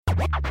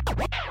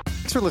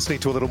Thanks for listening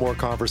to A Little More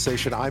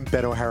Conversation. I'm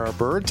Ben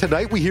O'Hara-Byrne.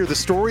 Tonight we hear the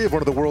story of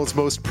one of the world's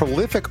most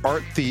prolific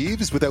art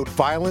thieves without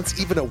violence,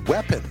 even a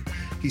weapon.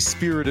 He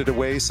spirited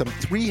away some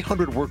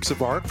 300 works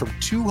of art from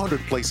 200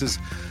 places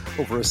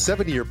over a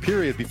 7-year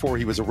period before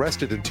he was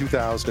arrested in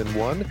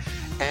 2001,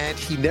 and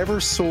he never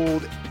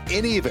sold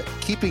any of it,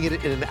 keeping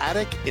it in an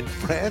attic in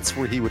France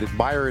where he would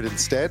admire it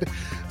instead.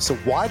 So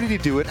why did he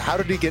do it? How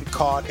did he get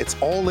caught? It's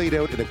all laid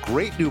out in a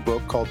great new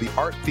book called The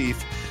Art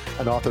Thief,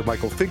 and author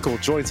Michael Finkel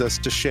joins us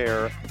to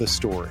share the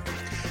story.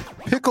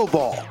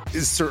 Pickleball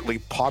is certainly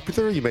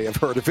popular. You may have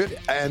heard of it.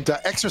 And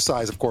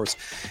exercise, of course,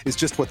 is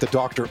just what the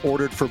doctor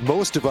ordered for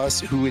most of us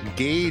who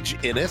engage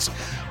in it.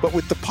 But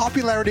with the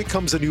popularity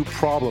comes a new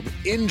problem: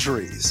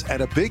 injuries,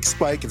 and a big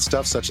spike in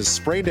stuff such as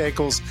sprained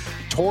ankles,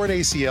 torn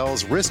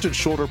ACLs, wrist and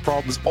shoulder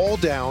problems, all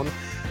down,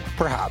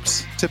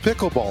 perhaps, to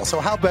pickleball.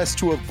 So how best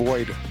to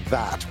avoid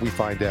that, we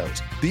find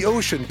out. The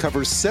ocean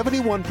covers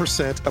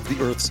 71% of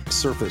the Earth's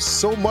surface.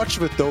 So much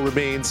of it, though,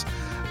 remains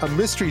a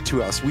mystery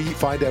to us. We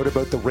find out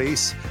about the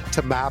race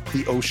to map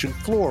the ocean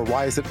floor.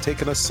 Why has it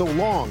taken us so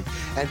long?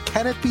 And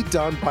can it be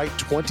done by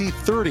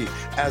 2030,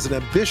 as an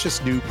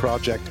ambitious new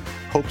project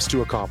hopes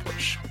to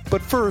accomplish?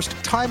 But first,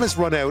 time has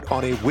run out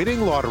on a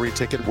winning lottery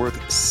ticket worth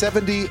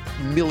 $70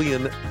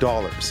 million.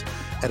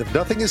 And if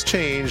nothing has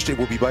changed, it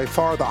will be by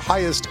far the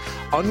highest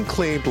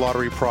unclaimed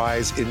lottery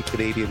prize in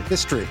Canadian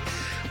history.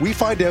 We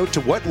find out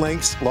to what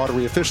lengths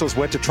lottery officials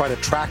went to try to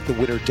track the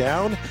winner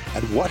down,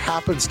 and what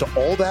happens to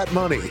all that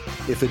money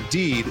if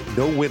indeed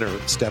no winner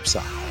steps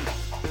up.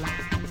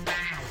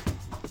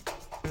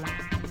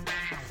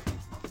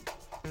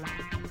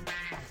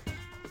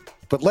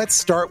 But let's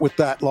start with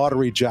that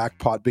lottery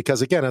jackpot,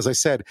 because again, as I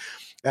said,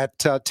 at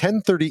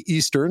 10:30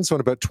 Eastern, so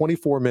in about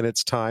 24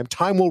 minutes time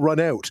will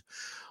run out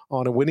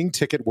on a winning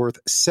ticket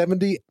worth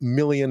 $70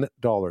 million.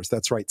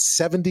 That's right,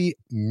 $70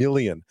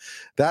 million.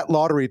 That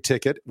lottery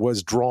ticket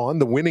was drawn,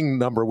 the winning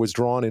number was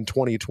drawn in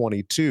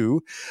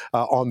 2022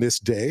 on this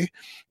day,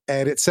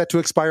 and it's set to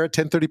expire at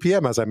 10:30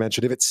 p.m., as I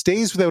mentioned. If it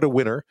stays without a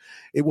winner,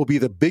 it will be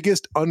the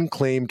biggest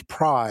unclaimed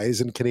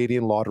prize in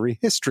Canadian lottery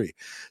history.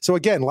 So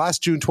again,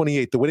 last June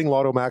 28th, the winning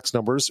Lotto Max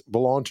numbers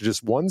belonged to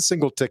just one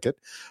single ticket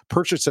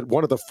purchased at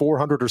one of the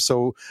 400 or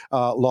so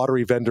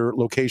lottery vendor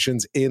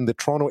locations in the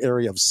Toronto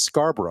area of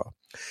Scarborough.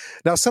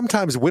 Now,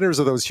 sometimes winners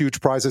of those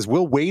huge prizes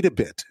will wait a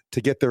bit to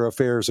get their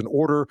affairs in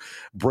order,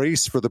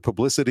 brace for the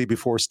publicity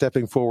before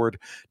stepping forward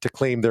to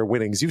claim their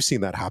winnings. You've seen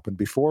that happen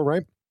before,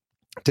 right?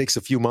 It takes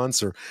a few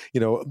months or,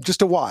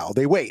 just a while.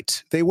 They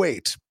wait,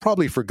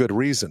 probably for good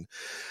reason.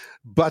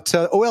 But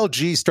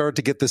OLG started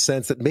to get the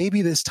sense that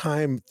maybe this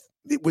time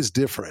it was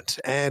different.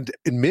 And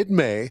in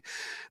mid-May,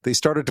 they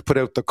started to put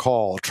out the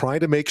call, trying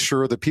to make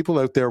sure that people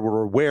out there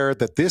were aware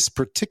that this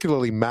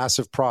particularly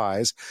massive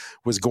prize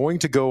was going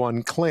to go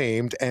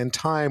unclaimed and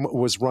time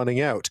was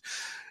running out.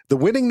 The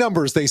winning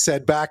numbers, they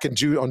said back on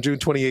June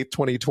 28th,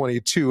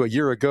 2022, a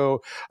year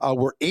ago,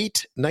 were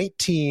 8,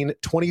 19,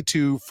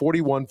 22,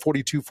 41,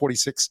 42,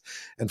 46,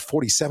 and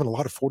 47. A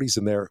lot of 40s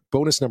in there.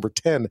 Bonus number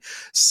 10.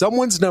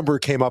 Someone's number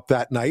came up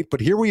that night, but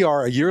here we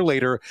are a year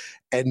later,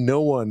 and no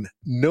one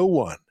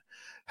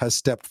has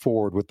stepped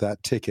forward with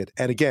that ticket.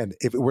 And again,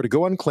 if it were to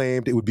go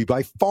unclaimed, it would be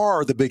by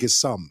far the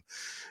biggest sum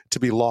to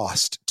be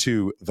lost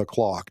to the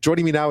clock.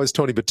 Joining me now is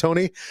Tony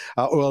Bitonti,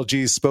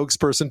 OLG's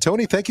spokesperson.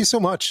 Tony, thank you so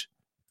much.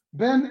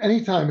 Ben,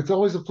 anytime. It's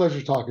always a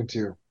pleasure talking to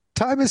you.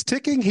 Time is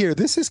ticking here.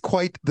 This is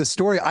quite the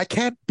story. I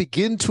can't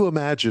begin to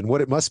imagine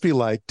what it must be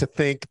like to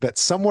think that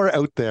somewhere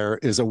out there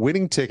is a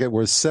winning ticket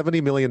worth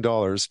 $70 million,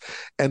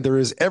 and there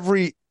is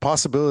every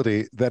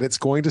possibility that it's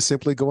going to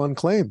simply go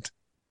unclaimed.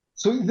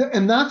 So,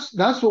 and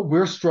that's what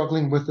we're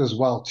struggling with as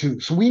well, too.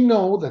 So we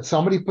know that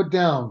somebody put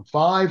down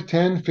 $5,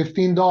 $10,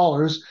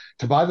 $15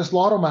 to buy this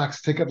Lotto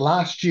Max ticket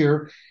last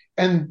year,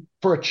 and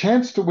for a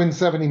chance to win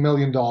 $70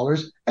 million,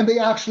 and they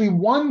actually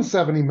won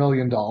 $70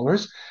 million,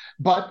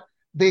 but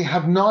they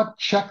have not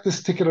checked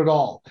this ticket at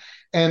all.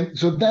 And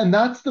so then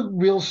that's the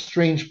real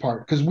strange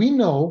part, because we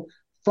know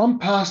from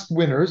past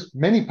winners,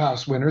 many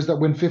past winners that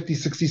win 50,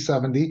 60,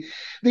 70,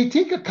 they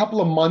take a couple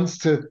of months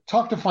to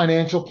talk to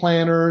financial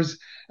planners.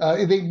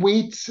 They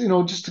wait,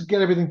 just to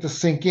get everything to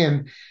sink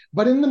in.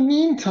 But in the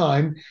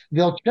meantime,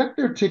 they'll check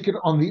their ticket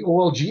on the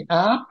OLG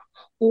app,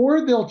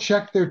 or they'll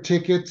check their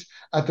ticket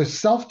at the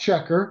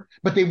self-checker,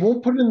 but they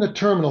won't put it in the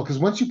terminal, because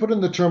once you put it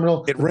in the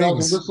terminal, the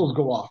bells and whistles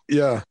go off.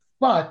 Yeah.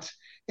 But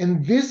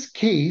in this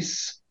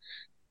case,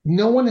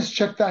 no one has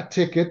checked that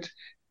ticket.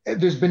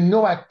 There's been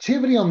no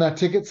activity on that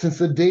ticket since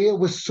the day it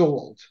was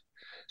sold.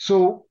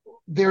 So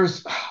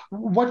there's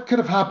what could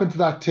have happened to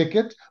that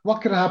ticket?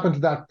 What could have happened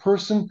to that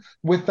person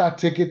with that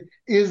ticket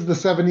is the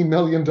 $70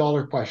 million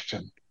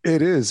question.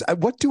 It is.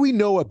 What do we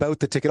know about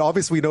the ticket?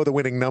 Obviously, we know the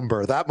winning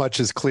number. That much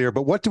is clear.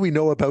 But what do we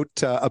know about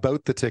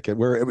the ticket?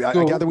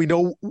 I gather we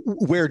know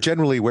where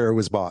it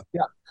was bought.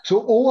 Yeah.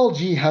 So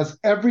OLG has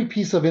every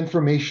piece of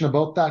information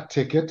about that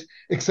ticket,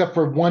 except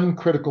for one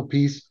critical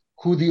piece,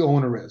 who the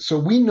owner is. So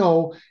we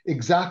know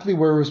exactly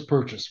where it was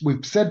purchased.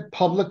 We've said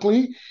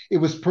publicly it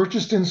was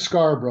purchased in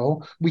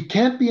Scarborough. We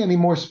can't be any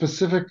more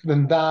specific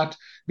than that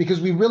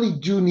because we really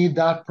do need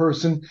that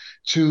person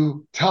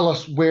to tell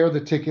us where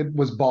the ticket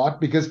was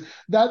bought, because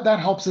that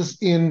helps us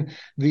in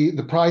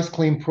the prize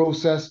claim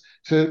process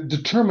to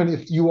determine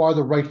if you are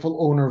the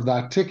rightful owner of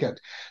that ticket.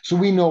 So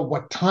we know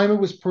what time it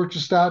was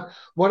purchased at,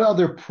 what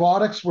other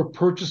products were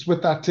purchased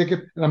with that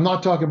ticket. And I'm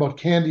not talking about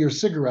candy or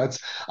cigarettes.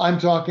 I'm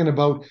talking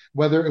about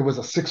whether it was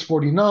a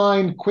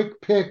 649,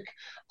 quick pick,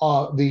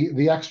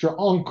 the extra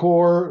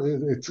encore,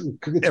 it's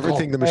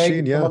Everything, the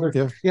machine,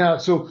 yeah.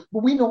 So,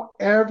 but we know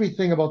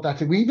everything about that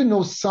ticket. We even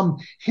know some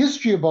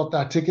history about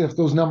that ticket if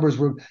those numbers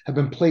have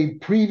been played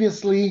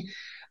previously.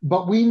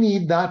 But we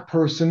need that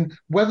person,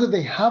 whether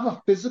they have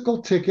a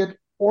physical ticket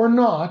or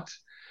not,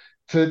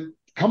 to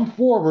come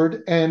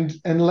forward and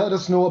let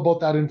us know about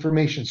that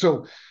information.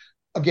 So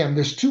again,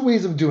 there's two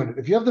ways of doing it.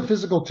 If you have the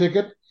physical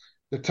ticket,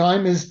 the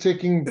time is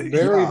ticking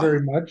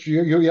very much.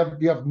 You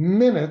have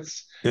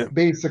minutes,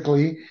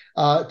 basically,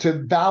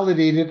 to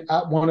validate it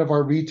at one of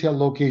our retail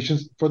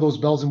locations for those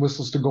bells and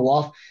whistles to go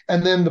off,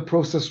 and then the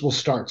process will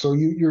start. So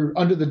you're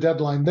under the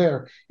deadline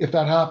there if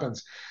that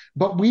happens.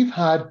 But we've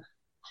had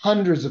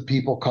hundreds of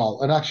people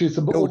call, and actually it's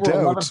over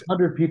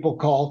 1,100 people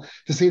call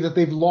to say that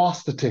they've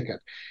lost the ticket.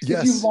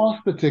 Yes. If you've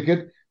lost the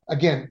ticket,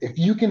 again, if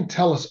you can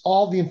tell us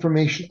all the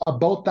information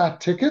about that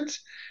ticket,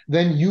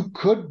 then you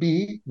could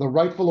be the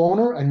rightful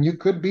owner and you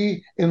could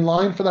be in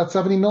line for that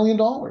 $70 million.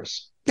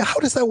 Yeah, how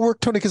does that work,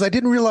 Tony? Because I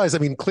didn't realize, I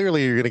mean,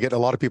 clearly you're going to get a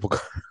lot of people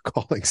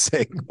calling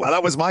saying, well,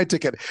 that was my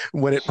ticket,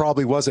 when it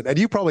probably wasn't. And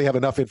you probably have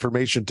enough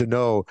information to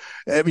know.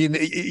 I mean,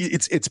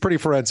 it's pretty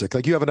forensic.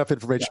 Like, you have enough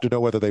information to know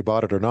whether they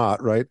bought it or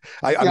not, right?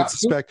 I would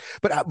suspect.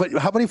 But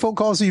how many phone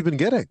calls have you been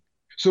getting?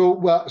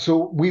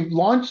 So we've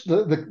launched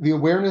the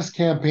awareness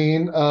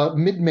campaign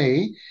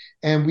mid-May,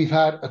 and we've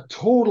had a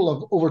total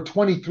of over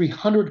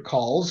 2,300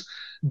 calls,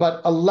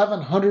 but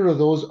 1,100 of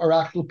those are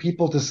actual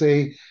people to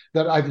say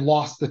that I've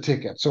lost the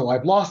ticket. So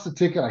I've lost the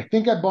ticket. I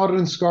think I bought it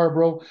in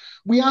Scarborough.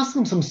 We ask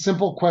them some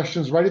simple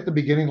questions right at the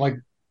beginning, like,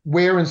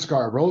 where in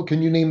Scarborough?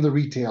 Can you name the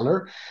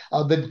retailer?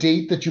 The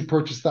date that you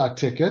purchased that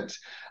ticket?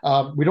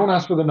 We don't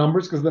ask for the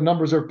numbers because the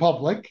numbers are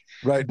public.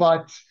 Right.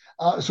 But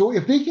so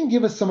if they can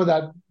give us some of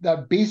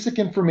that basic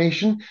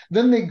information,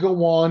 then they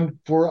go on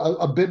for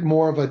a bit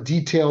more of a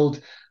detailed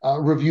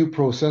review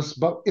process.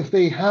 But if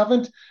they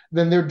haven't,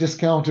 then they're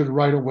discounted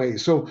right away.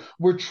 So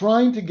we're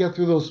trying to get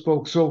through those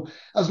folks. So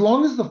as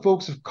long as the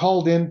folks have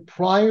called in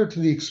prior to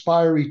the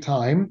expiry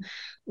time,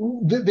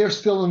 they're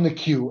still in the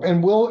queue.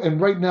 And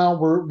right now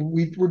we're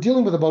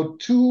dealing with about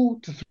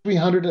 200 to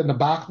 300 in the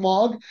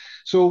backlog.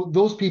 So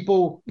those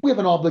people, we have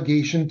an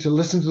obligation to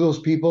listen to those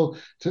people,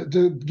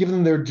 to give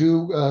them their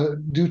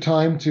due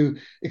time to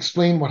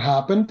explain what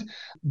happened.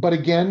 But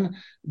again,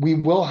 we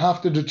will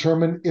have to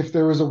determine if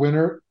there is a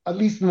winner, at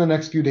least in the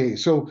next few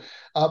days. So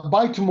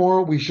by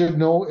tomorrow, we should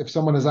know if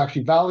someone has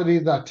actually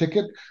validated that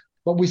ticket,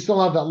 but we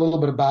still have that little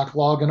bit of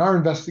backlog, and our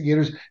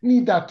investigators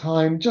need that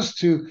time just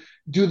to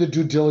do the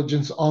due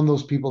diligence on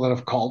those people that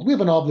have called. We have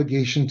an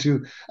obligation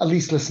to at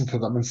least listen to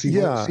them and see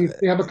if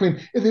they have a claim.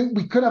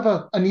 We could have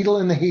a needle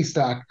in the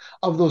haystack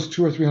of those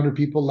 200 or 300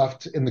 people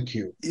left in the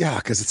queue. Yeah,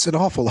 because it's an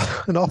awful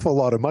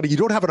lot of money. You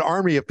don't have an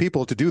army of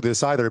people to do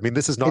this either. I mean,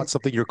 this is not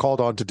something you're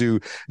called on to do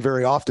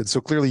very often.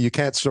 So clearly you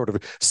can't sort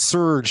of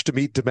surge to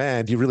meet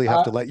demand. You really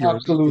have to let your...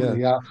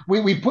 Absolutely, yeah.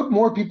 We put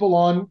more people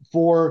on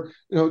for,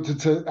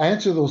 to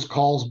answer those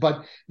calls,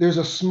 but there's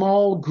a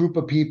small group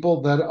of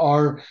people that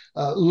are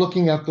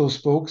looking at those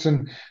folks,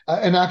 and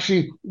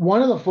actually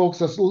one of the folks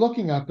that's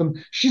looking at them,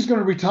 she's going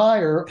to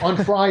retire on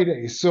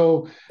Friday.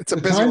 So it's a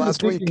busy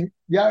last week.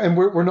 Yeah, and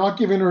we're not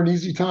giving her an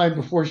easy time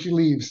before she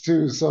leaves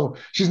too. So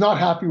she's not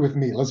happy with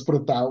me. Let's put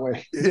it that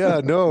way.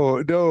 Yeah,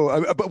 no.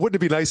 But wouldn't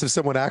it be nice if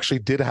someone actually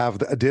did have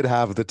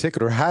the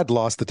ticket or had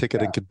lost the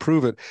ticket and could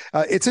prove it?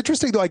 It's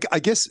interesting though. I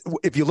guess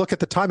if you look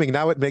at the timing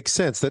now, it makes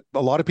sense that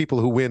a lot of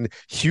people who win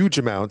huge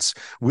amounts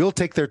will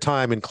take their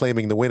time in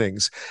claiming the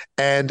winnings.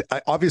 And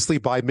obviously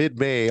by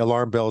mid-May,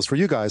 alarm bells for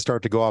you guys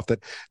start to go off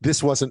that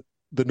this wasn't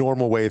the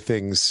normal way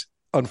things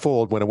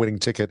unfold when a winning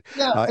ticket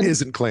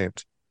isn't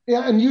claimed.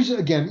 Yeah, and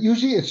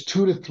usually it's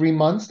 2 to 3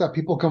 months that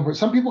people come forward.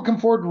 Some people come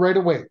forward right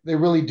away. They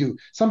really do.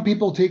 Some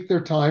people take their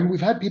time.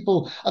 We've had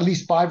people at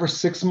least 5 or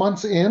 6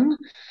 months in,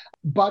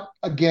 but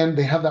again,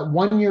 they have that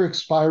 1-year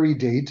expiry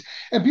date.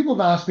 And people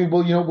have asked me,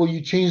 well, will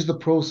you change the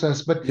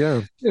process? But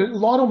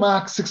Lotto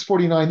Max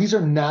 649, these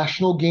are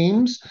national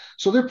games.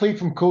 So they're played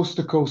from coast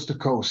to coast to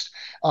coast.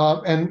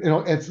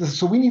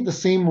 So we need the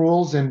same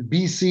rules in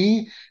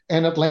BC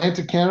and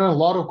Atlantic Canada,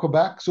 Lotto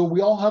Quebec. So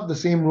we all have the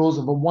same rules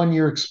of a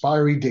 1-year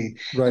expiry date.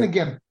 Right. And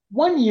again,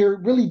 1 year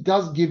really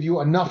does give you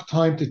enough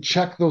time to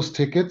check those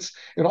tickets.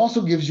 It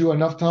also gives you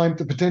enough time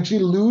to potentially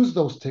lose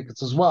those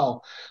tickets as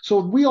well. So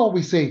we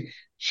always say,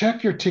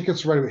 check your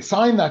tickets right away.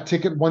 Sign that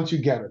ticket once you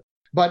get it.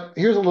 But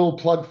here's a little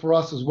plug for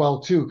us as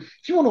well, too.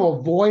 If you want to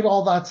avoid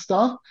all that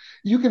stuff,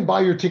 you can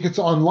buy your tickets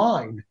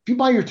online. If you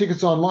buy your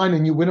tickets online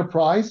and you win a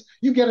prize,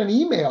 you get an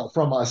email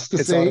from us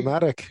to say,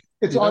 automatic.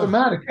 It's Yeah.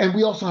 automatic. And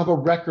we also have a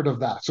record of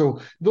that. So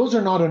those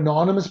are not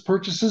anonymous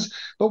purchases.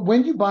 But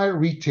when you buy at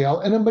retail,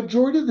 and a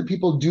majority of the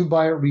people do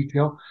buy at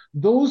retail,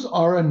 those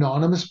are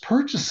anonymous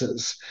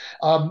purchases.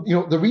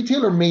 The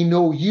retailer may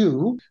know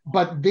you,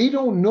 but they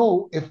don't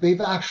know if they've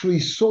actually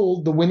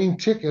sold the winning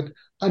ticket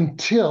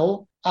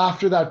until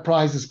after that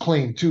prize is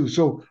claimed too.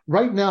 So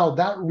right now,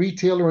 that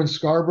retailer in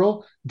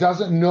Scarborough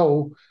doesn't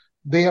know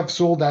they have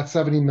sold that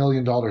 $70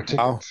 million ticket.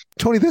 Wow.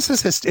 Tony,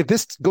 if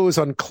this goes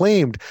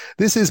unclaimed,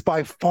 this is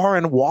by far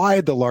and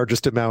wide the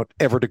largest amount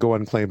ever to go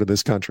unclaimed in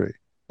this country.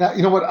 Now,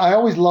 you know what? I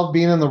always love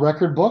being in the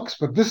record books,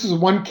 but this is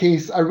one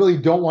case I really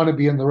don't want to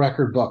be in the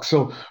record book.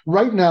 So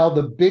right now,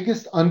 the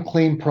biggest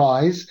unclaimed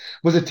prize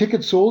was a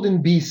ticket sold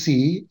in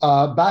BC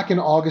back in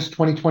August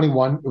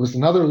 2021. It was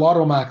another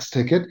Lotto Max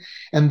ticket,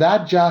 and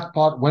that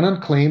jackpot went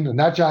unclaimed, and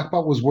that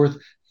jackpot was worth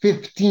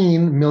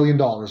 $15 million,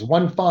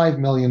 $15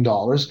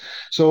 million.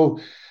 So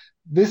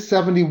this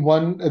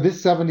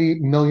 $70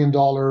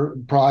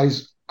 million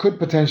prize could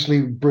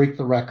potentially break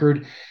the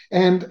record.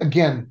 And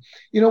again,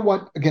 you know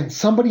what? Again,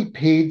 somebody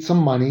paid some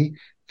money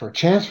for a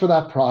chance for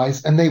that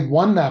prize, and they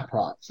won that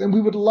prize. And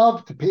we would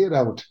love to pay it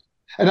out.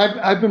 And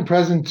I've been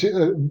present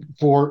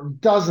for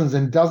dozens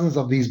and dozens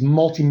of these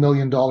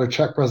multi-million dollar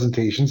check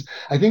presentations.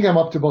 I think I'm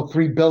up to about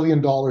 $3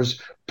 billion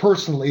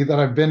personally that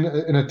I've been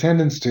in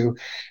attendance to.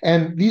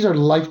 And these are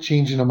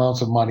life-changing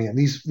amounts of money. And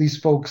these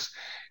folks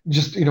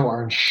just,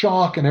 are in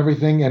shock and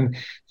everything. And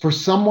for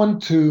someone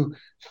to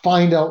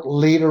find out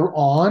later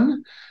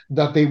on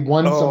that they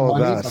won some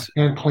money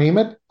and claim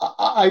it,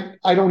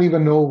 I don't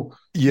even know.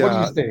 Yeah, what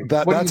do you think?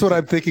 That's what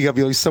I'm thinking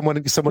of.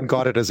 Someone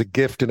got it as a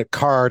gift in a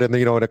card, and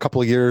then, in a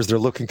couple of years they're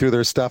looking through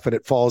their stuff and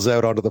it falls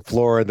out onto the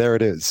floor, and there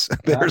it is.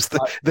 There's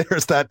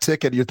that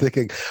ticket. You're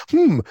thinking,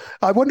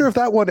 I wonder if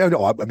that one.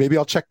 No, maybe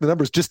I'll check the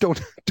numbers. Just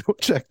don't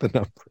check the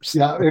numbers.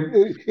 Yeah,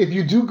 if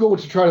you do go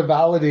to try to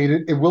validate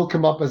it, it will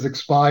come up as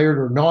expired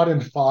or not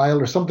in file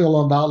or something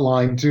along that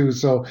line too.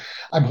 So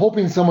I'm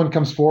hoping someone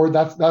comes forward.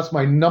 That's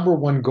my number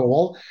one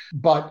goal.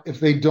 But if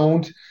they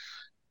don't,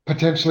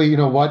 potentially,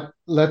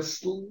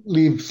 let's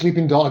leave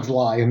sleeping dogs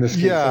lie in this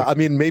case. Yeah, I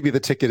mean, maybe the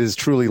ticket is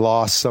truly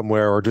lost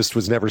somewhere, or just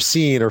was never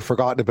seen or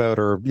forgotten about,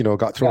 or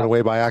got thrown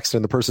away by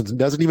accident. The person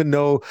doesn't even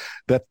know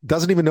that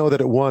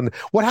it won.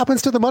 What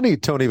happens to the money,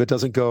 Tony,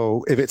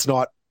 if it's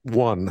not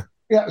won?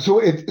 Yeah, so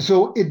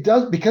it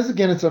does, because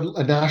again it's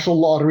a national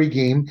lottery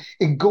game.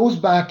 It goes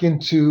back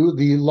into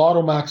the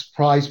Lotto Max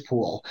prize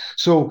pool.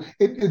 So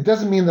it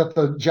doesn't mean that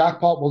the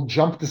jackpot will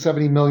jump to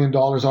 $70 million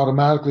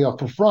automatically off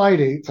for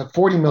Friday. It's at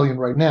 40 million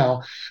right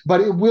now,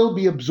 but it will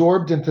be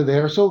absorbed into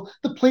there. So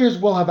the players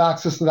will have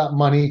access to that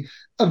money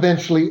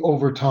eventually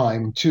over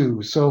time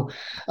too. So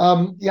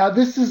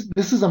this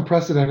is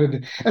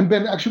unprecedented. And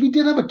Ben, actually, we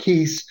did have a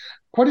case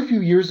quite a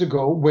few years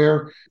ago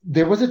where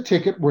there was a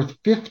ticket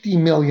worth $50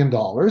 million.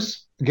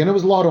 Again, it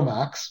was Lotto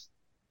Max,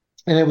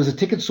 and it was a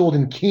ticket sold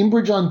in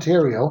Cambridge,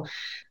 Ontario.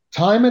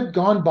 Time had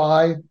gone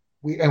by,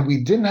 we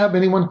didn't have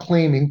anyone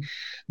claiming,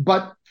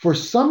 but for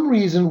some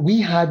reason we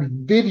had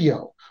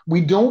video.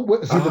 We don't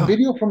see the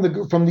video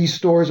from these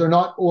stores are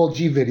not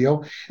OLG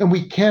video, and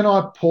we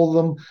cannot pull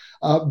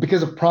them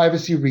because of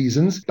privacy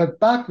reasons. But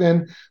back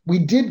then, we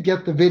did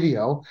get the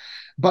video.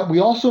 But we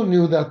also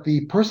knew that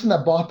the person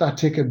that bought the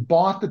ticket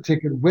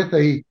with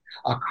a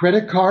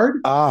credit card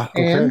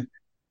and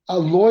a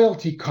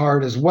loyalty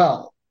card as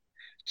well.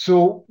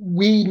 So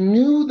we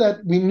knew that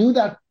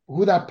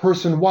who that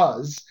person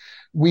was.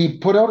 We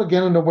put out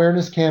again an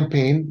awareness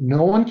campaign.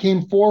 No one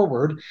came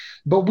forward,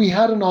 but we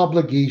had an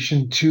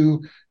obligation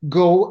to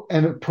go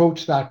and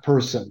approach that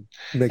person.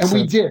 Makes sense.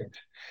 We did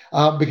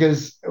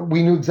because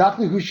we knew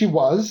exactly who she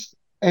was.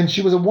 And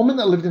she was a woman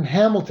that lived in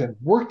Hamilton,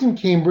 worked in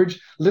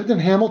Cambridge, lived in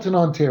Hamilton,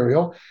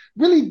 Ontario.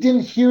 Really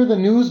didn't hear the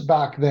news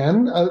back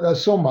then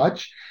so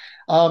much.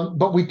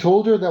 But we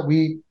told her that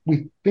we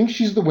think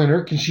she's the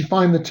winner. Can she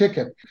find the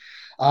ticket?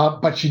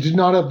 But she did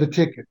not have the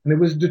ticket. And it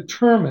was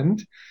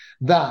determined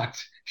that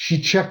she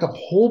checked a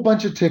whole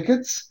bunch of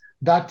tickets.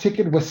 That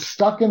ticket was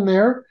stuck in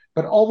there,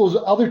 but all those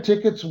other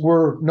tickets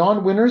were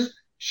non-winners.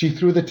 She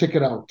threw the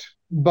ticket out.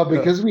 But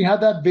because we had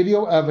that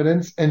video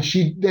evidence, and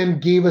she then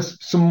gave us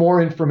some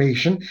more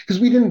information, because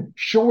we didn't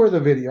show her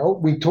the video.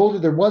 We told her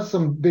there was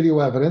some video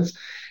evidence,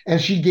 and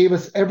she gave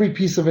us every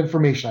piece of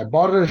information. I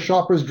bought it at a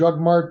Shoppers Drug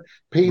Mart,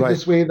 paid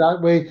this way,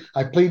 that way.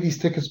 I played these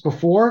tickets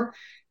before,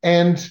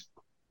 and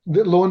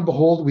lo and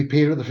behold, we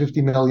paid her the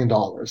 $50 million.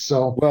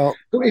 So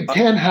it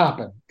can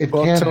happen.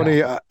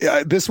 Tony,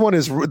 this one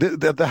is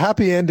the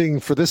happy ending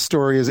for this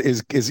story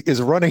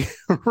is running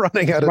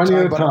out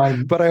of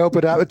time. But I hope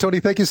it happens. Tony,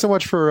 thank you so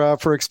much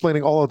for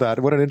explaining all of that.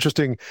 What an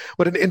interesting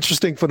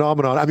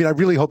phenomenon. I mean, I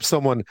really hope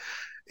someone,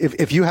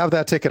 if you have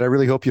that ticket, I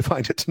really hope you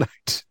find it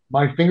tonight.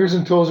 My fingers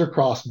and toes are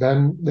crossed,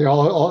 Ben.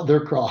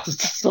 They're crossed.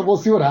 So we'll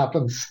see what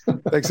happens.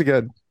 Thanks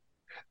again.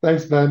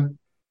 Thanks, Ben.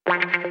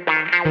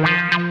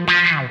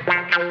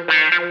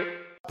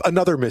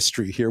 another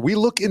mystery here. We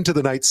look into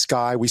the night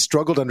sky. We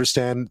struggle to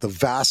understand the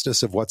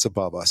vastness of what's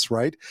above us,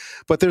 right?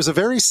 But there's a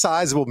very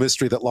sizable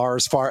mystery that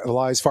lies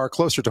far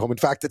closer to home. In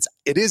fact,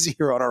 it is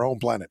here on our home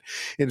planet.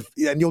 And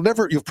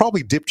you've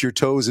probably dipped your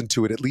toes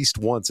into it at least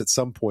once at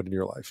some point in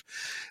your life.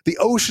 The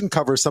ocean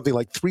covers something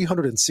like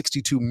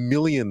 362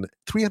 million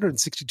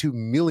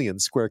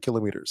square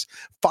kilometers.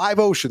 5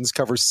 oceans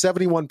cover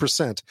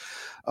 71%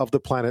 of the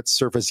planet's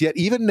surface. Yet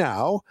even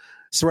now,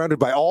 surrounded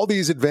by all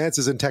these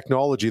advances in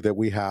technology that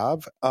we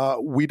have,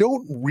 we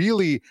don't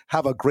really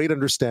have a great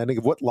understanding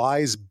of what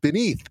lies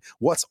beneath,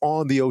 what's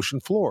on the ocean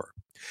floor.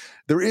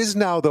 There is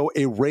now, though,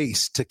 a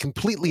race to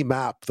completely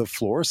map the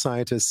floor.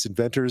 Scientists,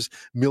 inventors,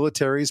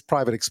 militaries,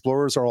 private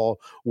explorers are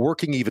all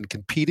working, even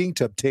competing,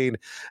 to obtain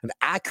an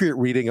accurate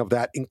reading of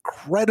that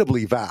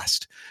incredibly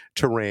vast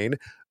terrain.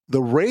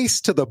 The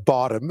race to the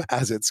bottom,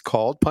 as it's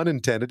called, pun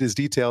intended, is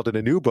detailed in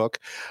a new book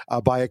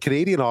by a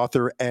Canadian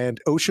author and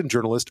ocean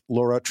journalist,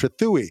 Laura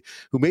Trethewey,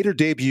 who made her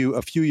debut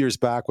a few years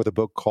back with a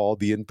book called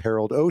The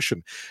Imperiled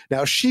Ocean.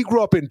 Now, she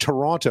grew up in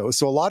Toronto,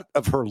 so a lot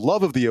of her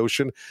love of the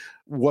ocean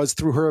was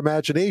through her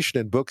imagination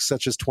in books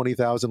such as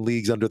 20,000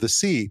 Leagues Under the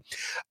Sea.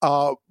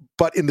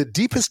 But in The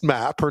Deepest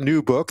Map, her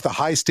new book, The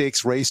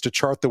High-Stakes Race to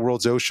Chart the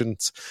World's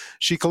Oceans,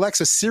 she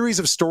collects a series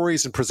of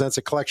stories and presents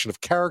a collection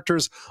of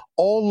characters,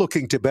 all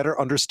looking to better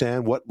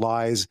understand what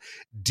lies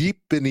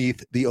deep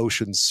beneath the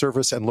ocean's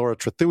surface. And Laura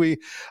Trethewey,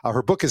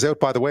 her book is out,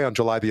 by the way, on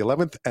July the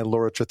 11th, and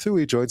Laura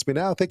Trethewey joins me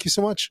now. Thank you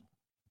so much.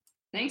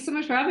 Thanks so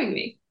much for having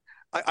me.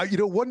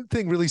 One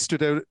thing really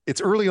stood out.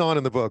 It's early on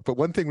in the book, but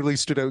one thing really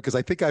stood out because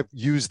I think I've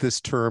used this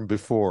term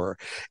before,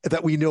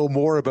 that we know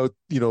more about,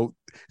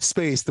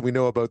 space than we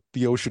know about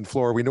the ocean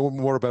floor. We know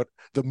more about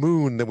the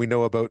moon than we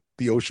know about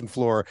the ocean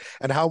floor,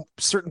 and how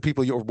certain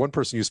people, or one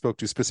person you spoke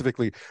to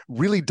specifically,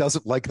 really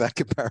doesn't like that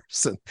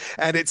comparison.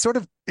 And it sort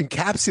of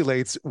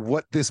encapsulates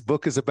what this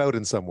book is about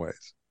in some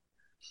ways.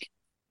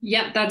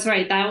 Yep, that's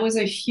right. That was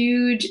a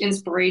huge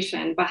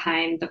inspiration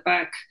behind the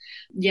book.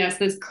 Yes,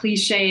 this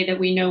cliche that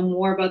we know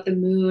more about the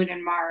moon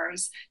and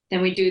Mars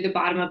than we do the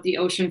bottom of the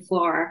ocean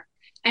floor.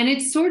 And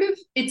it's sort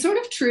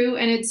of true,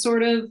 and it's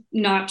sort of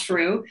not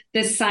true.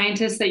 This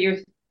scientist that you're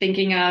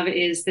thinking of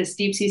is this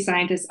deep sea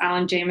scientist,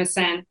 Alan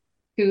Jameson,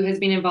 who has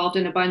been involved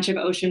in a bunch of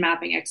ocean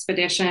mapping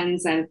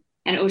expeditions and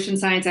ocean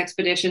science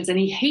expeditions, and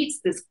he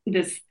hates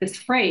this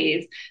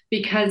phrase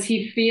because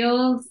he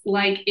feels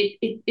like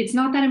it's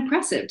not that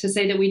impressive to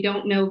say that we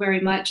don't know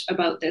very much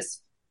about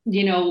this,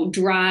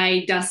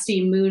 dry,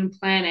 dusty moon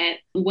planet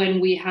when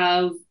we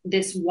have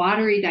this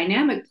watery,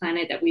 dynamic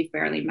planet that we've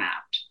barely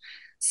mapped.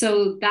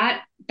 So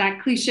that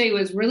cliche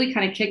was really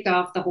kind of kicked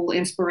off the whole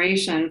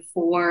inspiration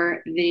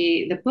for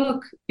the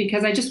book,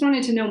 because I just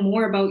wanted to know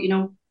more about,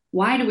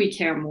 why do we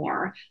care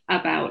more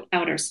about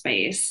outer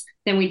space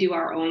than we do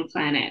our own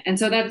planet? And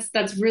so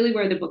that's really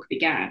where the book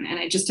began. And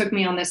it just took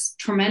me on this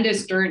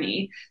tremendous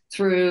journey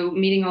through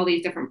meeting all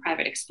these different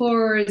private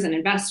explorers and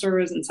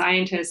investors and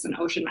scientists and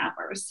ocean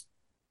mappers.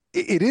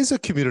 It is a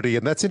community,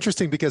 and that's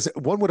interesting because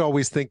one would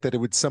always think that it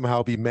would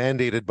somehow be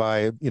mandated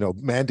by,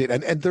 mandate,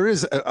 and there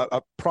is a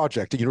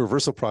project, a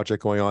universal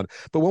project going on,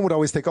 but one would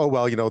always think, oh,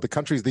 well,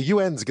 the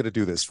UN's going to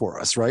do this for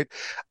us, right?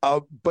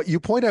 But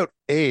you point out,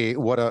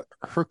 what a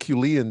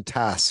Herculean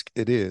task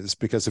it is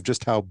because of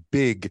just how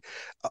big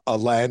a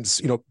land,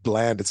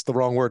 it's the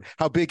wrong word,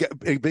 how big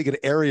an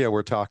area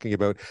we're talking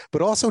about,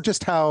 but also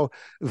just how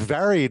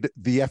varied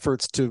the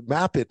efforts to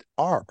map it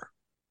are.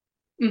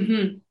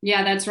 Mm-hmm.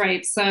 Yeah, that's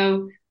right.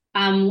 So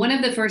one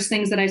of the first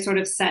things that I sort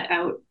of set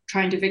out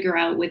trying to figure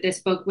out with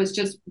this book was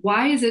just,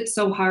 why is it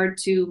so hard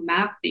to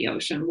map the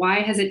ocean?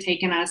 Why has it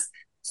taken us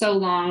so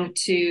long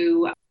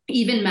to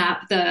even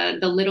map the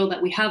little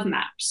that we have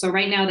mapped? So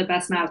right now, the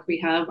best maps we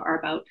have are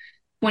about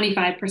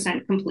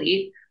 25%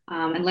 complete,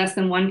 and less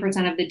than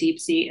 1% of the deep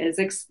sea is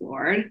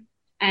explored.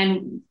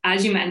 And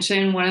as you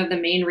mentioned, one of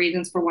the main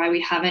reasons for why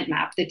we haven't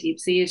mapped the deep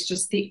sea is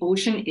just the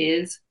ocean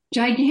is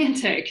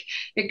gigantic.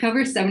 It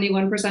covers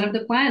 71% of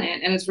the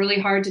planet, and it's really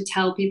hard to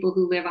tell people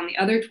who live on the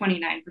other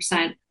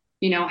 29%,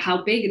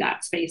 how big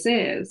that space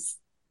is.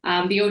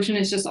 The ocean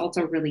is just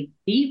also really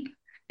deep.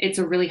 It's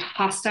a really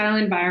hostile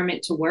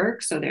environment to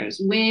work. So there's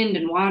wind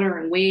and water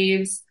and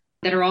waves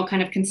that are all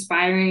kind of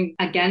conspiring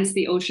against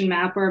the ocean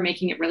mapper,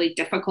 making it really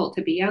difficult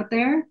to be out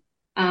there.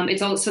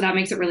 It's also, that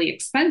makes it really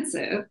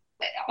expensive.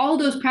 All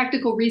those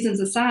practical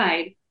reasons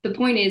aside, the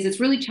point is,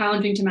 it's really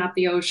challenging to map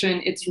the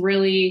ocean. It's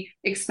really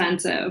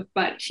expensive,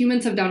 but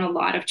humans have done a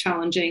lot of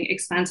challenging,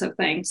 expensive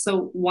things.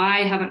 So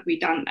why haven't we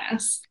done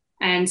this?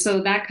 And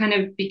so that kind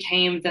of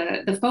became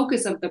the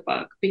focus of the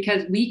book,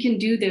 because we can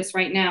do this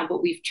right now,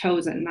 but we've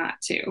chosen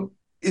not to.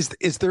 Is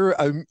there,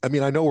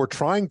 I know we're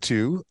trying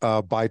to,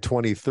 by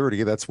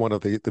 2030, that's one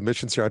of the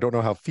missions here. I don't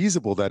know how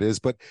feasible that is,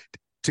 but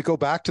to go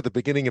back to the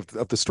beginning of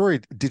the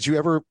story, did you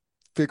ever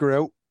figure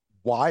out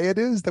why it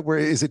is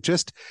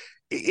that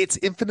it's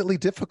infinitely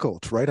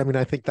difficult, right?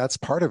 I think that's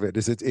part of it.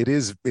 It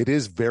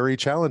is very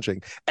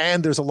challenging,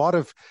 and there's a lot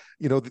of,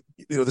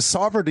 the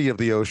sovereignty of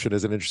the ocean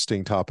is an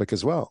interesting topic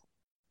as well.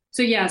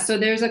 So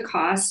there's a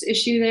cost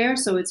issue there.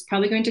 So it's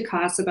probably going to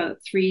cost about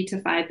 $3 to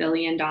 $5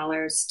 billion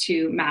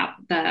to map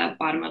the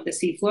bottom of the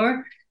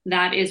seafloor.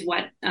 That is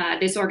what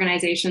this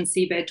organization,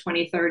 CBID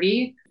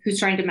 2030, who's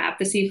trying to map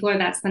the seafloor,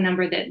 that's the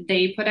number that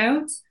they put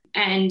out.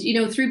 And,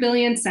 3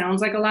 billion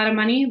sounds like a lot of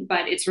money,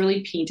 but it's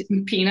really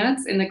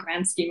peanuts in the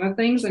grand scheme of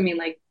things. I mean,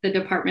 like the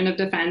Department of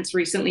Defense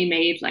recently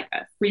made like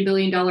a $3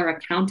 billion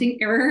accounting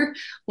error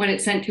when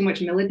it sent too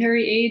much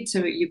military aid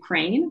to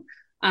Ukraine.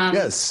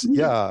 Yes.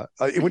 Yeah.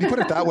 When you put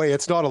it that way,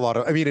 it's not a lot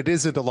of, I mean, it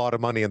isn't a lot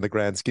of money in the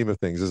grand scheme of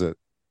things, is it?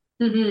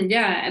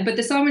 Yeah, but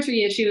the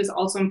sovereignty issue is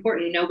also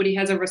important. Nobody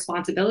has a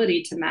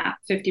responsibility to map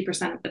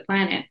 50% of the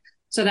planet.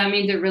 So that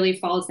means it really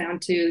falls down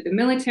to the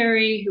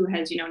military, who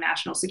has,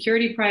 national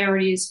security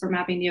priorities for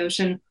mapping the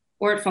ocean,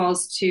 or it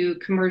falls to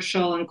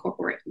commercial and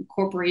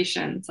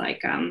corporations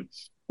like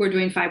who are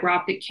doing fiber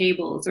optic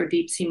cables or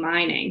deep sea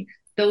mining.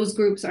 Those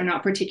groups are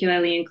not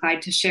particularly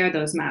inclined to share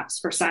those maps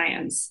for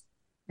science.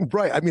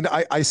 Right. I mean,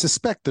 I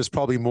suspect there's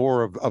probably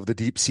more of the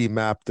deep sea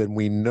map than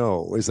we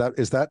know. Is that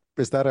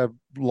a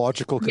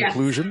logical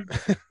conclusion?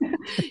 Yes.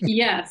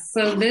 Yes.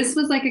 So this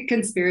was like a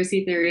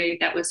conspiracy theory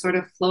that was sort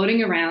of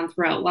floating around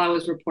throughout while I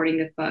was reporting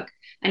this book.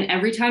 And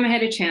every time I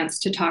had a chance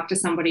to talk to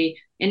somebody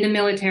in the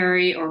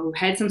military or who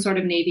had some sort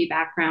of Navy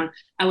background,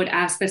 I would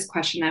ask this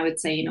question. I would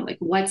say, like,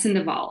 what's in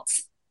the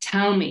vaults?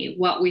 Tell me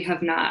what we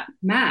have not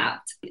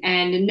mapped.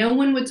 And no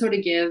one would sort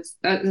of give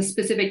a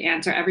specific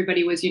answer.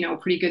 Everybody was, a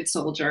pretty good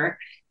soldier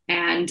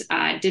and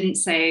didn't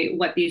say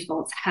what these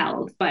vaults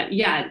held. But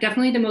yeah,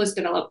 definitely the most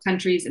developed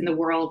countries in the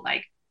world,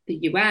 like the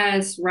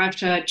US,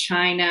 Russia,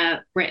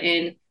 China,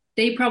 Britain,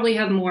 they probably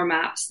have more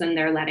maps than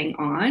they're letting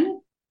on.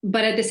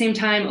 But at the same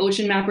time,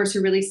 ocean mappers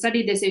who really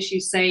studied this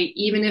issue say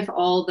even if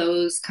all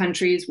those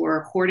countries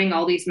were hoarding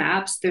all these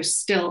maps, there's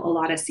still a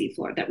lot of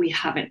seafloor that we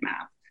haven't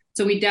mapped.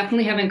 So we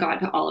definitely haven't got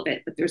to all of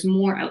it, but there's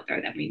more out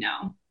there than we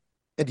know.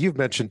 And you've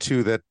mentioned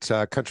too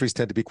that countries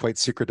tend to be quite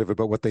secretive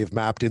about what they've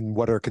mapped in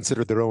what are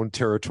considered their own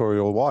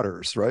territorial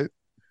waters, right?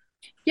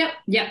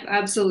 Yep,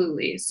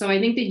 absolutely. So I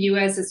think the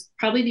US is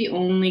probably the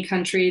only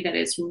country that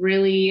is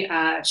really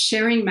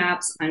sharing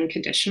maps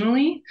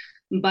unconditionally,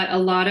 but a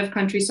lot of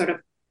countries sort of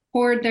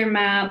hoard their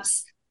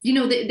maps.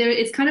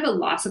 It's kind of a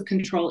loss of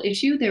control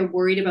issue. They're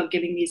worried about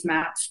giving these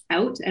maps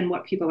out and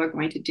what people are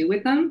going to do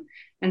with them.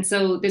 And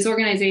so this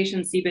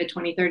organization, CBID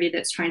 2030,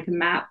 that's trying to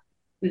map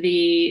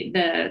the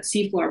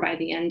seafloor by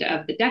the end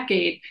of the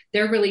decade,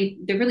 they're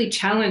really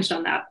challenged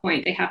on that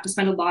point. They have to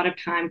spend a lot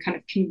of time kind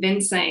of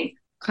convincing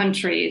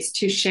countries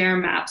to share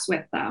maps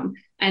with them.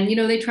 And,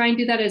 they try and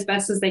do that as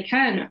best as they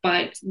can.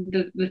 But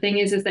the thing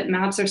is that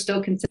maps are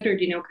still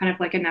considered, kind of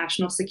like a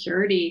national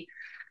security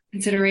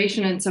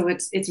consideration. And so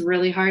it's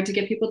really hard to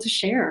get people to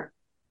share.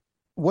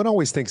 One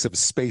always thinks of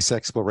space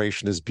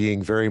exploration as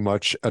being very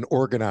much an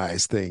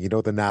organized thing, the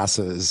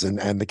NASA's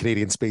and the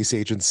Canadian Space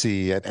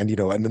Agency and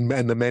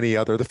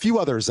the few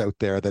others out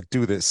there that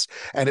do this.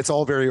 And it's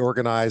all very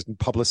organized and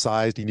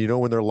publicized and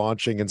when they're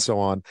launching and so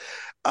on.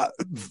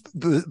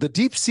 The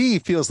deep sea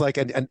feels like,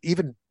 and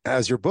even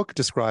as your book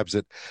describes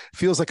it,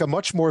 feels like a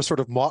much more sort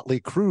of motley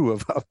crew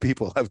of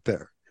people out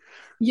there.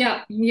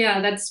 Yeah,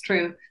 that's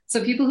true.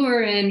 So people who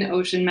are in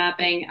ocean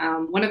mapping,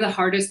 one of the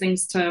hardest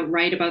things to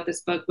write about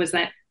this book was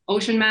that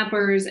ocean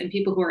mappers and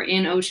people who are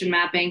in ocean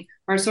mapping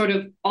are sort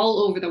of all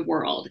over the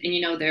world.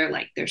 And,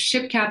 there's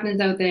ship captains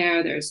out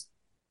there. There's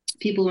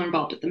people who are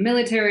involved with the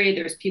military.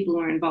 There's people who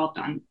are involved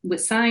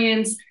with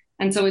science.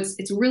 And so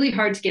it's really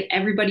hard to get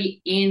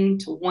everybody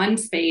into one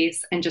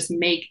space and just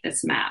make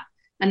this map.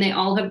 And they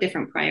all have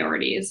different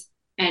priorities.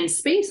 And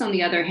space, on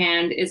the other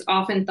hand, is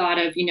often thought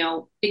of,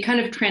 it kind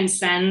of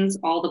transcends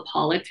all the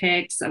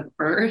politics of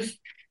Earth.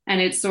 And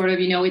it's sort of,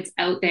 it's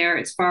out there,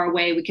 it's far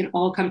away. We can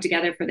all come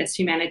together for this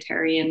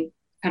humanitarian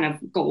kind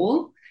of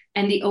goal.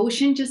 And the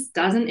ocean just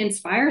doesn't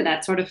inspire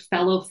that sort of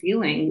fellow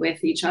feeling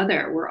with each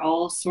other. We're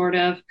all sort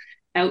of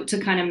out to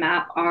kind of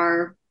map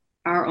our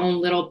own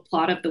little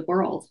plot of the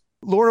world.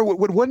 Laura,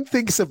 when one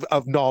thinks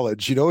of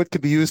knowledge, it could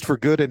be used for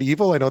good and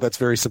evil. I know that's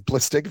very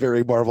simplistic,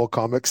 very Marvel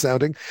comic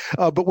sounding.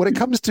 But when it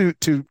comes to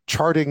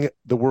charting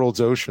the world's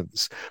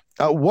oceans,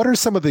 what are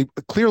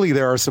clearly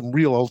there are some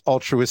real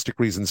altruistic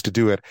reasons to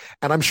do it.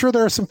 And I'm sure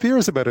there are some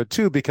fears about it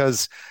too,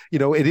 because,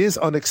 it is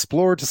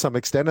unexplored to some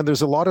extent. And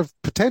there's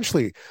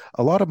potentially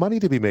a lot of money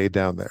to be made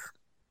down there.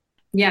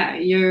 Yeah,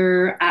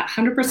 you're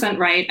 100%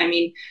 right. I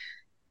mean,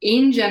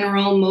 in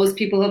general, most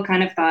people have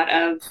kind of thought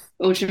of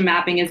ocean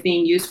mapping as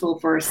being useful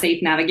for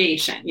safe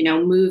navigation,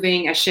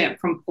 moving a ship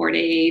from port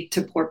A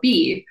to port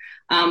B.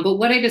 But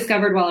what I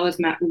discovered while I was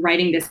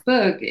writing this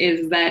book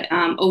is that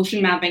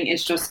ocean mapping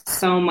is just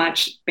so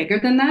much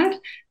bigger than that.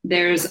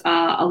 There's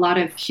a lot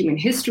of human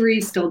history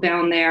still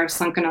down there,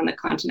 sunken on the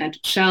continental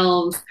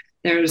shelves.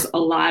 There's a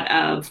lot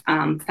of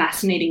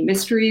fascinating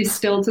mysteries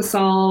still to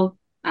solve.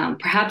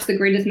 Perhaps the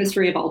greatest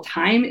mystery of all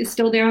time is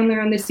still down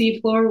there on the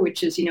seafloor,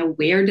 which is,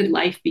 where did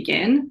life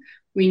begin?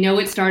 We know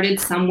it started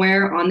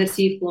somewhere on the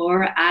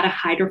seafloor at a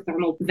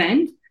hydrothermal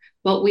vent,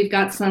 but we've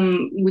got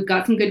some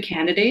good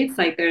candidates.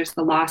 Like there's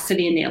the lost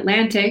city in the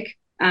Atlantic,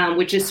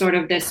 which is sort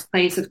of this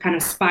place of kind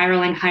of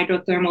spiraling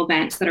hydrothermal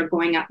vents that are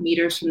going up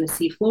meters from the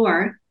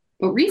seafloor.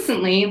 But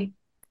recently,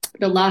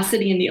 the Lost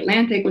City in the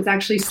Atlantic was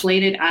actually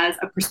slated as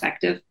a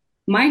prospective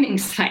mining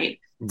site.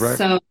 Right.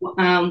 So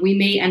we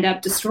may end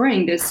up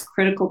destroying this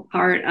critical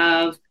part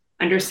of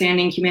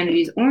understanding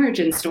humanity's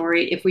origin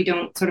story if we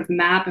don't sort of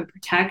map and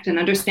protect and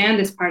understand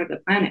this part of the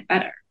planet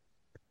better.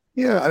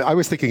 Yeah, I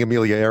was thinking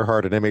Amelia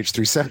Earhart and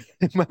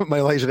MH370,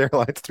 Malaysian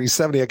Airlines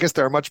 370. I guess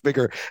there are much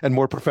bigger and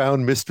more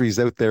profound mysteries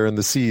out there in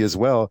the sea as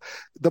well.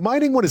 The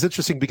mining one is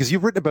interesting because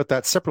you've written about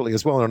that separately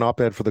as well in an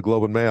op-ed for the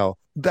Globe and Mail.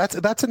 That's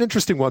an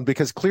interesting one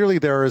because clearly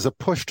there is a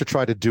push to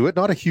try to do it,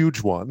 not a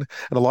huge one,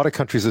 and a lot of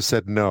countries have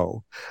said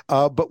no.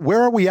 But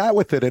where are we at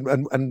with it,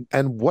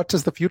 and what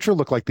does the future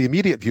look like, the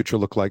immediate future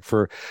look like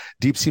for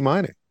deep sea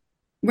mining?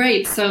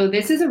 Right. So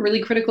this is a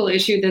really critical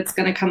issue that's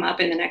going to come up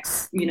in the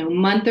next,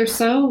 month or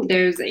so.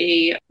 There's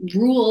a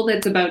rule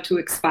that's about to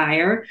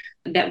expire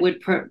that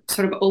would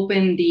sort of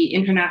open the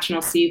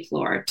international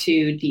seafloor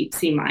to deep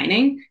sea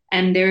mining.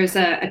 And there's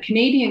a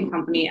Canadian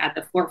company at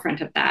the forefront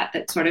of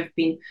that's sort of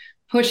been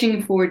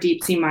pushing for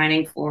deep sea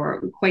mining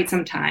for quite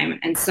some time.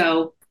 And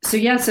so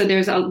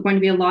there's going to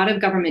be a lot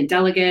of government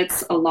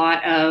delegates, a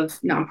lot of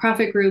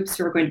nonprofit groups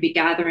who are going to be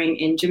gathering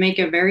in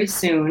Jamaica very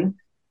soon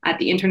at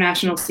the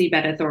International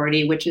Seabed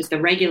Authority, which is the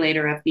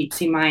regulator of deep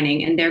sea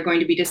mining. And they're going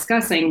to be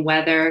discussing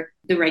whether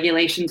the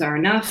regulations are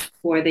enough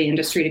for the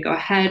industry to go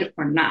ahead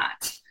or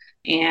not.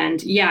 And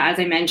yeah,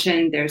 as I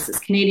mentioned, there's this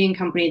Canadian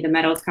company, the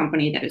Metals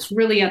Company, that is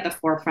really at the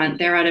forefront.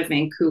 They're out of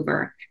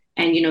Vancouver.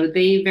 And,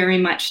 they very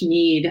much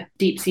need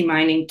deep sea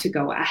mining to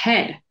go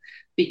ahead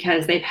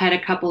because they've had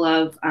a couple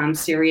of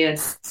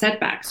serious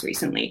setbacks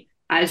recently.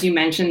 As you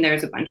mentioned,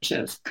 there's a bunch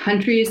of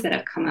countries that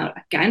have come out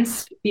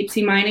against deep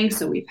sea mining.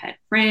 So we've had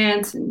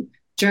France and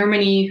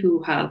Germany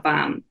who have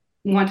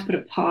want to put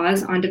a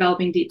pause on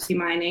developing deep sea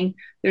mining.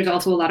 There's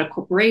also a lot of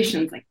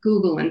corporations like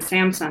Google and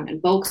Samsung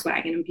and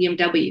Volkswagen and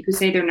BMW who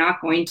say they're not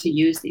going to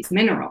use these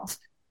minerals.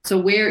 So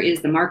where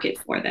is the market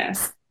for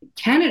this?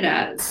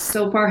 Canada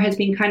so far has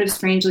been kind of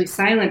strangely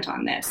silent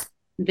on this.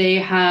 They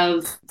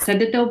have said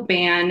that they'll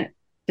ban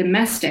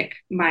domestic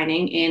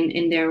mining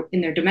in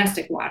their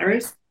domestic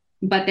waters,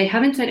 but they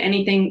haven't said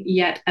anything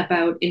yet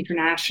about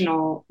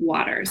international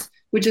waters,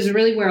 which is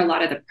really where a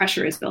lot of the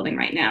pressure is building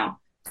right now.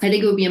 I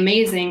think it would be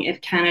amazing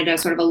if Canada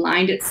sort of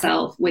aligned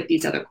itself with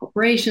these other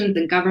corporations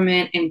and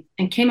government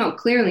and came out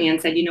clearly and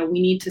said,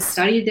 we need to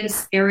study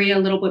this area a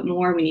little bit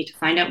more. We need to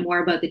find out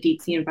more about the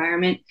deep sea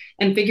environment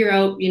and figure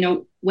out,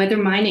 whether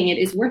mining it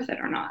is worth it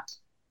or not.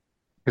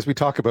 Because we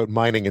talk about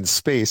mining in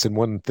space and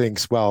one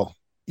thinks, well,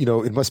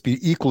 it must be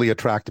equally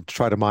attractive to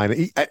try to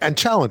mine and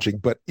challenging,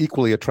 but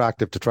equally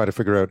attractive to try to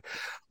figure out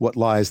what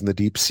lies in the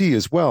deep sea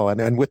as well.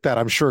 And with that,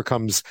 I'm sure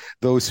comes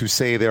those who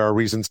say there are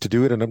reasons to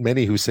do it and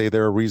many who say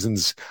there are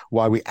reasons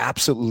why we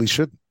absolutely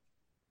shouldn't.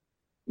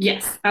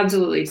 Yes,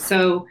 absolutely.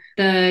 So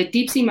the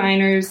deep sea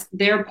miners,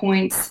 their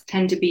points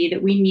tend to be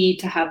that we need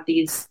to have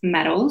these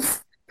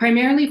metals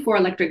primarily for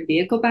electric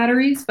vehicle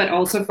batteries, but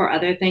also for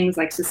other things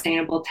like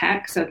sustainable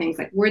tech. So things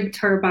like wind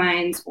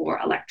turbines or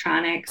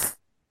electronics.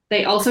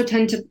 They also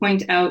tend to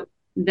point out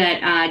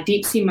that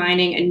deep sea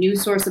mining, a new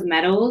source of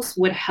metals,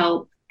 would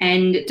help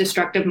end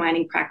destructive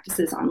mining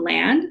practices on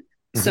land.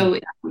 Mm-hmm. So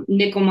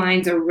nickel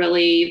mines are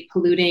really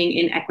polluting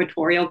in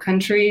equatorial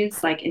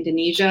countries like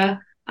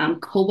Indonesia.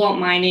 Cobalt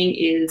mining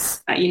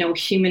is,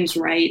 human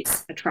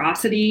rights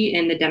atrocity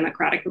in the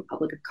Democratic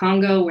Republic of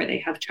Congo, where they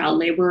have child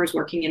laborers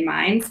working in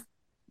mines.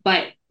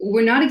 But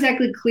we're not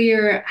exactly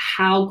clear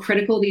how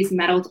critical these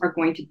metals are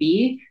going to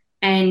be.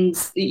 And,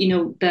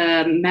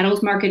 the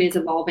metals market is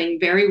evolving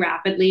very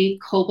rapidly.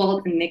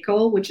 Cobalt and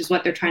nickel, which is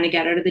what they're trying to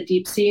get out of the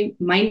deep sea,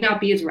 might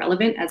not be as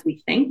relevant as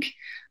we think.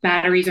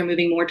 Batteries are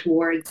moving more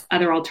towards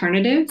other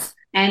alternatives.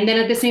 And then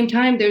at the same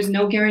time, there's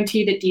no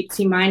guarantee that deep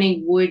sea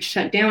mining would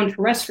shut down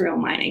terrestrial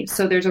mining.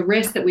 So there's a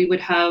risk that we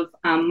would have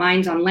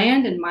mines on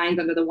land and mines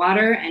under the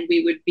water, and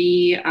we would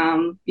be,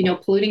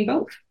 polluting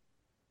both.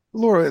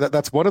 Laura,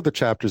 that's one of the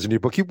chapters in your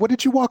book. What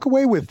did you walk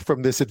away with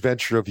from this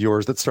adventure of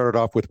yours that started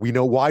off with,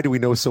 why do we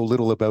know so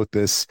little about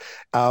this?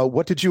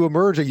 What did you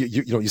emerge?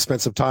 You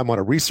spent some time on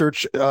a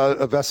research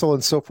vessel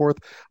and so forth.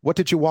 What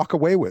did you walk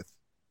away with?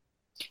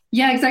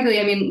 Yeah, exactly.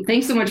 I mean,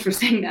 thanks so much for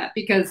saying that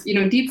because,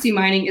 deep sea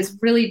mining is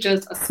really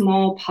just a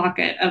small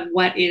pocket of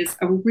what is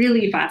a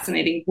really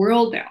fascinating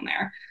world down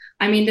there.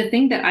 I mean, the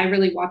thing that I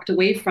really walked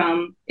away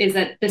from is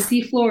that the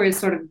seafloor is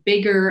sort of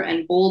bigger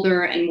and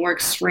bolder and more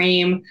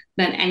extreme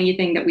than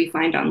anything that we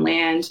find on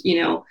land.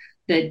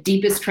 The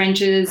deepest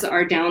trenches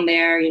are down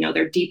there.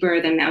 They're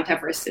deeper than Mount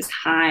Everest is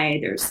high.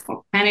 There's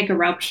volcanic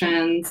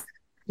eruptions.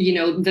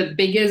 The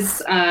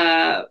biggest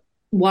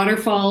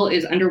waterfall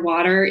is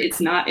underwater.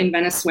 It's not in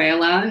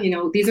Venezuela.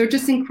 These are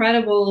just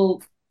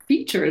incredible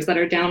features that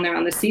are down there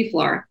on the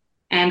seafloor.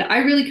 And I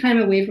really came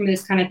away from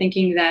this kind of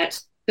thinking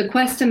that the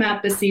quest to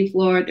map the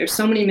seafloor, there's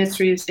so many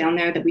mysteries down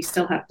there that we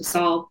still have to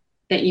solve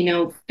that,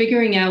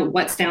 figuring out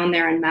what's down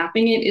there and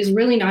mapping it is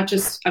really not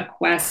just a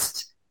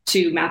quest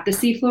to map the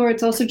seafloor.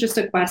 It's also just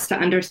a quest to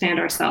understand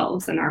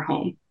ourselves and our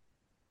home.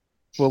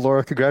 Well,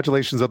 Laura,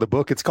 congratulations on the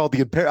book. It's called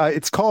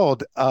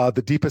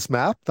The Deepest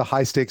Map: The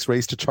High Stakes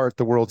Race to Chart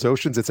the World's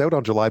Oceans. It's out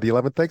on July the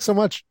 11th. Thanks so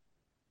much.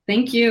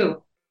 Thank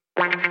you.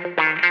 Hey,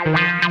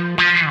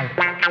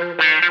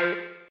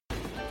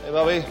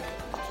 Bobby.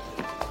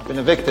 I've been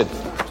evicted.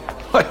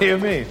 What do you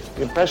mean?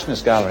 The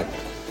Impressionist Gallery.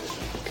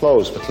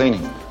 Closed for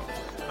cleaning.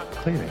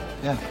 Cleaning?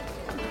 Yeah.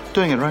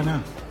 Doing it right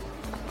now.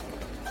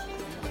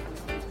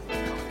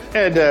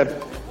 Ed,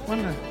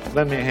 want to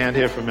lend me a hand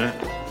here for a minute?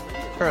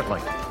 Currently.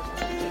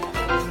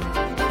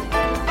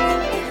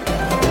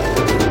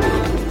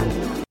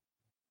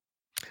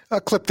 A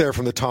clip there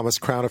from the Thomas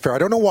Crown Affair. I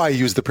don't know why I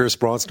used the Pierce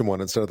Brosnan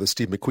one instead of the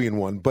Steve McQueen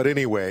one, but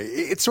anyway,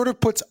 it sort of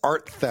puts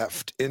art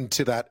theft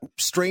into that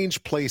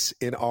strange place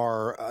in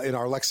our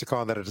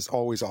lexicon that it has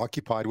always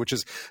occupied, which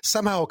is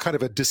somehow kind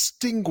of a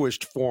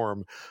distinguished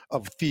form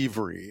of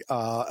thievery,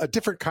 a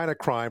different kind of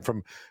crime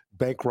from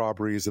bank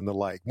robberies and the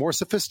like, more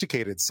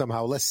sophisticated,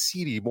 somehow less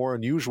seedy, more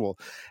unusual,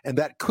 and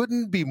that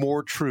couldn't be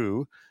more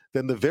true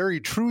than the very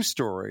true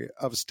story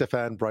of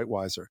Stefan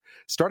Breitweiser.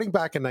 Starting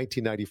back in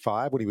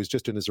 1995, when he was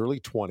just in his early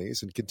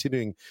 20s and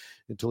continuing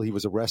until he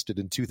was arrested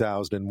in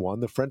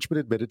 2001, the Frenchman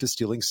admitted to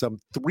stealing some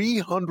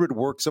 300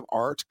 works of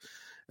art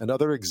and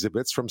other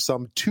exhibits from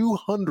some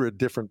 200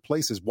 different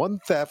places. One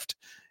theft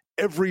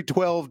every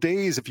 12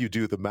 days, if you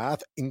do the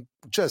math, in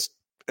just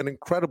an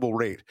incredible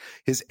rate.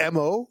 His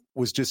MO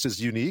was just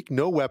as unique: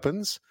 no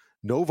weapons,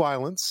 no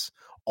violence,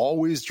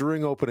 always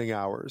during opening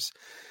hours.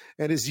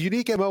 And his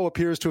unique MO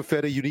appears to have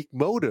fed a unique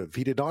motive.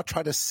 He did not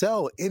try to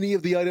sell any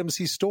of the items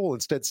he stole,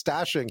 instead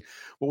stashing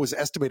what was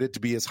estimated to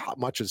be as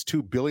much as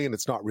 $2 billion.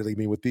 It's not really, I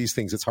mean, with these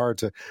things, it's hard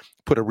to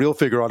put a real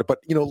figure on it, but,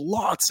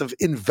 lots of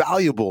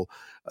invaluable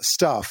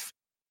stuff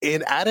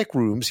in attic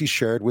rooms he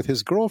shared with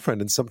his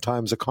girlfriend and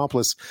sometimes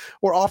accomplice,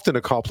 or often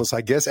accomplice,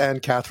 I guess, Anne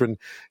Catherine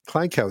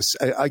Klankhaus.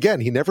 Again,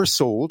 he never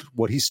sold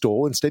what he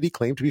stole. Instead, he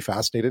claimed to be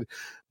fascinated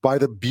by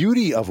the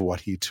beauty of what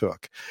he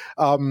took.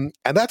 And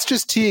that's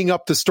just teeing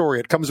up the story.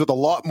 It comes with a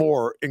lot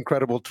more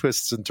incredible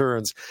twists and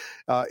turns.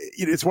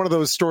 It's one of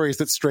those stories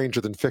that's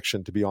stranger than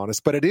fiction, to be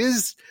honest. But it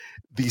is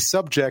the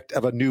subject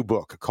of a new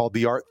book called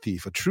The Art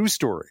Thief, a true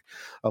story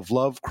of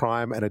love,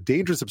 crime, and a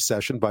dangerous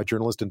obsession by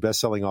journalist and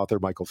best-selling author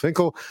Michael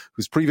Finkel,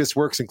 whose previous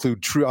works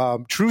include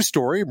True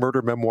Story,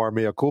 Murder Memoir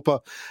Mea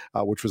Culpa,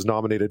 which was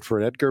nominated for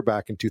an Edgar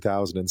back in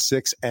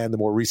 2006, and the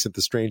more recent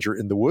The Stranger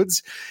in the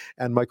Woods.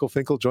 And Michael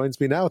Finkel joins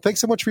me now. Thanks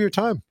so much for your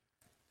time.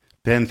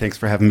 Ben, thanks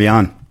for having me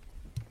on.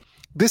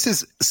 This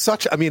is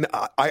such,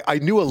 I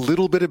knew a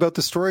little bit about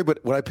the story, but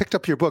when I picked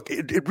up your book,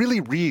 it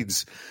really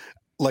reads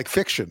like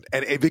fiction,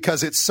 and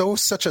because it's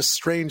such a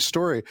strange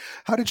story.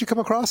 How did you come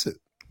across it?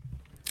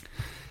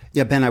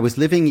 Yeah, Ben, I was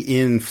living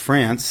in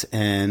France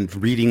and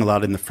reading a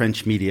lot in the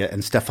French media,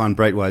 and Stefan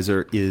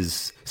Breitweiser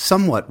is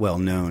somewhat well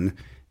known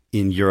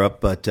in Europe,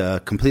 but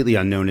completely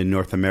unknown in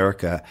North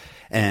America.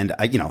 And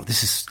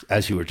this is,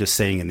 as you were just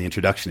saying in the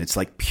introduction, it's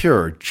like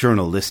pure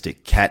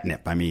journalistic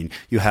catnip. I mean,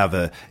 you have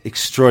an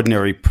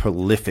extraordinary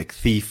prolific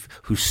thief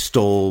who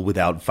stole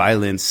without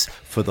violence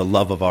for the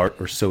love of art,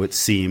 or so it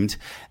seemed.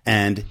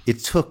 And it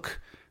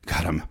took,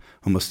 God, I'm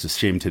almost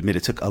ashamed to admit,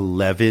 it took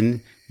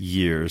 11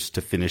 years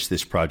to finish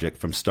this project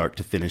from start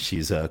to finish.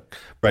 He's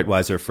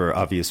Breitweiser, for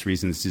obvious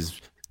reasons,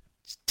 is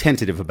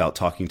tentative about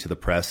talking to the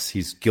press.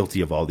 He's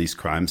guilty of all these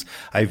crimes.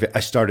 I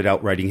started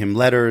out writing him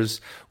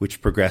letters,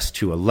 which progressed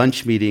to a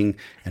lunch meeting,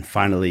 and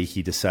finally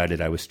he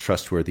decided I was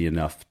trustworthy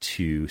enough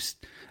to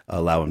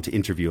allow him to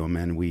interview him,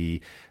 and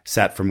we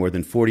sat for more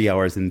than 40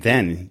 hours, and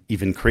then,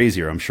 even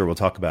crazier, I'm sure we'll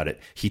talk about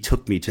it, he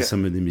took me to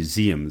some of the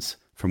museums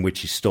from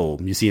which he stole,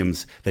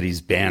 museums that he's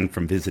banned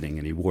from visiting,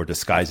 and he wore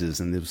disguises,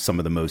 and it was some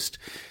of the most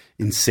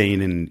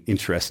insane and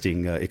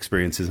interesting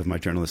experiences of my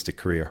journalistic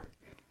career.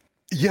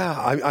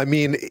 Yeah,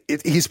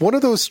 he's one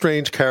of those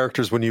strange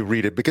characters when you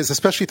read it, because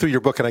especially through your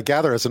book, and I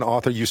gather as an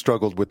author you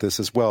struggled with this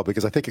as well,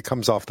 because I think it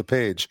comes off the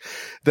page,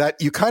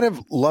 that you kind of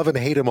love and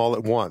hate him all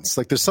at once.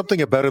 Like there's something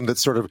about him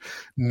that's sort of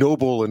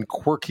noble and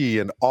quirky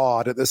and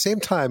odd. At the same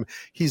time,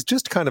 he's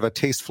just kind of a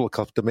tasteful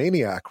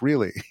kleptomaniac,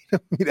 really.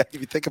 If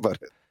you think about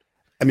it.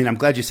 I'm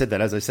glad you said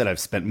that. As I said, I've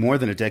spent more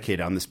than a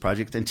decade on this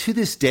project, and to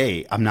this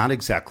day, I'm not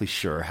exactly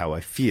sure how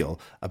I feel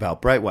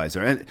about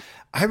Breitweiser. And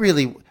I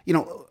really,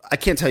 I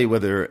can't tell you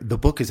whether the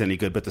book is any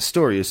good, but the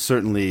story is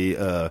certainly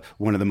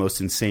one of the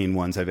most insane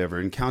ones I've ever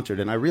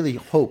encountered. And I really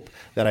hope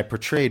that I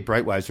portrayed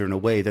Breitweiser in a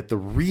way that the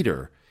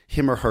reader,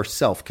 him or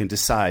herself, can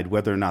decide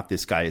whether or not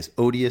this guy is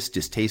odious,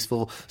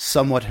 distasteful,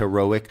 somewhat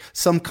heroic,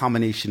 some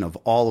combination of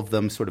all of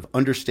them, sort of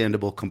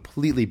understandable,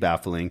 completely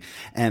baffling.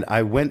 And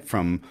I went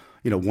from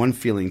one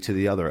feeling to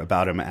the other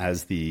about him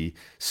as the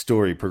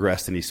story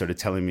progressed, and he started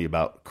telling me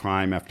about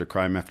crime after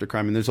crime after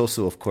crime. And there's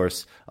also, of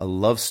course, a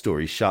love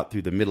story shot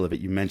through the middle of it.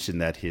 You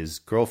mentioned that his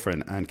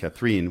girlfriend, Anne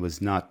Catherine,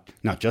 was not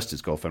just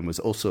his girlfriend, was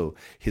also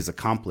his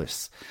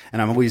accomplice.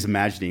 And I'm always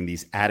imagining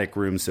these attic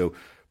rooms. So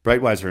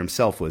Breitweiser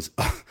himself was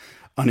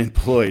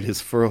unemployed.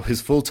 His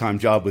full-time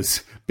job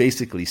was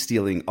basically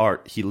stealing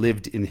art. He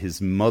lived in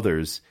his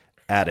mother's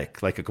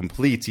addict, like a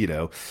complete,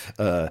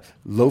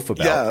 loaf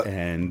about. Yeah,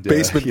 and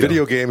basement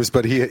video games,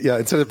 but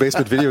instead of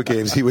basement video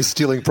games, he was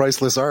stealing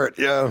priceless art.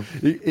 Yeah,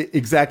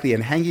 exactly,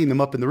 and hanging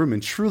them up in the room,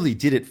 and truly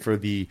did it for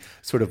the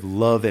sort of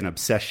love and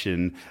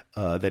obsession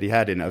that he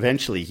had. And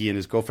eventually, he and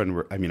his girlfriend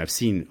were. I mean, I've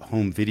seen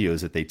home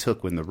videos that they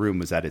took when the room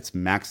was at its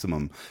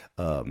maximum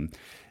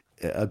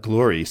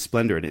glory,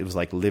 splendor, and it was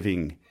like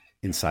living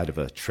inside of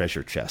a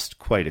treasure chest.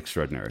 Quite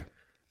extraordinary.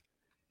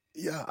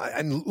 Yeah,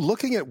 and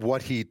looking at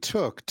what he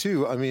took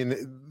too, I mean,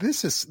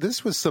 this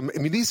was some. I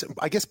mean,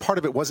 I guess part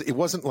of it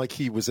wasn't like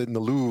he was in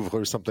the Louvre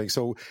or something,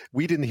 so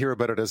we didn't hear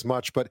about it as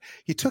much. But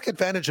he took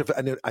advantage of,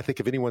 and I think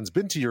if anyone's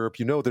been to Europe,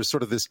 there's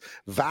sort of this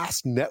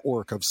vast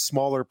network of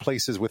smaller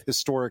places with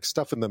historic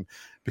stuff in them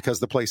because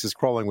the place is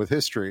crawling with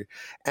history.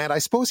 And I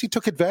suppose he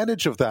took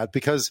advantage of that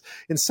because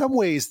in some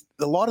ways,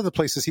 a lot of the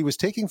places he was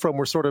taking from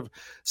were sort of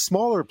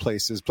smaller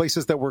places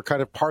that were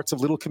kind of parts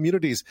of little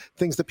communities,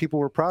 things that people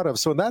were proud of.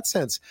 So in that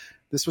sense,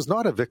 this was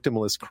not a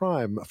victimless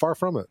crime, far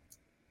from it.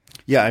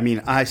 Yeah, I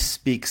mean, I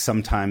speak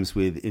sometimes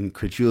with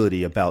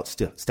incredulity about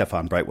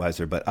Stefan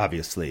Breitweiser, but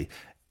obviously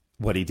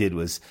what he did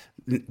was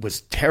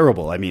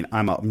terrible. I mean,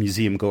 I'm a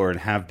museum goer and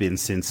have been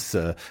since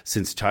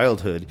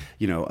childhood.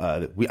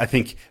 I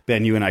think,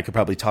 Ben, you and I could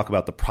probably talk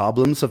about the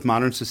problems of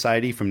modern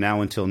society from now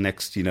until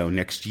next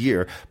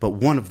year. But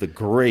one of the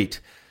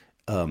great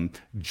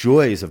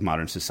joys of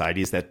modern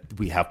society is that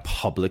we have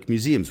public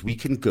museums. We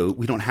can go.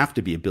 We don't have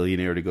to be a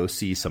billionaire to go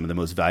see some of the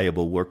most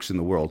valuable works in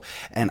the world.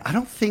 And I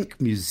don't think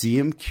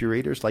museum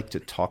curators like to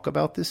talk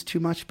about this too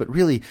much, but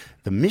really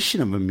the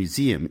mission of a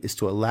museum is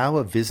to allow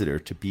a visitor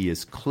to be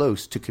as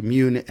close, to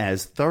commune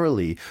as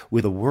thoroughly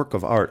with a work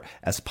of art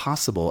as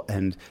possible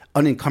and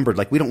unencumbered.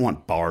 Like, we don't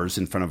want bars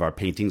in front of our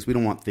paintings. We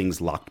don't want things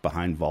locked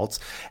behind vaults.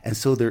 And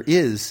so there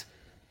is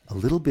a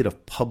little bit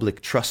of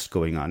public trust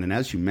going on. And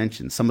as you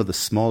mentioned, some of the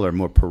smaller,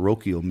 more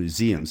parochial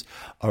museums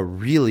are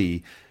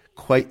really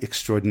quite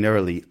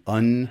extraordinarily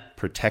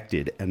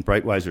unprotected. And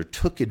Breitweiser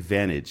took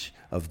advantage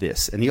of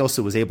this. And he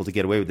also was able to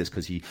get away with this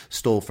because he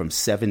stole from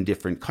 7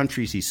 different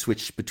countries. He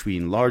switched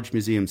between large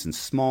museums and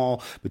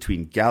small,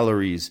 between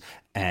galleries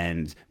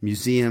and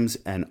museums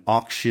and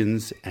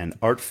auctions and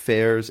art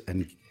fairs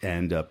and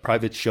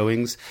private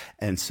showings,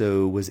 and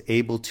so was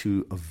able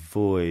to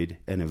avoid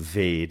and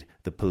evade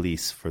the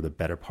police for the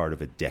better part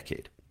of a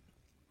decade.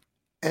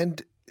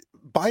 And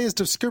by his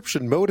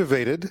description,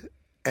 motivated,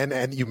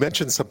 and you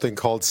mentioned something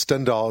called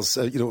Stendhal's,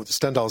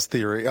 Stendhal's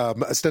theory,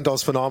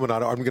 Stendhal's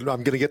phenomenon. I'm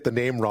going to get the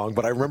name wrong,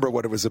 but I remember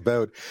what it was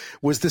about.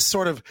 Was this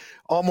sort of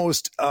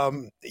almost,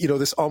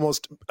 this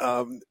almost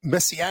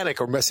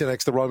messianic, or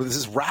messianic's the wrong, but this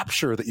is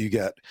rapture that you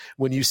get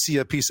when you see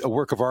a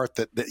work of art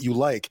that you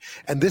like.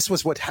 And this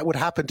was what would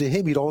happen to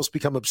him. He'd almost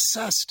become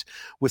obsessed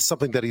with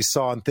something that he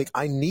saw and think,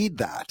 I need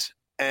that.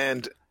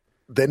 And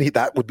then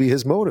that would be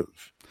his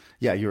motive.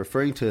 Yeah, you're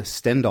referring to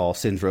Stendhal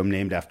syndrome,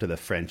 named after the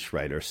French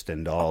writer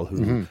Stendhal,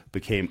 who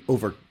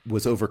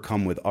was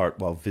overcome with art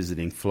while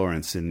visiting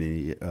Florence in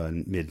the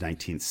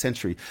mid-19th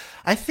century.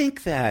 I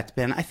think that,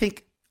 Ben,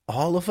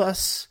 all of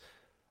us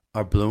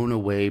are blown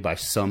away by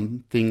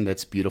something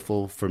that's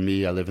beautiful. For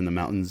me, I live in the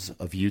mountains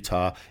of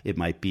Utah. It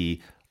might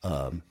be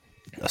a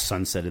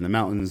sunset in the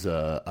mountains.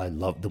 I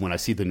love when I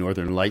see the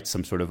northern lights,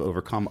 I'm sort of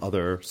overcome.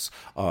 Others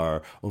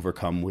are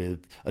overcome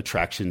with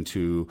attraction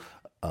to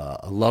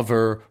a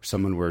lover,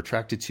 someone we're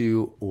attracted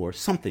to, or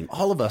something.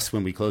 All of us,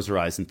 when we close our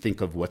eyes and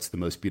think of what's the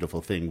most beautiful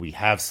thing, we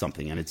have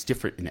something, and it's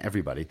different in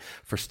everybody.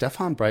 For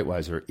Stefan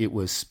Breitweiser, it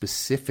was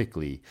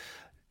specifically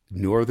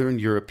Northern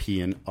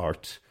European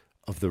art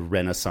of the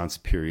Renaissance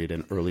period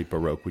and early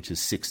Baroque, which is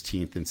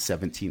 16th and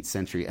 17th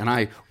century. And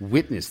I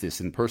witnessed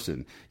this in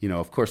person.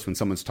 Of course, when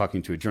someone's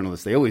talking to a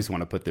journalist, they always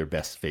want to put their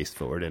best face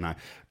forward. And I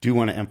do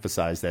want to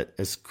emphasize that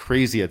as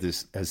crazy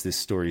as this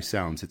story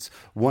sounds, it's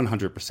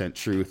 100%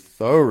 true,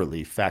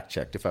 thoroughly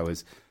fact-checked. If I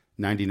was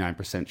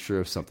 99% sure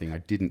of something, I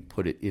didn't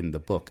put it in the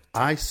book.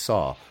 I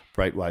saw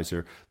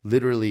Breitweiser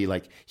literally,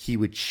 like, he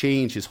would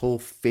change his whole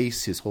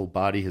face, his whole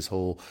body, his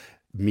whole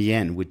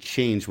mien would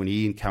change when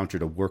he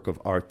encountered a work of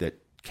art that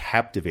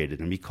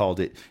captivated him. He called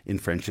it in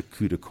French a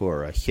coup de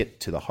coeur, a hit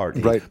to the heart,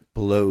 a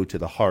blow to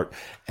the heart.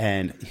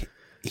 And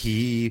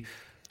he,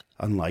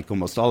 unlike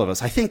almost all of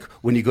us, I think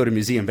when you go to a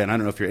museum, Ben, I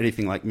don't know if you're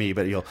anything like me,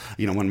 but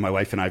when my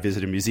wife and I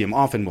visit a museum,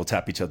 often we'll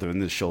tap each other on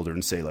the shoulder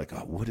and say, like,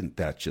 oh, wouldn't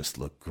that just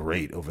look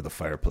great over the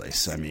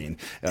fireplace? I mean,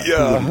 who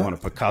wouldn't want a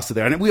Picasso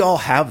there? And we all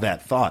have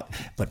that thought,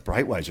 but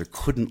Breitweiser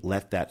couldn't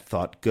let that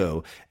thought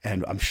go.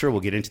 And I'm sure we'll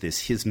get into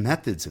this. His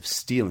methods of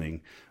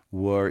stealing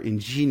were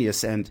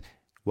ingenious, and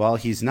while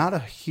he's not a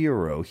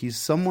hero, he's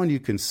someone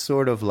you can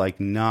sort of like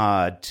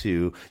nod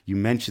to. You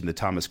mentioned the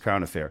Thomas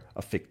Crown Affair,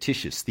 a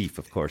fictitious thief,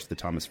 of course, the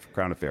Thomas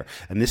Crown Affair.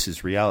 And this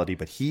is reality,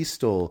 but he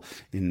stole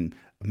in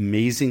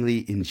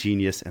amazingly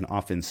ingenious and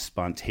often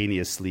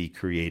spontaneously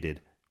created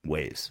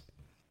ways.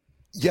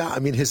 Yeah, I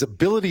mean, his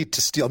ability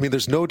to steal,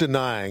 there's no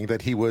denying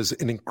that he was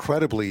an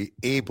incredibly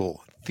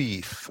able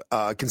thief,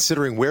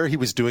 considering where he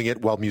was doing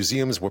it while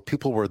museums, where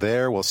people were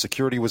there, while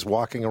security was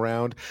walking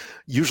around,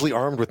 usually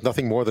armed with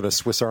nothing more than a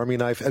Swiss Army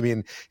knife. I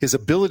mean, his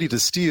ability to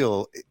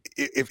steal,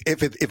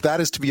 if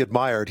that is to be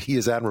admired, he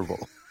is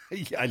admirable.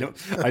 Yeah, I know.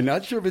 I'm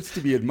not sure if it's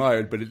to be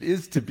admired, but it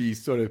is to be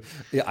sort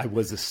of, yeah, I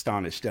was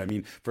astonished. I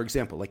mean, for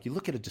example, like you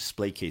look at a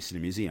display case in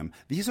a museum,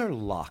 these are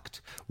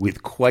locked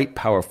with quite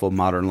powerful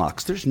modern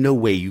locks. There's no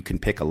way you can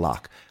pick a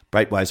lock.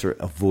 Breitweiser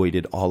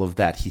avoided all of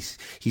that.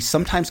 He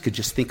sometimes could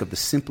just think of the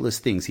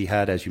simplest things. He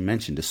had, as you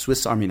mentioned, a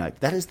Swiss Army knife.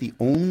 That is the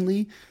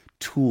only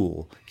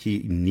tool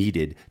he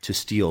needed to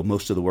steal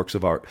most of the works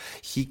of art.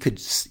 He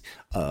could,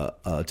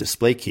 a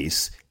display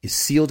case is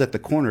sealed at the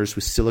corners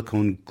with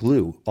silicone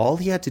glue. All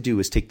he had to do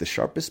was take the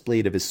sharpest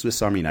blade of his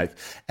Swiss Army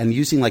knife and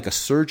using like a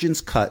surgeon's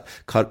cut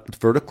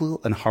vertical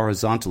and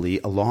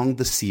horizontally along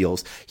the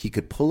seals, he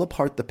could pull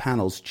apart the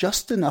panels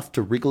just enough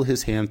to wriggle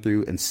his hand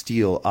through and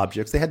steal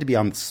objects. They had to be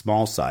on the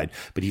small side,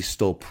 but he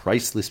stole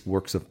priceless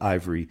works of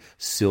ivory,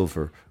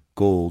 silver,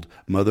 gold,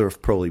 mother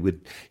of pearl. He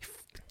would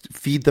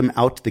feed them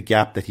out the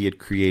gap that he had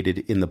created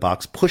in the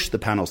box, push the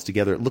panels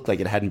together. It looked like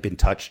it hadn't been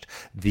touched.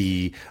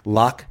 The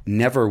lock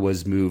never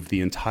was moved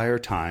the entire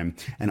time.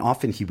 And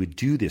often he would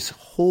do this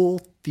whole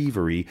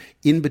thievery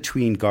in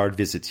between guard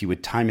visits. He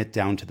would time it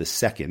down to the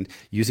second.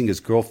 Using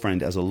his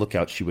girlfriend as a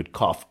lookout, she would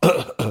cough,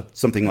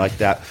 something like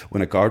that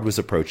when a guard was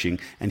approaching.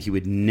 And he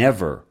would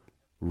never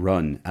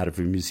run out of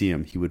a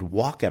museum. He would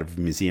walk out of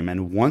a museum,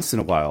 and once in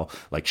a while,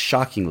 like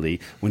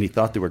shockingly, when he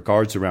thought there were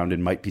guards around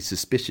and might be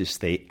suspicious,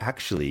 he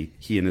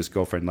and his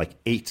girlfriend like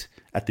ate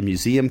at the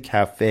museum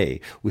cafe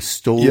with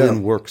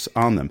stolen works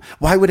on them.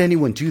 Why would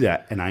anyone do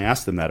that? And I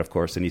asked him that, of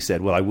course, and he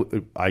said, well,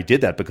 I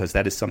did that because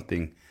that is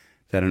something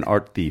that an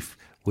art thief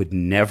would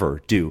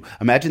never do.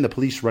 Imagine the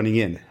police running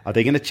in. Are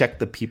they going to check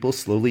the people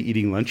slowly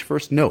eating lunch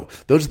first? No.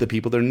 Those are the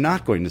people they're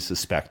not going to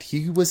suspect.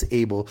 He was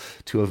able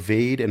to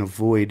evade and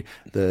avoid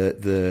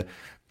the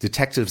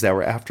detectives that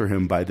were after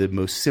him by the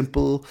most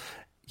simple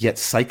yet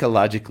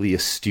psychologically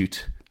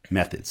astute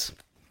methods.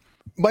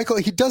 Michael,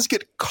 he does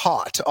get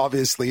caught,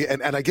 obviously,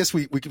 and I guess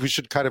we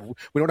should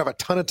we don't have a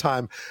ton of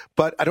time,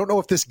 but I don't know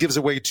if this gives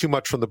away too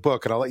much from the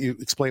book, and I'll let you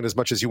explain as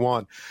much as you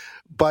want.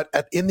 But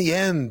in the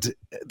end,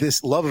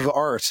 this love of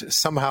art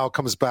somehow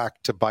comes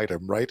back to bite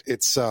him, right?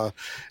 It's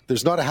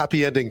there's not a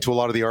happy ending to a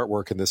lot of the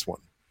artwork in this one.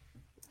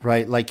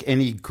 Right, like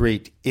any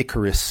great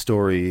Icarus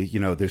story,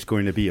 there's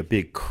going to be a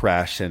big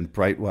crash, and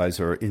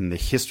Breitweiser, in the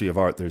history of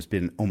art, there's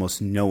been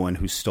almost no one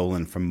who's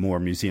stolen from more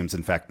museums.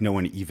 In fact, no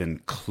one even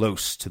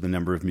close to the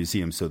number of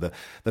museums. So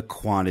the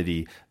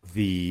quantity,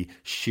 the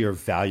sheer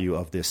value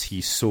of this, he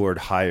soared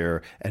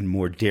higher and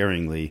more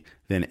daringly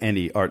than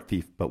any art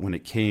thief. But when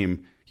it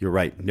came, you're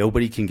right,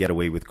 nobody can get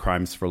away with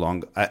crimes for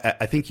long.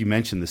 I think you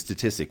mentioned the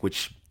statistic,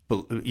 which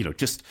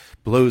just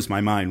blows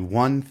my mind.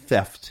 One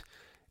theft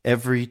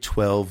every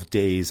 12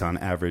 days on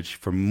average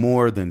for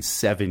more than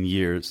 7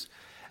 years.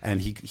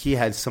 And he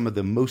had some of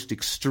the most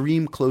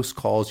extreme close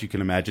calls you can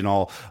imagine,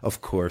 all,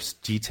 of course,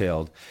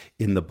 detailed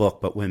in the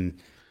book. But when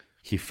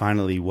he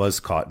finally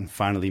was caught and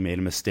finally made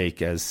a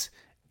mistake, as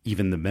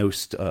even the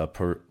most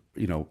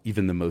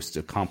even the most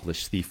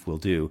accomplished thief will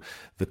do,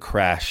 the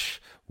crash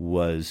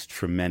was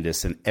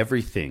tremendous. And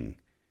everything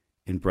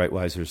in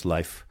Breitweiser's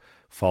life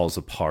falls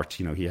apart.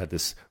 He had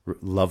this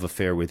love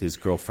affair with his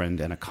girlfriend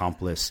and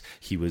accomplice.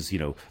 He was,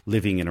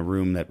 living in a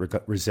room that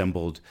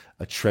resembled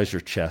a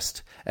treasure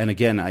chest. And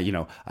again,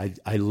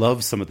 I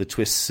love some of the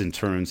twists and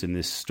turns in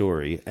this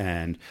story.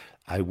 And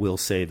I will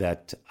say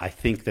that I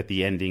think that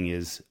the ending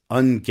is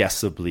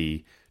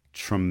unguessably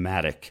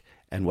traumatic.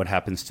 And what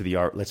happens to the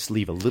art, let's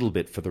leave a little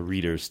bit for the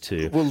readers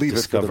to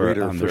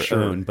discover on their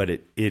own. But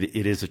it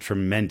is a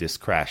tremendous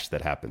crash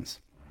that happens.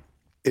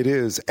 It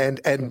is.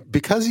 And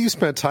because you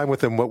spent time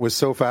with him, what was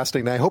so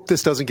fascinating, I hope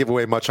this doesn't give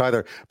away much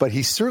either, but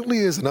he certainly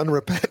is an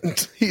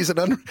unrepentant. He's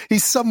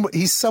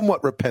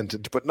somewhat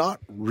repentant, but not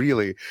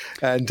really.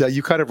 And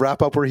you kind of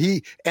wrap up where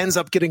he ends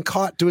up getting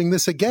caught doing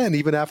this again,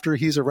 even after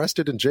he's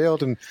arrested and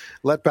jailed and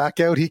let back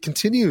out. He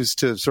continues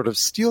to sort of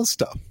steal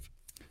stuff.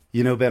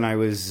 Ben,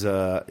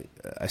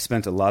 I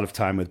spent a lot of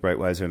time with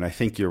Breitweiser, and I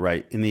think you're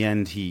right. In the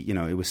end,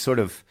 it was sort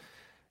of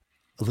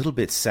a little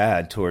bit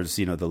sad towards,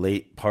 the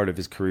late part of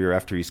his career.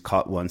 After he's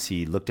caught once,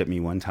 he looked at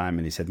me one time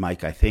and he said,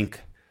 Mike, I think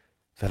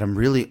that I'm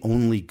really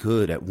only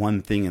good at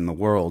one thing in the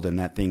world, and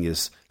that thing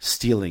is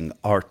stealing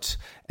art.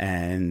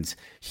 And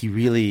he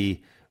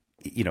really,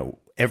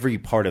 every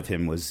part of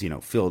him was,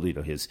 filled,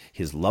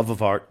 his love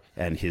of art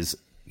and his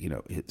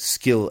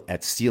skill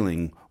at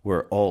stealing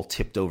were all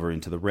tipped over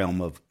into the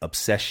realm of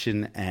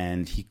obsession,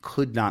 and he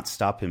could not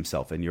stop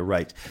himself. And you're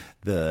right.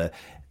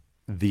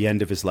 The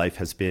end of his life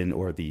has been,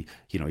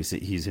 he's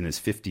in his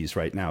 50s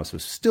right now, so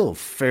still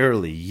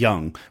fairly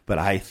young. But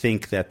I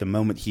think that the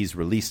moment he's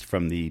released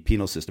from the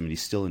penal system, and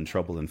he's still in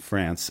trouble in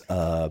France,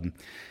 I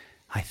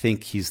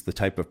think he's the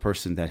type of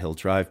person that he'll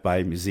drive by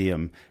a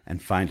museum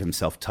and find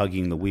himself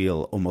tugging the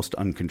wheel almost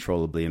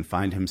uncontrollably, and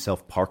find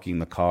himself parking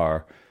the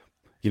car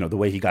the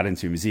way he got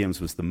into museums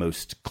was the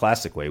most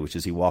classic way, which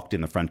is he walked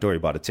in the front door, he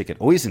bought a ticket,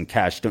 always in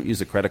cash. Don't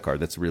use a credit card.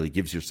 That's really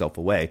gives yourself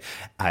away.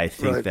 I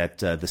think that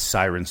the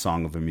siren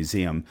song of a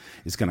museum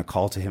is going to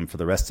call to him for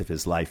the rest of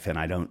his life. And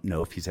I don't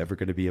know if he's ever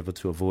going to be able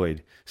to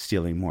avoid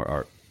stealing more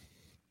art.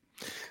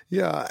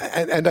 Yeah,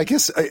 and I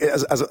guess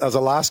as a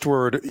last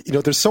word,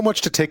 there's so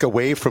much to take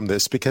away from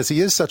this because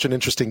he is such an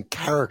interesting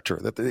character,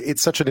 that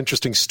it's such an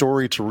interesting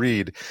story to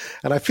read.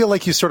 And I feel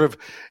like you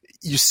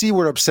see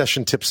where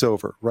obsession tips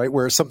over, right?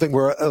 Where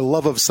a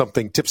love of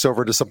something tips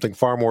over to something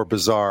far more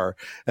bizarre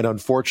and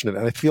unfortunate.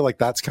 And I feel like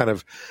that's kind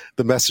of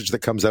the message that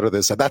comes out of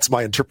this. And that's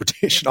my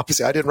interpretation.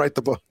 Obviously, I didn't write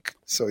the book.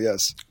 So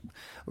yes.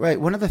 Right.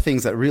 One of the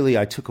things that really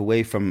I took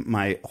away from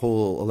my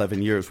whole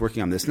 11 years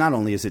working on this, not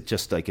only is it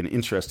just like an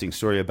interesting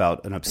story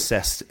about an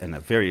obsessed and a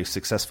very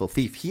successful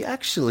thief, he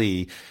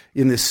actually,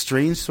 in this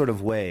strange sort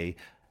of way,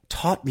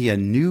 taught me a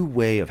new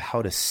way of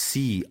how to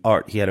see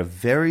art. He had a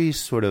very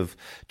sort of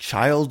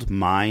child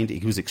mind.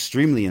 He was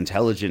extremely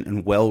intelligent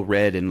and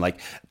well-read and like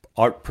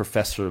art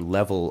professor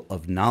level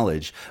of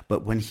knowledge.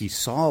 But when he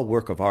saw a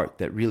work of art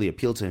that really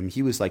appealed to him,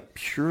 he was like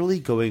purely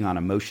going on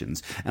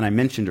emotions. And I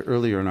mentioned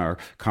earlier in our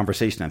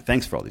conversation, and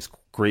thanks for all these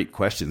great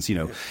questions,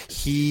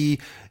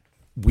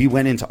 we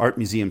went into art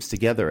museums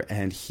together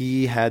and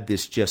he had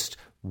this just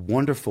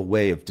wonderful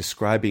way of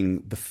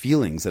describing the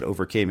feelings that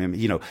overcame him.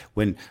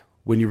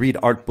 When you read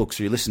art books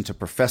or you listen to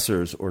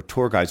professors or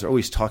tour guides, they're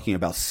always talking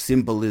about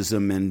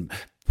symbolism and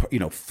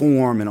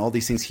form and all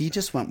these things. He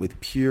just went with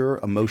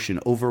pure emotion,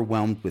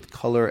 overwhelmed with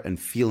color and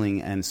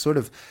feeling, and sort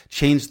of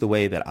changed the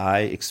way that I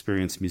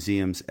experience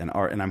museums and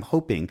art. And I'm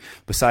hoping,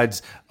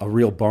 besides a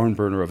real barn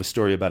burner of a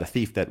story about a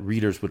thief, that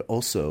readers would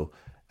also,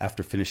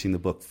 after finishing the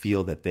book,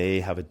 feel that they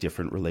have a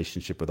different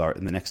relationship with art.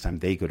 And the next time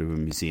they go to a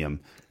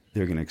museum,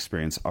 they're going to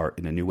experience art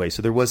in a new way.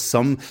 So there was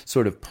some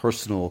sort of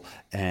personal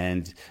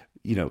and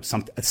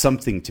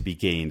something to be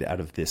gained out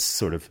of this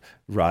sort of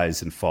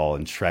rise and fall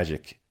and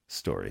tragic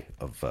story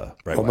of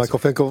Breitweiser. Well, Michael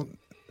Finkel,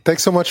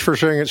 thanks so much for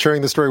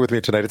sharing the story with me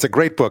tonight. It's a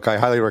great book. I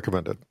highly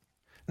recommend it.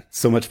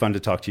 So much fun to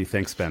talk to you.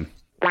 Thanks, Ben.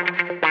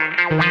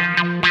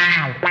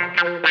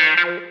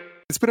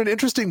 It's been an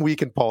interesting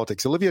week in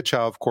politics. Olivia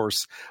Chow, of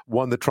course,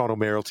 won the Toronto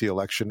mayoralty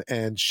election,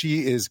 and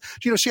she is,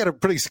 she had a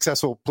pretty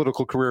successful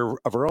political career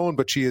of her own,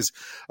 but she is,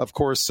 of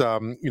course,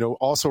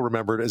 also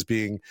remembered as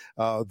being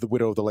the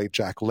widow of the late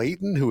Jack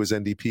Layton, who was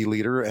NDP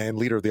leader and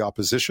leader of the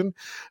opposition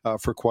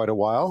for a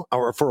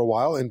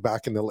while, and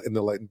back in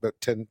the late, about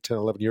 10,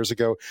 11 years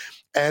ago.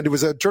 And it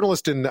was a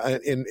journalist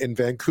in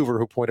Vancouver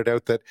who pointed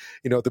out that,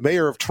 the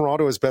mayor of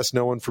Toronto is best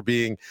known for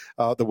being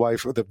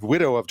the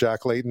widow of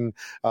Jack Layton.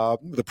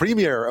 The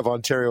premier of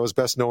Ontario is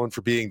best known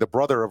for being the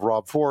brother of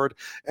Rob Ford,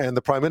 and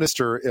the prime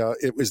minister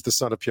it was the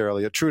son of Pierre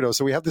Elliott Trudeau.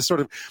 So we have this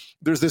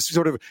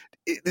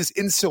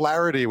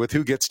insularity with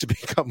who gets to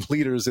become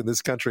leaders in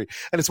this country.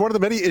 And it's one of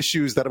the many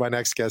issues that my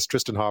next guest,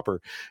 Tristin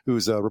Hopper,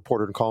 who's a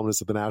reporter and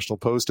columnist at the National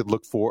Post, had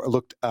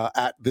looked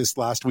at this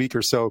last week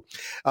or so.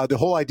 The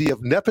whole idea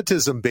of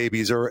nepotism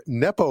babies, or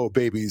Nepo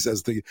babies,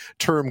 as the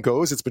term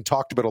goes. It's been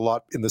talked about a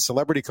lot in the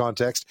celebrity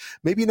context,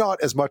 maybe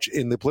not as much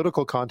in the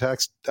political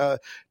context.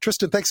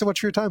 Tristin, thanks so much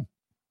for your time.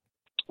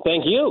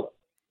 Thank you.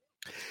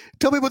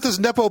 Tell me about this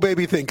Nepo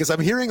baby thing, because I'm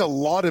hearing a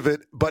lot of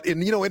it, but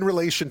in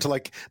relation to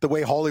like the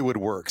way Hollywood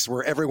works,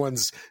 where everyone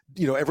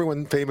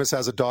famous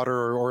has a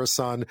daughter or a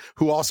son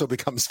who also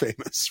becomes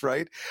famous,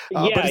 right?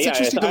 But it's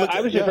interesting to look I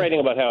was just writing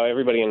about how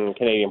everybody in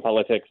Canadian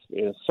politics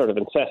is sort of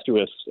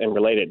incestuous and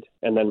related,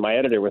 and then my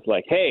editor was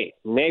like, "Hey,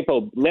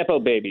 Nepo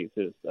babies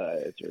is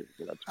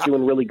it's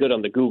doing really good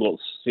on the Googles,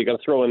 so you got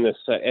to throw in this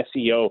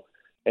SEO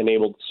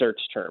enabled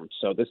search term."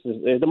 So this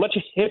is a much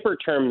hipper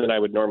term than I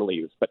would normally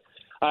use, but.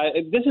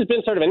 This has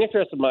been sort of an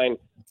interest of mine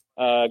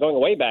going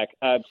way back.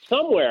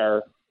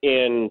 Somewhere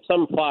in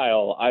some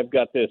file, I've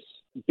got this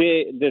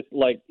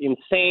like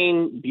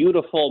insane,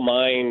 beautiful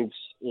mind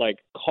like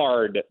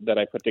card that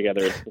I put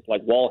together. It's just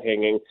like wall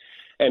hanging,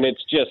 and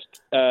it's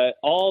just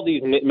all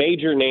these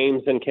major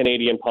names in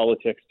Canadian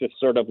politics just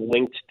sort of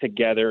linked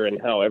together and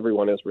how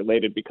everyone is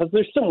related. Because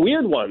there's some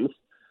weird ones.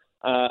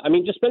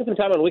 Just spend some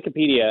time on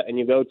Wikipedia and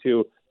you go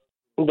to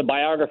the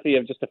biography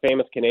of just a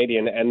famous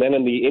Canadian, and then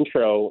in the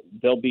intro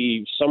there'll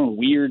be some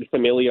weird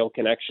familial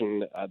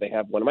connection. They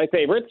have one of my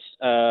favorites,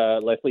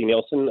 Leslie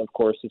Nielsen, of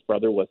course. His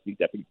brother was the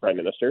deputy prime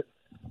minister.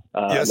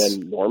 Yes.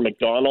 And then Norm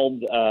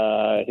Macdonald,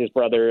 his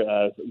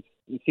brother,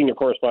 senior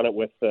correspondent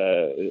with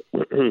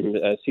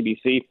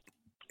CBC.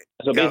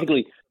 So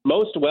basically,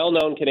 most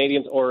well-known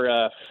Canadians,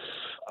 or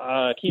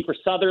Kiefer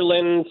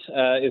Sutherland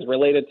is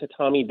related to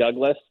Tommy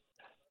Douglas.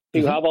 So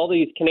you have all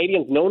these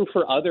Canadians known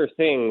for other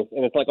things,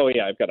 and it's like, oh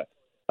yeah, I've got a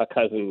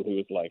cousin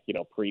who's like,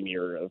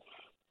 premier of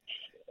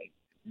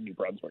New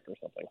Brunswick or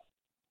something.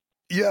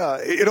 Yeah,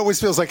 it always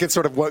feels like it's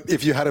sort of what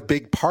if you had a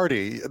big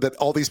party that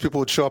all these people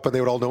would show up and they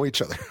would all know each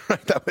other.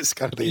 Right? That was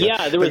kind of the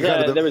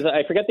there was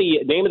I forget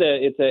the name of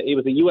it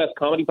was a U.S.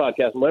 comedy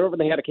podcast, and whenever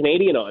they had a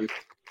Canadian on,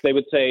 they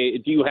would say,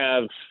 "Do you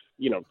have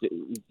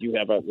you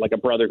have a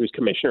brother who's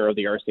commissioner of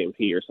the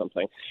RCMP or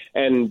something.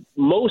 And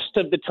most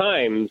of the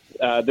times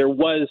there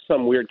was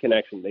some weird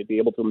connection. They'd be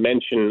able to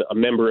mention a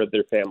member of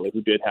their family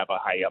who did have a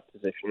high up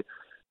position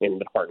in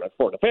the Department of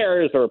Foreign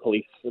Affairs or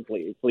police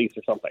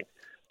or something.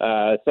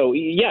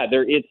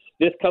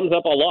 This comes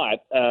up a lot.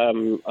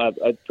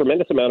 A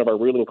tremendous amount of our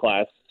ruling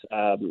class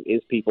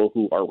is people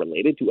who are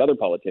related to other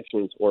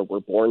politicians or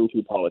were born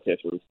to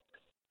politicians.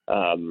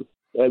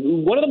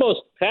 One of the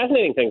most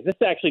fascinating things, this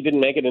actually didn't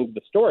make it into the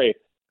story,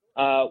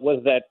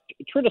 was that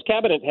Trudeau's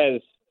cabinet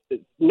has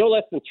no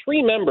less than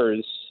three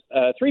members,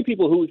 three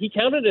people who he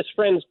counted as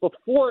friends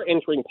before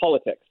entering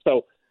politics.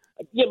 So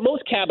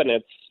most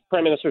cabinets,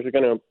 prime ministers are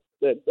going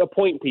to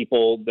appoint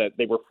people that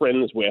they were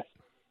friends with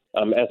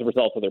as a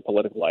result of their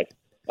political life.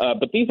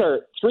 But these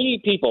are three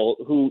people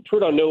who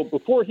Trudeau knew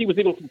before he was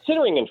even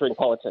considering entering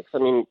politics. I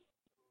mean,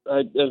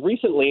 as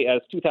recently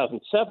as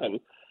 2007,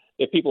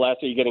 if people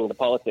asked, are you getting into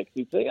politics,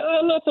 he'd say,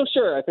 I'm not so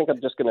sure. I think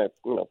I'm just going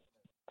to,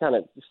 kind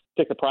of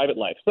stick to private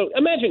life. So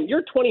imagine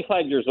you're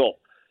 25 years old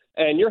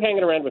and you're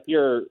hanging around with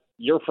your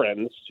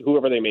friends,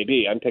 whoever they may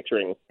be. I'm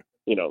picturing,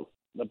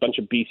 a bunch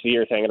of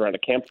BCers hanging around a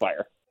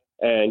campfire.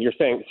 And you're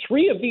saying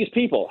three of these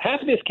people,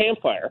 half this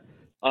campfire,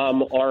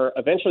 are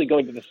eventually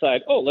going to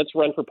decide, let's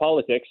run for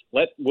politics.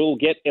 We'll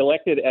get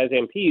elected as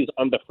MPs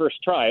on the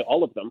first try,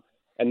 all of them.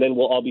 And then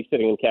we'll all be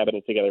sitting in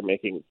cabinet together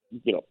making,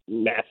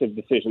 massive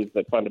decisions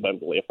that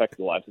fundamentally affect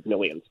the lives of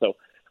millions. So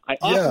I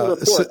often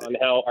report on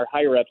how our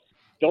higher-ups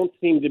don't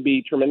seem to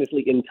be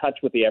tremendously in touch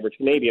with the average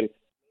Canadian.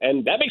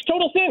 And that makes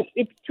total sense.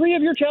 If three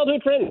of your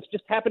childhood friends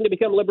just happen to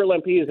become Liberal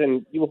MPs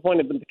and you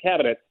appointed them to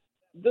cabinet,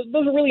 those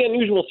are really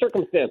unusual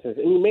circumstances,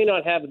 and you may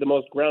not have the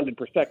most grounded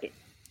perspective.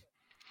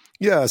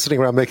 Yeah, sitting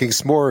around making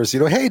s'mores.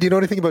 Hey, do you know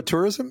anything about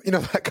tourism?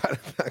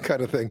 That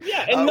kind of thing.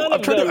 Yeah, and none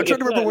of them. I'm trying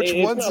to remember which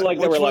ones. It's not like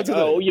they were like,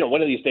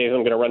 one of these days I'm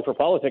going to run for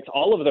politics.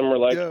 All of them were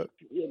like,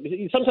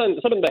 sometimes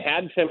some of them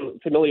had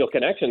familial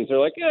connections. They're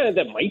like,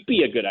 that might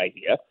be a good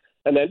idea.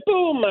 And then,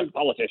 boom, I'm a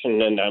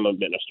politician and I'm a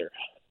minister.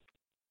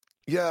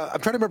 Yeah,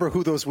 I'm trying to remember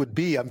who those would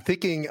be. I'm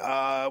thinking, who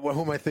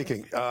am I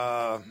thinking?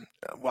 I'm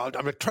trying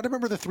to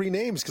remember the three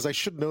names because I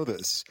should know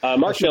this.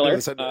 Mark Miller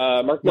and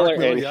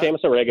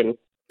Seamus O'Regan.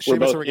 We're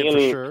both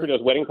in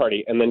Trudeau's wedding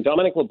party. And then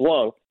Dominic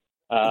LeBlanc,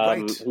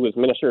 who was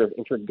Minister of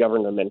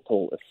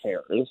Intergovernmental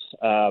Affairs,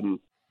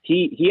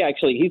 he's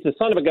the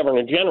son of a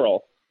Governor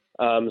General.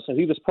 So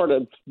he was part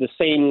of the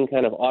same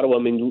kind of Ottawa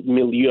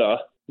milieu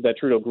that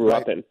Trudeau grew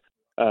up in.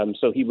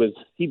 So he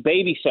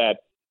babysat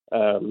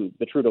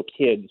the Trudeau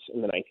kids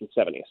in the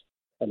 1970s.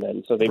 And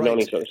then so they've known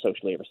each other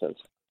socially ever since.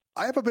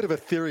 I have a bit of a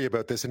theory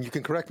about this, and you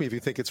can correct me if you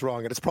think it's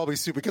wrong, and it's probably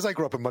stupid because I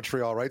grew up in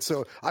Montreal, right?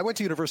 So I went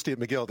to university at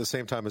McGill at the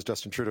same time as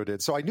Justin Trudeau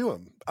did, so I knew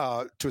him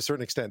to a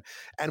certain extent.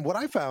 And what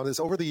I found is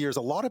over the years,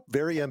 a lot of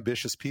very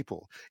ambitious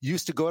people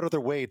used to go out of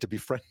their way to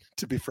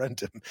befriend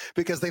him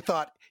because they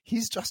thought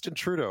he's Justin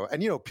Trudeau.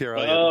 And Pierre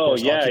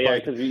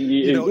Elliott, because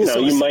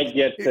you might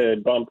get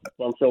bump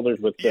shoulders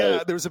with.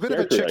 There was a bit of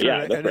a chicken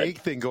and egg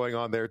thing going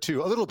on there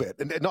too, a little bit,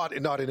 and not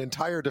an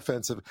entire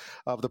defense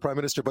of the Prime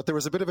Minister, but there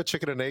was a bit of a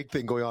chicken and egg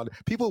thing going on.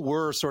 People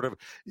were sort of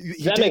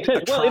that makes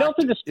sense. Well, it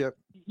also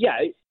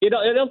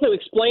it also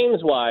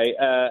explains why.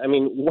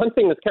 One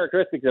thing that's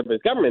characteristic of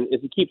his government is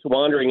he keeps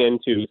wandering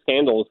into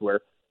scandals where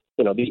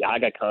the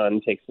Aga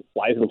Khan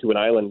flies him to an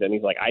island and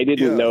he's like, I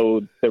didn't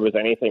know there was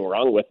anything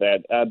wrong with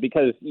that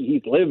because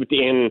he's lived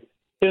in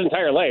his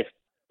entire life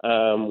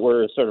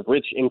where sort of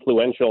rich,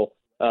 influential,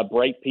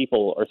 bright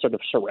people are sort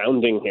of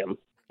surrounding him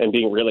and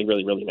being really,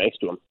 really, really nice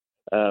to him.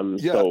 Me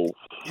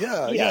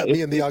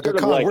and the Aga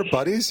Khan, we're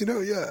buddies,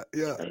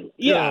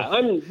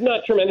 I'm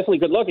not tremendously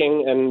good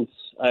looking, and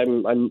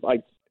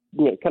I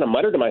kind of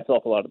mutter to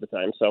myself a lot of the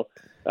time. So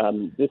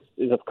this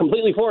is a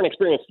completely foreign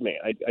experience to me.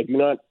 I do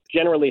not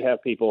generally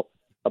have people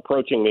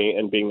approaching me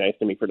and being nice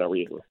to me for no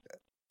reason.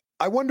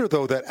 I wonder,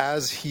 though, that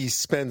as he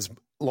spends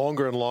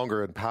longer and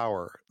longer in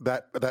power,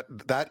 that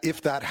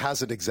if that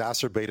hasn't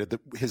exacerbated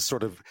his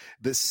sort of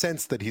the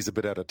sense that he's a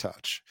bit out of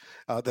touch,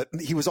 that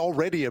he was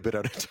already a bit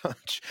out of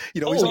touch.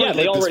 This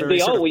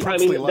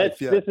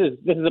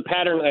is a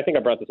pattern. I think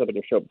I brought this up in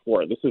your show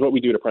before. This is what we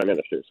do to prime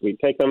ministers. We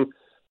take them.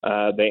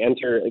 They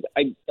enter.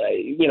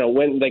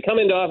 When they come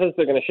into office,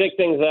 they're going to shake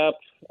things up.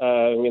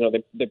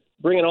 They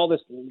bring in all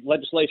this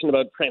legislation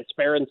about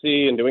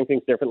transparency and doing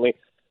things differently.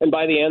 And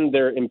by the end,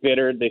 they're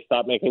embittered. They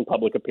stop making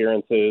public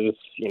appearances.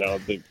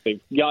 They've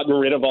gotten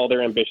rid of all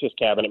their ambitious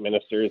cabinet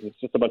ministers. It's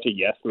just a bunch of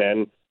yes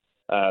men.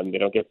 They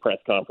don't give press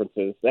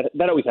conferences. That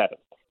always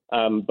happens.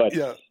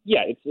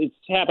 It's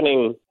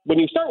happening when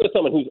you start with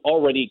someone who's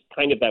already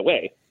kind of that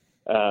way.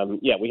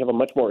 We have a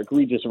much more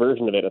egregious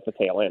version of it at the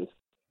tail end.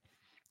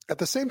 At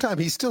the same time,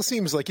 he still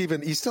seems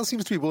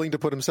to be willing to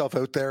put himself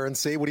out there and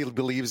say what he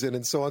believes in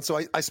and so on.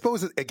 So I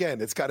suppose, again,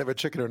 it's kind of a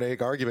chicken or an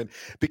egg argument.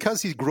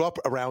 Because he grew up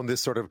around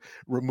this sort of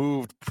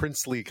removed,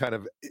 princely kind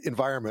of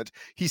environment,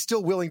 he's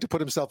still willing to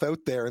put himself out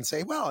there and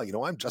say, well,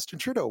 I'm Justin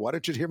Trudeau. Why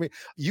don't you hear me?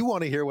 You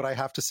want to hear what I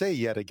have to say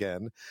yet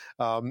again.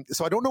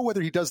 So I don't know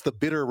whether he does the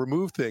bitter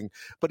remove thing,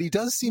 but he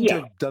does seem to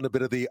have done a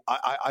bit of the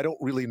I don't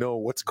really know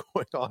what's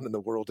going on in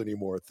the world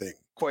anymore thing.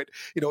 Quite,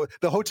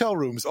 the hotel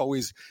rooms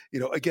always,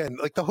 again,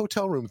 like the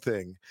hotel room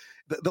thing,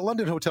 the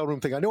London hotel room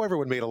thing. I know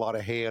everyone made a lot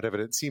of hay out of it.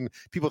 It seemed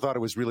people thought it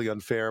was really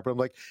unfair, but I'm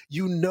like,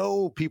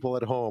 people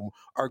at home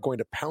are going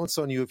to pounce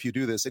on you if you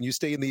do this, and you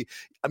stay in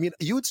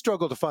you would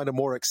struggle to find a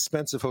more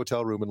expensive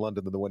hotel room in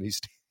London than the one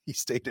he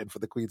stayed in for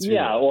the Queen's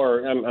funeral. Yeah,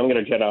 or I'm going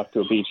to jet off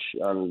to a beach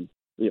on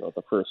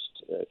the first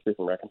Truth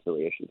and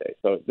Reconciliation Day.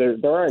 So there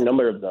are a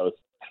number of those.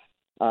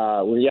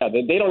 Where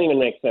they don't even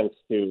make sense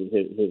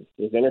to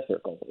his inner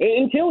circle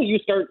until you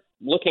start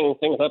looking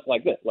things up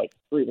like this, like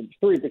three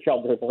of the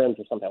childhood friends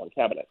are somehow in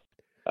cabinet.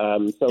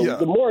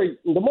 The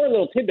more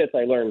little tidbits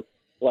I learn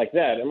like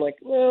that, I'm like,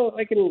 well,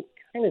 I can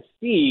kind of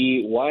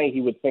see why he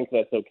would think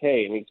that's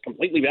okay, and he's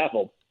completely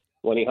baffled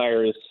when he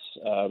hires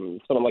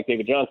someone like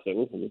David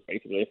Johnston, who's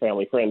basically a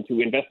family friend, to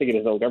investigate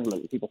his own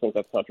government. People think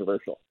that's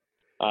controversial.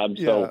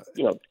 So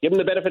give him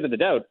the benefit of the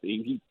doubt.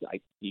 He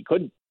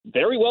could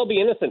very well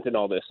be innocent in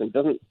all this and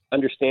doesn't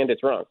understand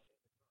it's wrong.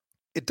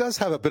 It does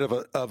have a bit of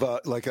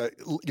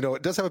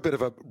it does have a bit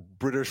of a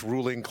British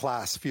ruling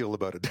class feel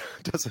about it,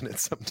 doesn't it?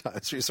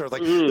 Sometimes you're sort of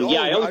like,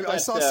 I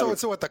saw so and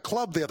so at the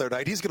club the other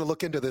night. He's going to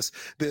look into this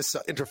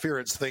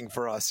interference thing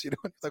for us.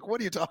 Like,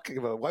 what are you talking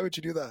about? Why would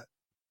you do that?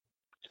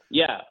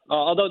 Yeah.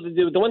 Although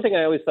the one thing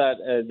I always thought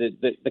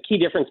the key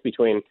difference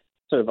between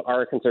sort of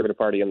our Conservative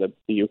Party and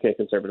the UK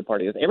Conservative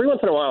Party is every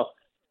once in a while,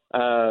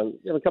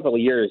 a couple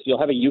of years, you'll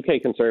have a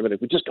UK Conservative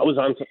who just goes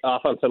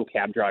off on some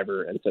cab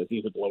driver and says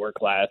he's a lower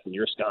class and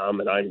you're scum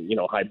and I'm,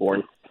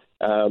 highborn.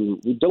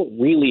 We don't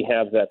really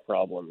have that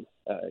problem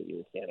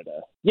in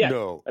Canada. Yeah.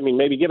 No. I mean,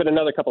 maybe give it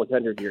another couple of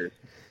 100 years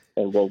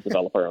and we'll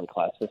develop our own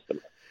class system.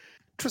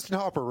 Tristin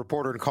Hopper,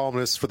 reporter and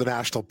columnist for the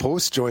National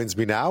Post, joins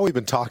me now. We've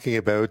been talking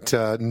about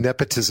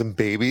nepotism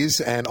babies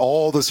and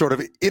all the sort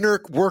of inner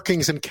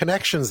workings and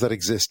connections that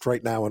exist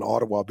right now in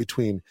Ottawa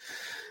between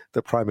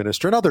the Prime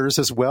Minister and others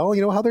as well.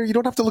 You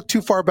don't have to look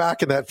too far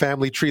back in that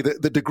family tree.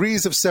 The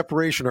degrees of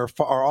separation are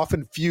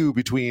often few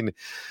between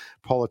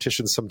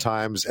politicians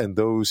sometimes and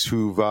those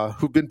who've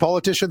been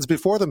politicians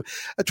before them.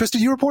 Tristin,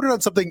 you reported on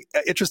something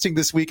interesting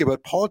this week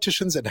about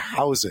politicians and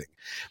housing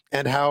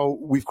and how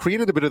we've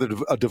created a bit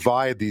of a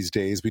divide these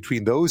days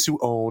between those who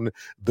own,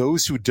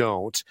 those who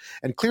don't.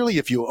 And clearly,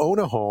 if you own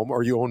a home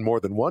or you own more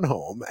than one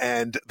home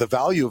and the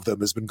value of them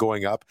has been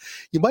going up,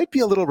 you might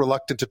be a little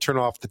reluctant to turn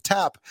off the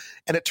tap.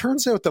 And it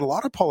turns out that a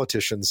lot of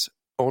politicians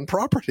own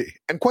property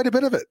and quite a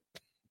bit of it.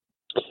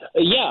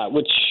 Yeah,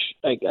 which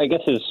I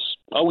guess has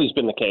always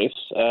been the case.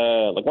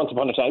 Like once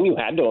upon a time, you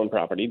had to own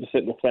property to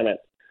sit in the Senate.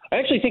 I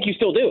actually think you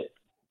still do.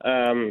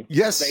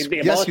 Yes,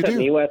 they yes, you do. In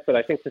the U.S., but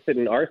I think to sit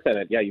in our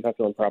Senate, you have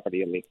to own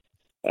property in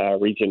the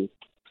region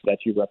that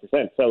you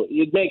represent. So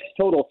it makes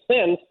total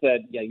sense that,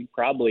 you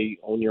probably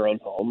own your own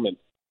home and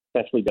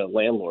essentially the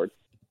landlord.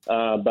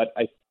 But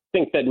I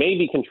think that may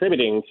be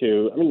contributing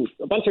to,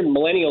 a bunch of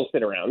millennials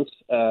sit around,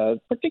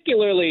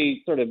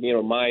 particularly sort of,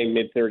 my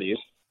mid-30s.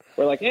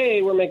 We're like,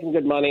 hey, we're making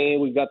good money.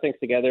 We've got things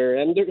together,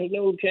 and there's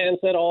no chance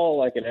at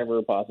all I can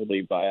ever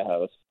possibly buy a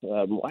house.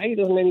 Why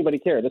doesn't anybody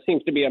care? This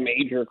seems to be a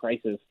major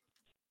crisis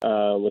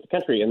with the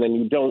country, and then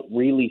you don't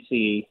really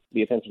see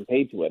the attention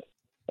paid to it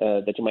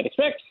that you might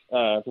expect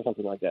for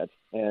something like that.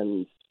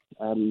 And,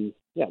 one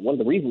of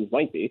the reasons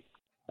might be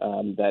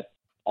that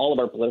all of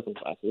our political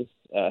classes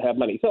have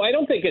money. So I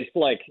don't think it's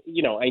like,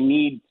 I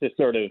need to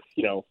sort of,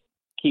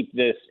 keep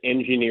this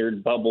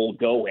engineered bubble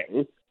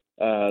going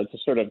to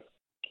sort of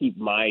keep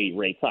my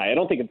rates high. I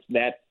don't think it's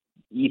that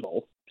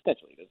evil.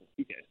 Potentially it isn't.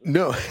 You guys.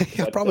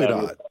 No, probably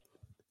not.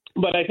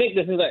 But I think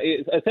this is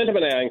a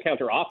sentiment I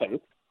encounter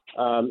often.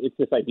 It's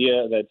this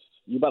idea that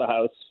you bought a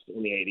house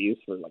in the 80s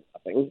for like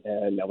nothing,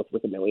 and now it's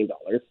worth $1 million.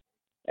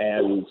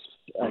 And,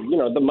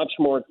 the much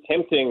more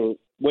tempting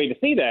way to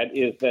see that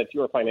is that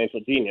you're a financial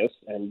genius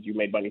and you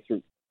made money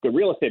through good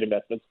real estate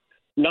investments,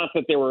 not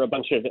that there were a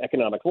bunch of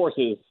economic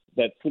forces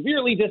that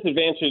severely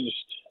disadvantaged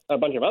a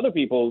bunch of other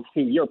people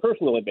to your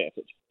personal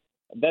advantage.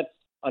 That's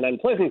an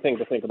unpleasant thing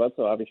to think about,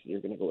 so obviously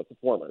you're going to go with the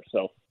former.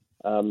 So,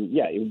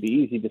 it would be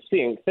easy to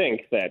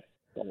think that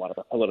a lot of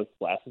our political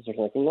classes are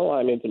thinking, well,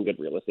 I made some good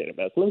real estate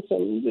investments,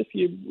 and if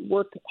you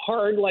work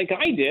hard like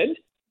I did,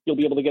 you'll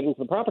be able to get into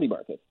the property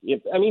market.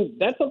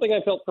 That's something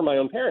I felt from my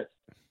own parents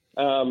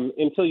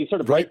until you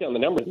sort of break down the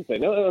numbers and say,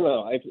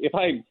 no. If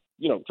I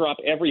drop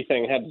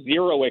everything, have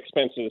zero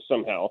expenses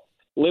somehow,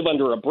 live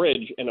under a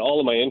bridge, and all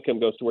of my income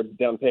goes towards the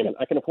down payment,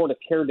 I can afford a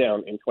tear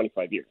down in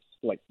 25 years.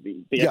 Like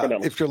the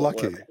economics. If you're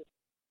lucky.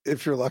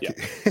 If you're lucky,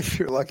 if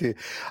you're lucky.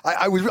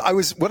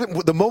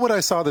 The moment I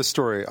saw this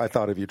story, I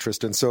thought of you,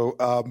 Tristin. So,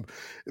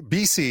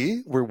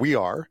 BC, where we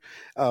are,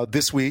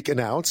 this week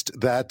announced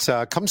that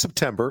come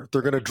September,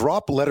 they're going to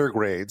drop letter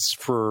grades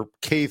for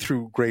K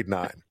through grade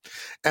 9,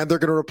 and they're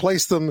going to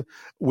replace them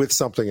with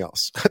something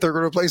else. They're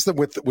going to replace them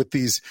with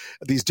these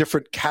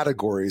different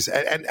categories,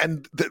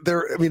 and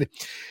they're. I mean,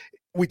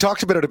 we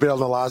talked about it a bit on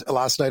the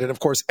last night, and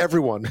of course, every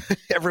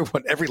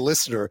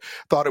listener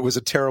thought it was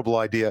a terrible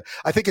idea.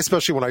 I think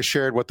especially when I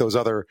shared what those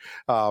other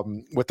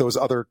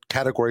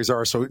categories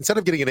are. So instead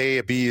of getting an A,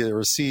 a B,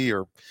 or a C,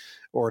 or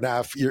an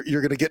F,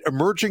 you're going to get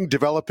emerging,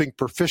 developing,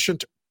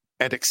 proficient,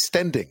 and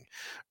extending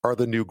are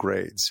the new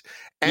grades.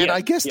 And I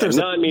guess there's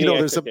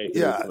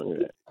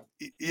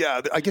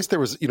I guess there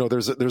was,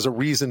 there's a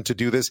reason to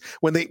do this.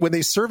 When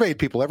they surveyed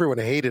people, everyone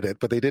hated it,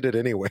 but they did it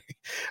anyway.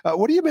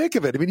 What do you make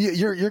of it? I mean,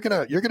 you're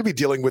gonna be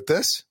dealing with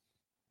this.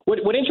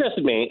 What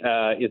interested me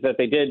is that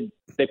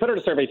they put out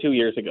a survey 2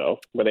 years ago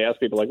where they asked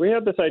people, like, we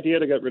have this idea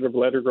to get rid of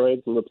letter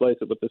grades and replace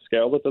it with this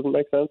scale that doesn't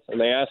make sense.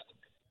 And they asked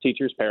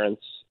teachers,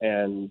 parents,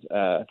 and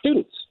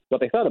students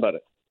what they thought about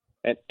it.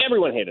 And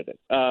everyone hated it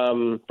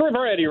for a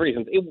variety of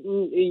reasons.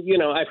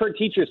 I've heard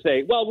teachers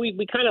say, well,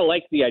 we kind of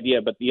liked the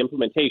idea, but the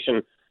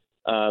implementation,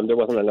 there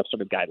wasn't enough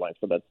sort of guidelines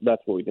for that.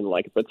 That's what we didn't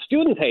like it. But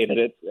students hated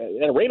it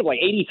at a rate of like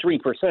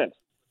 83%.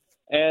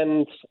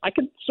 And I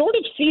could sort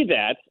of see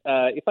that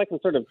if I can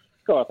sort of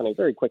go off on a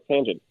very quick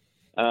tangent.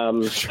 Sure.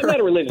 I'm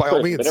not a religious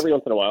person, but every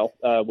once in a while,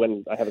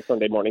 when I have a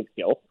Sunday morning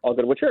skill, I'll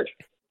go to a church.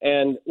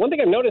 And one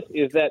thing I've noticed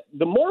is that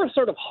the more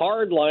sort of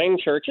hard-line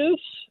churches,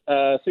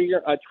 so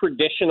you're a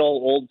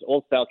traditional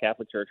old-style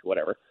Catholic church or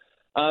whatever,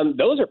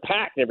 those are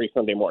packed every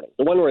Sunday morning.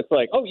 The one where it's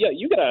like, oh yeah,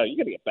 you gotta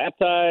get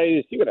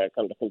baptized, you gotta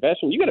come to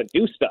confession, you gotta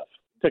do stuff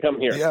to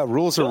come here. Yeah,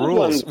 rules are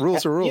rules.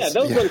 Rules are rules. Yeah,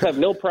 those ones have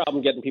no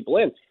problem getting people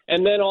in.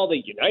 And then all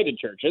the United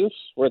churches,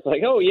 where it's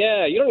like, oh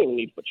yeah, you don't even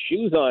need to put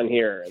shoes on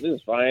here. This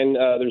is fine.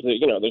 There's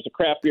a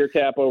craft beer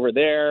tap over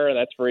there.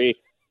 That's free.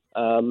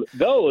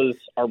 Those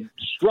are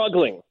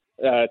struggling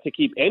to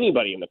keep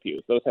anybody in the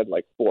pews. Those had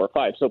like 4 or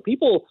 5. So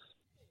people,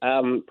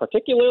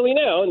 particularly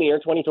now in the year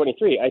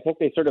 2023, I think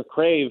they sort of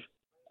crave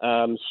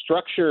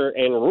structure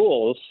and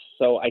rules.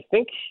 So I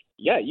think,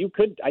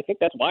 I think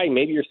that's why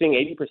maybe you're seeing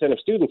 80% of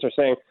students are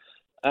saying,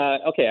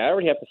 okay, I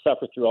already have to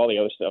suffer through all the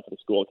other stuff in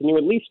school. Can you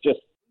at least just,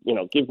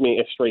 give me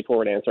a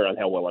straightforward answer on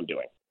how well I'm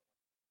doing?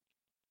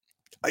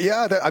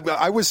 Yeah,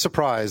 I was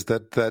surprised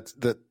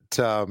that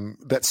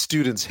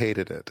students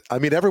hated it. I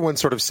mean, everyone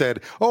sort of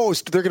said, oh,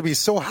 they're going to be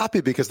so happy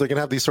because they're going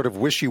to have these sort of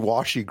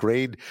wishy-washy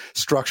grade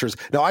structures.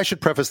 Now, I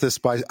should preface this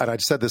by, and I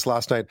said this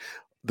last night,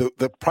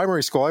 the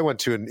primary school I went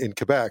to in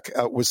Quebec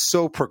was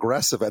so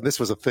progressive, and this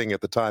was a thing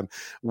at the time.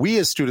 We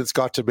as students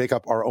got to make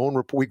up our own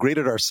report. We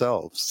graded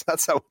ourselves.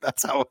 That's how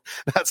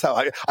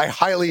I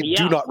highly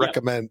do not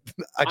recommend.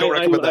 I don't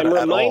recommend that at all.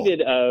 I'm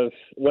reminded of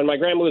when my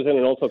grandma was in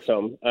an old folks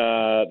home.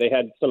 They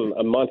had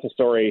a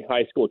Montessori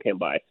high school came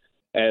by.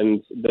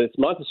 And this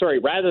Montessori,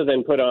 rather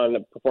than put on a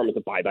performance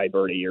of Bye Bye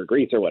Birdie or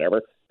Grease or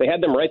whatever, they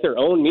had them write their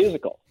own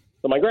musical.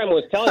 So my grandma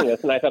was telling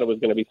us, and I thought it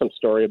was going to be some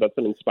story about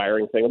some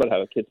inspiring thing about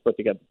how the kids put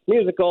together this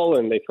musical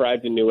and they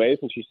thrived in new ways.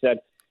 And she said,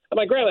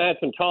 my grandma had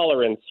some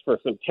tolerance for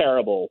some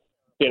terrible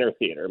dinner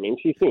theater. I mean,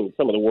 she's seen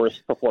some of the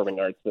worst performing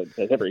arts that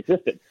has ever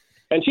existed.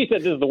 And she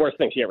said this is the worst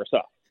thing she ever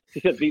saw.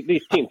 She said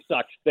these teens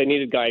sucked. They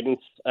needed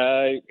guidance.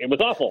 It was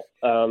awful.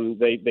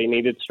 They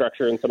needed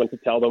structure and someone to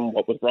tell them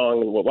what was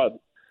wrong and what wasn't.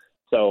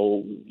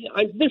 So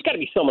there's got to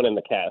be someone in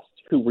the cast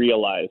who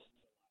realized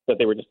that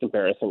they were just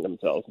embarrassing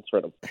themselves and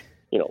sort of,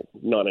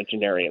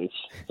 nonagenarians.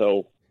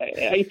 So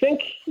I think,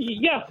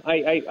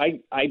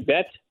 I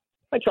bet,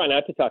 I try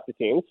not to talk to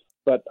teens,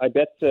 but I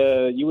bet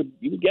you would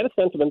get a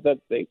sentiment that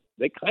they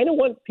kind of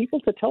want people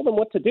to tell them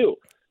what to do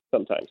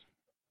sometimes.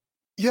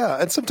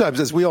 Yeah, and sometimes,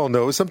 as we all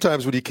know,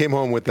 sometimes when you came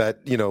home with that,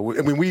 I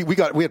mean, we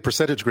had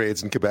percentage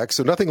grades in Quebec,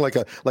 so nothing like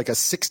a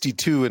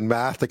 62 in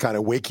math to kind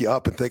of wake you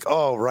up and think,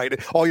 oh, right,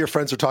 all your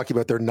friends are talking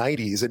about their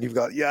 90s, and you've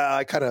got,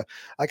 I kind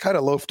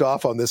of loafed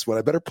off on this one.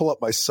 I better pull up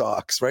my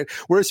socks, right?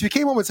 Whereas if you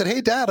came home and said,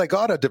 hey, Dad, I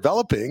got a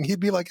developing,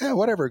 he'd be like, yeah,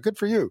 whatever, good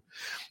for you,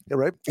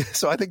 right?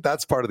 So I think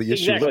that's part of the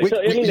issue. Exactly.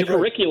 The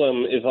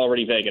curriculum is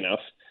already vague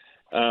enough.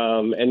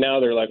 And now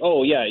they're like,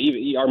 oh, yeah,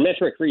 our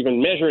metric for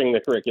even measuring the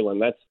curriculum,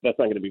 that's not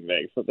going to be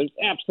vague. So there's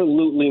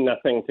absolutely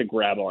nothing to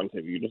grab onto.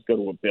 You just go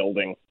to a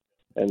building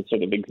and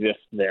sort of exist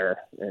there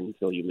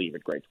until you leave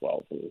at grade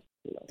 12. And,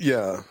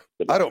 Yeah,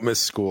 I don't miss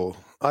school.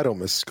 I don't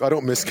miss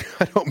primary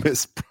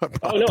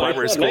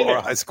school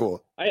or high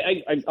school.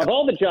 I of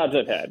all the jobs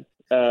I've had,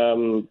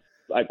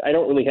 I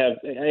don't really have.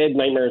 I had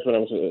nightmares when I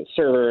was a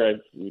server. I have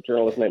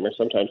journalist nightmares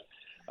sometimes.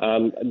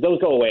 Those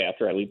go away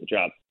after I leave the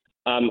job.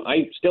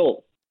 I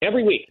still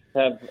every week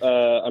have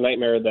a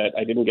nightmare that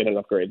I didn't get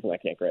enough grades and I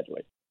can't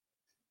graduate.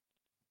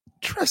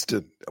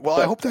 Tristin, well,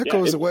 I hope that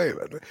goes away.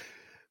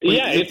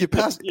 You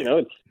passed.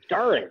 It's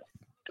scarring.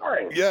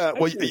 Yeah,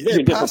 well,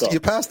 you passed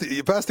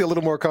the a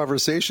little more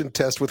conversation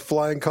test with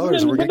flying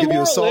colors. We're going to give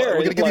you a solid. We're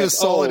going to give you a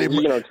solid.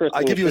 Tristin,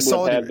 I give you a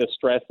solid. Had the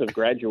stress of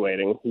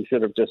graduating. He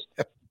should have just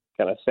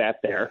kind of sat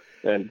there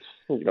and,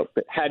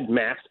 had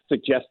math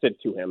suggested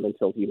to him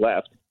until he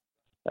left.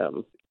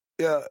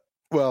 Yeah.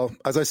 Well,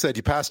 as I said,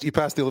 you passed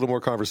the little more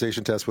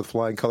conversation test with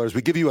flying colors.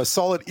 We give you a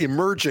solid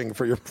emerging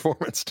for your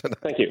performance tonight.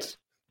 Thank you.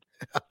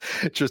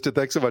 Tristin,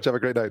 thanks so much. Have a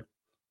great night.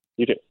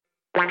 You too.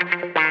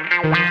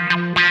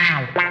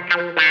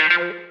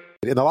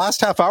 In the last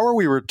half hour,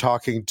 we were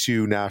talking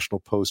to National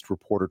Post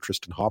reporter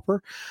Tristin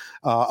Hopper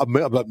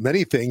about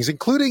many things,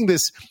 including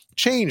this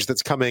change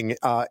that's coming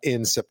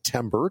in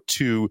September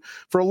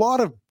for a lot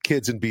of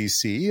kids in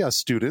BC,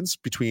 students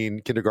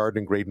between kindergarten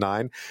and grade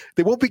 9,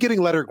 they won't be getting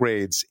letter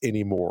grades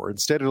anymore.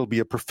 Instead, it'll be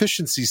a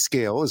proficiency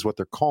scale is what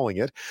they're calling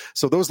it.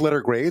 So those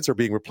letter grades are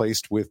being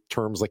replaced with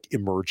terms like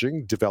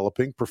emerging,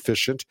 developing,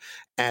 proficient,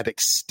 and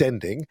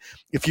extending.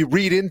 If you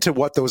read into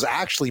what those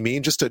actually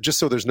mean, just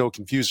so there's no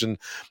confusion,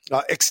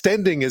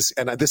 extending is,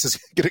 and this is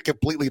going to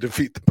completely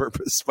defeat the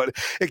purpose, but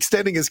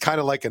extending is kind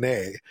of like an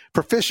A,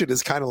 proficient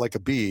is kind of like a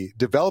B,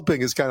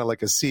 developing is kind of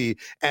like a C,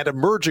 and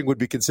emerging would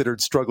be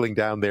considered struggling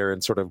down there in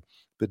sort of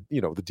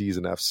the D's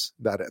and F's,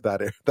 that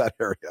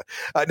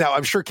area. Now,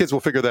 I'm sure kids will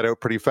figure that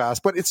out pretty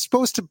fast, but it's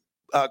supposed to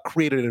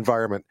create an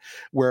environment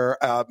where,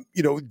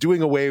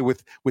 doing away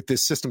with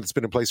this system that's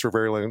been in place for a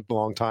very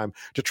long time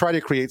to try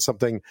to create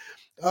something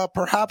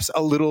perhaps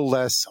a little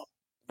less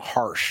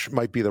harsh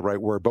might be the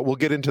right word, but we'll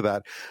get into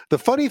that. The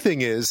funny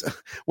thing is,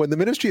 when the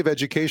Ministry of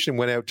Education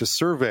went out to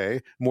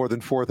survey more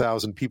than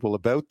 4,000 people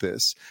about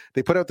this,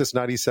 they put out this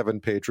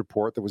 97-page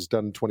report that was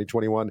done in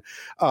 2021.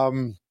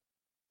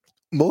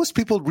 Most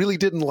people really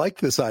didn't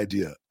like this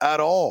idea at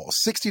all.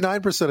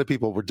 69% of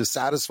people were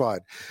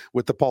dissatisfied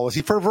with the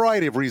policy for a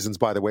variety of reasons,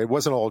 by the way. It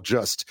wasn't all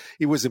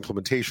it was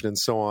implementation and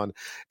so on.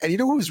 And you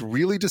know who's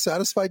really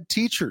dissatisfied?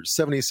 Teachers,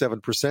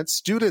 77%,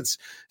 students,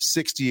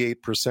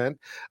 68%.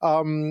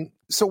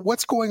 So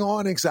what's going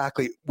on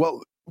exactly?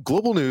 Well,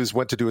 Global News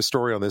went to do a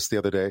story on this the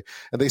other day,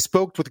 and they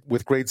spoke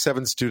with grade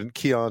 7 student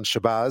Kian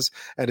Shabazz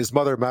and his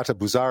mother, Mata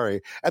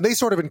Buzari, and they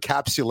sort of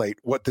encapsulate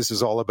what this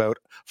is all about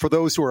for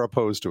those who are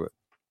opposed to it.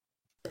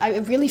 I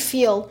really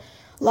feel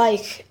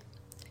like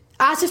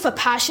as if a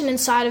passion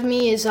inside of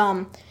me is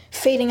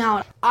fading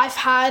out. I've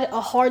had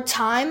a hard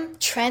time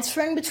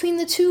transferring between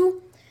the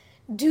two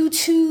due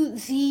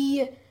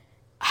to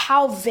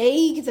how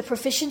vague the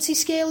proficiency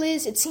scale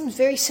is. It seems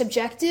very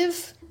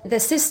subjective.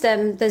 The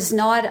system does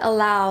not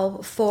allow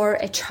for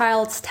a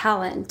child's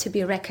talent to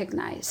be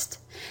recognized.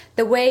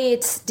 The way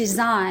it's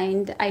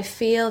designed, I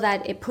feel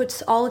that it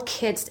puts all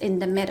kids in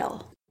the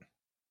middle.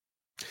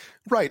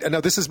 Right. And now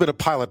this has been a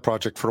pilot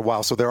project for a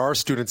while. So there are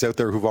students out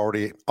there who've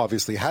already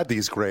obviously had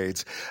these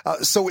grades.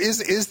 So is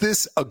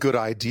this a good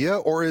idea,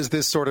 or is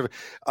this sort of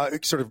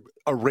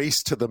a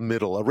race to the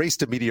middle, a race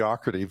to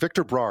mediocrity?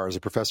 Victor Brar is a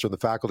professor in the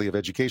Faculty of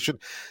Education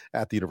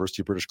at the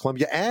University of British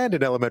Columbia and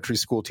an elementary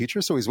school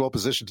teacher. So he's well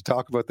positioned to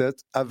talk about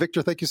that.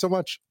 Victor, thank you so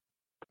much.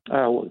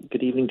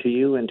 Good evening to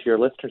you and to your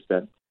listeners,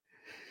 Ben.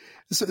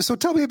 So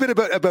tell me a bit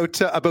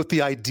about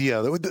the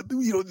idea.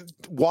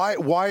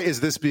 Why is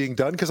this being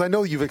done? Because I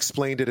know you've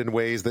explained it in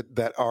ways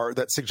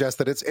that suggest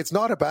that it's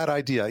not a bad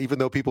idea, even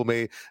though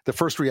the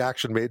first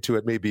reaction made to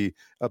it may be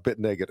a bit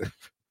negative.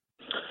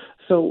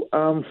 So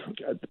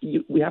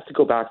we have to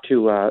go back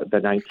to the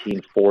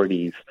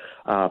 1940s,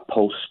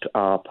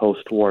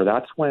 post-war.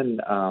 That's when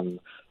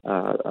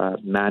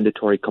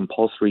mandatory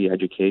compulsory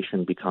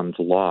education becomes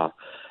law.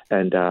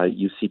 And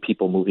you see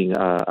people moving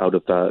out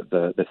of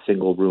the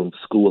single-room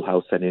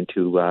schoolhouse and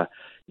into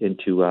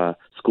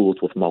schools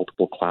with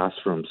multiple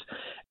classrooms.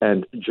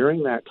 And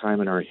during that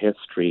time in our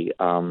history,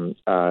 the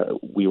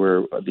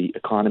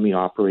economy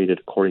operated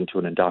according to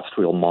an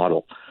industrial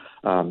model,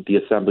 the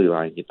assembly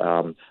line,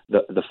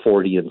 the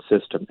Fordian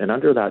system. And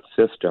under that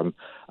system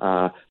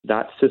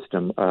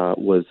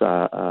was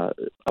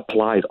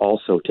applied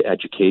also to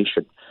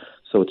education.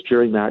 So it's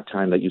during that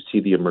time that you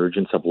see the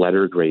emergence of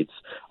letter grades.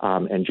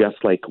 And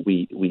just like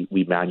we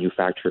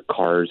manufacture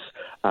cars,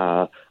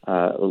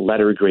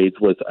 letter grades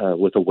was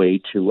a way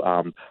to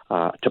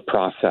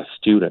process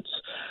students.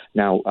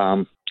 Now,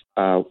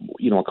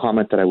 a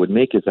comment that I would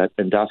make is that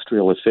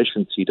industrial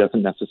efficiency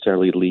doesn't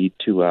necessarily lead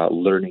to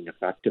learning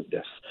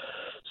effectiveness.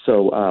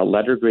 So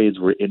letter grades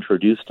were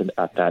introduced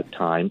at that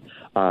time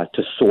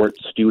to sort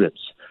students.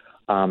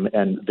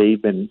 And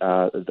they've been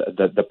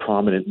the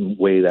prominent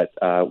way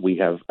that we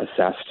have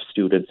assessed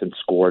students and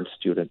scored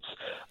students.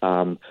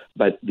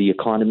 But the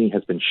economy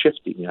has been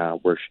shifting.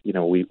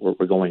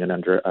 We're going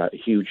under a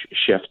huge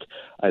shift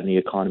in the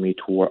economy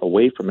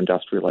away from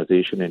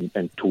industrialization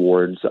and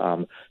towards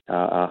a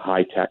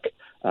high-tech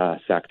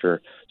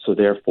sector. So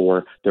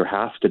therefore, there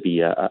has to be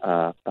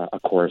a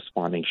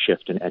corresponding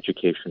shift in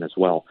education as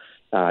well.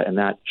 And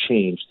that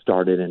change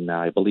started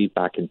I believe,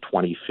 back in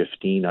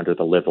 2015 under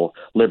the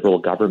liberal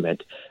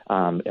government,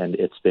 and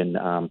it's been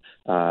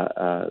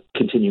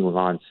continuing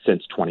on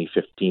since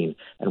 2015.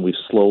 And we've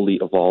slowly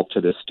evolved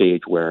to this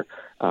stage where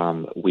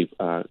we've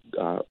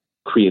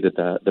created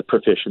the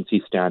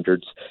proficiency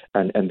standards,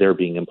 and they're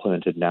being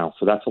implemented now.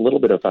 So that's a little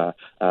bit of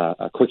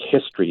a quick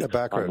history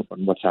on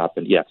what's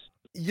happened. Yes.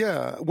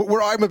 Yeah,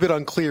 where I'm a bit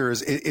unclear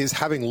is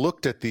having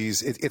looked at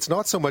these, it's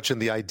not so much in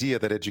the idea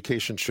that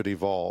education should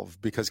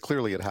evolve, because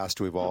clearly it has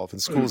to evolve,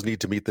 and schools need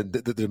to meet the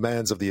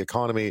demands of the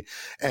economy,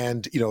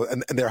 and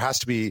and there has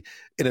to be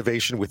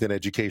innovation within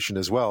education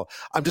as well.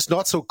 I'm just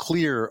not so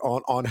clear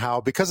on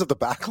how, because of the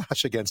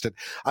backlash against it,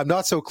 I'm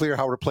not so clear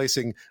how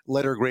replacing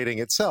letter grading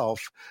itself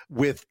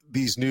with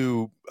these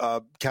new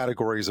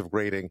categories of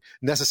grading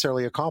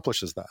necessarily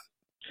accomplishes that.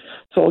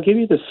 So I'll give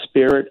you the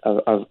spirit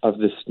of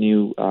this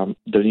new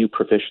the new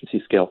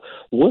proficiency scale.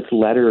 With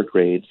letter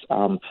grades,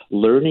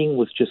 learning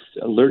was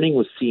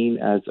seen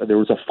as there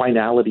was a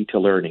finality to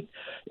learning.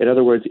 In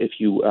other words, if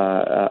you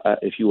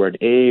were an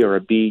A or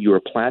a B, you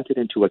were planted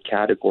into a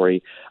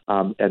category,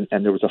 and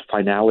there was a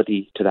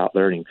finality to that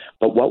learning.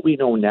 But what we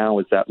know now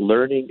is that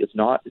learning it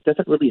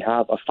doesn't really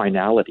have a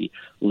finality.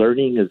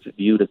 Learning is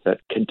viewed as a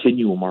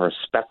continuum or a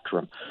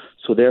spectrum.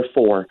 So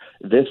therefore,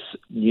 this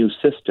new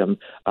system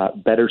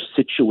better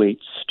situates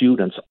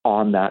students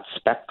on that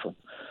spectrum.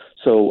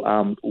 So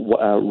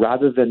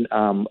rather than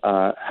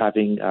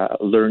having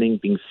learning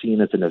being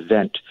seen as an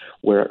event,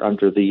 where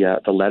under the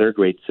letter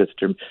grade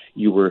system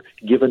you were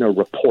given a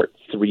report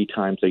 3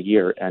 times a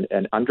year,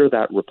 and under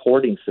that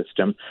reporting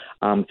system,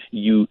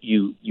 you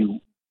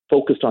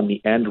focused on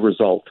the end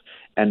result,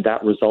 and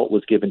that result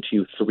was given to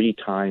you 3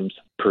 times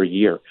per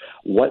year.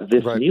 What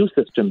this new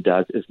system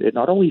does is it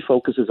not only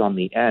focuses on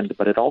the end,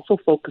 but it also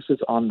focuses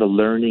on the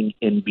learning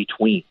in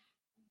between.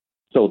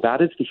 So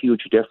that is the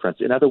huge difference.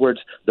 In other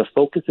words, the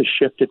focus is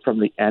shifted from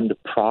the end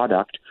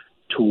product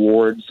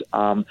towards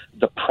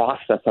the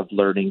process of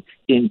learning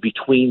in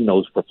between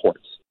those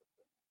reports.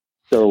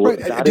 So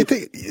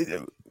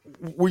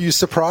were you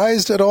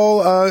surprised at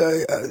all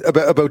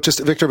about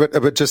just, Victor,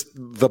 about just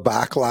the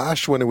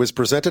backlash when it was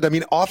presented? I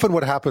mean, often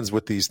what happens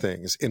with these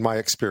things, in my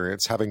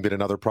experience, having been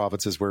in other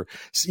provinces where,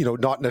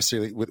 not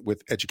necessarily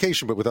with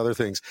education, but with other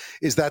things,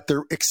 is that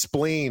they're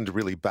explained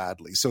really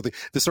badly. So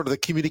the sort of the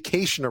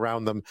communication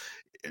around them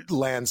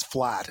lands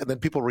flat, and then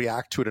people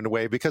react to it in a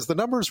way, because the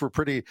numbers were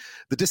the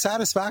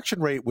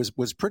dissatisfaction rate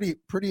was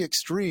pretty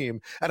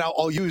extreme. And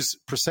I'll use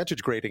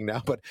percentage grading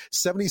now, but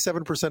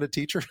 77% of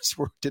teachers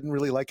didn't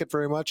really like it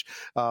very much.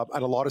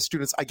 And a lot of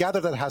students, I gather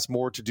that has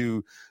more to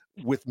do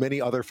with many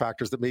other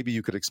factors that maybe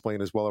you could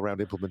explain as well around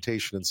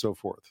implementation and so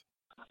forth.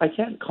 I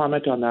can't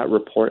comment on that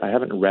report. I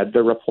haven't read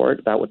the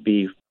report. That would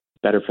be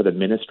better for the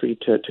ministry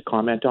to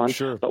comment on.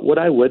 Sure. But what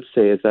I would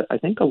say is that I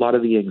think a lot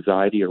of the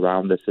anxiety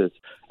around this is,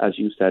 as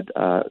you said,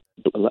 a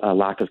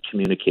lack of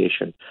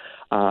communication.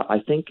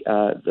 I think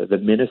the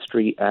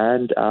ministry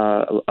and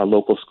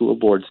local school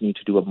boards need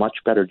to do a much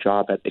better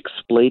job at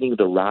explaining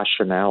the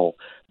rationale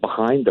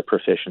behind the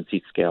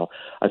proficiency scale.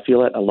 I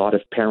feel that a lot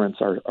of parents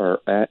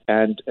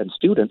and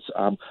students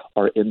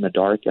are in the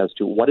dark as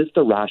to what is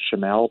the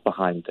rationale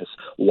behind this.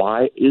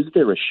 Why is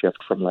there a shift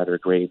from letter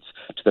grades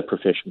to the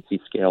proficiency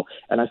scale?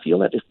 And I feel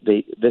that if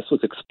this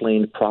was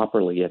explained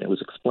properly, and it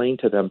was explained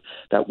to them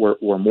that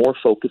we're more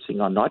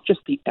focusing on not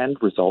just the end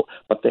result,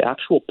 but the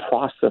actual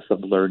process of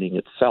learning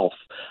itself,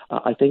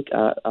 I think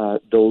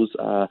those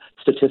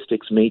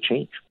statistics may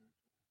change.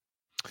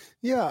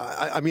 Yeah,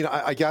 I mean,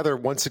 I gather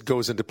once it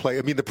goes into play,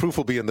 I mean, the proof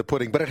will be in the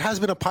pudding, but it has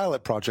been a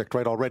pilot project,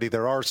 right, already.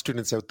 There are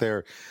students out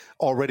there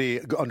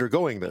already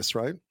undergoing this,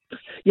 right?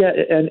 Yeah,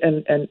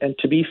 and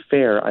to be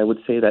fair, I would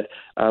say that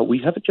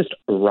we haven't just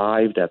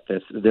arrived at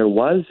this. There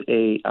was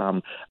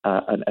an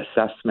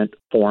assessment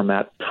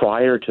format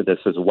prior to this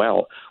as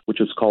well, which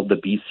was called the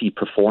BC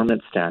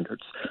Performance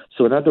Standards.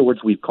 So in other words,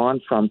 we've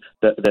gone from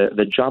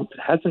the jump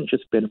hasn't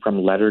just been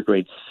from letter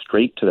grades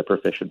straight to the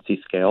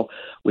proficiency scale.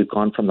 We've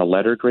gone from the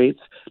letter grades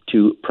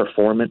to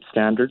performance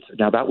standards.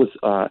 Now that was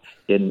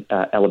in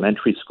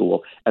elementary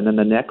school, and then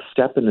the next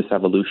step in this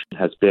evolution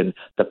has been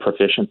the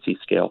proficiency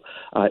scale.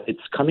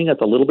 It's coming as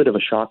a little bit of a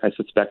shock, I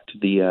suspect, to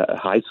the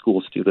high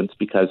school students,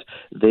 because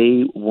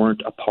they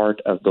weren't a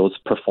part of those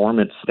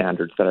performance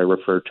standards that I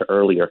referred to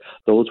earlier.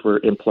 Those were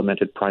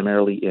implemented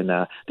primarily in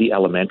the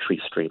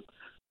elementary stream.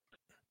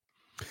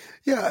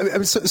 Yeah, I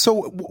mean,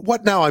 so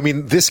what now? I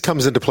mean, this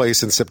comes into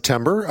place in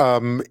September,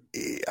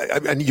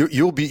 and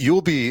you'll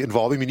be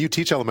involved. I mean, you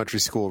teach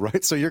elementary school,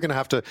 right? So you're going to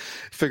have to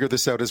figure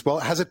this out as well.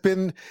 Have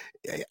the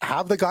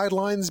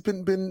guidelines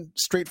been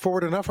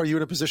straightforward enough? Are you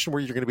in a position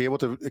where you're going to be able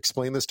to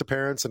explain this to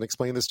parents and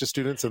explain this to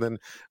students and then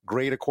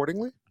grade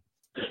accordingly?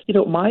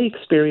 My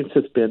experience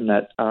has been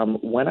that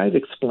when I've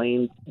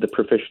explained the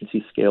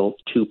proficiency scale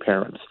to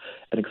parents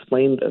and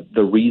explained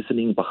the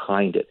reasoning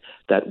behind it,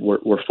 that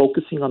we're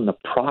focusing on the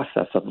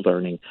process of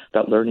learning,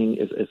 that learning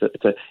is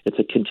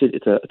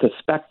a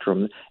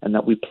spectrum, and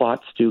that we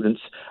plot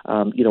students.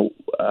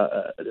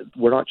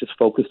 We're not just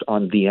focused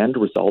on the end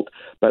result,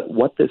 but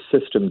what this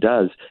system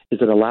does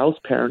is it allows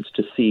parents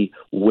to see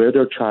where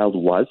their child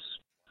was,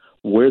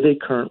 where they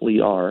currently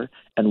are,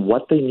 and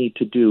what they need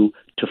to do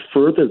to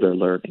further their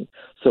learning.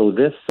 So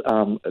this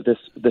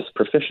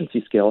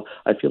proficiency scale,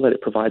 I feel that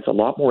it provides a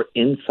lot more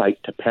insight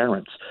to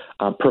parents,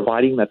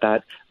 providing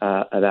that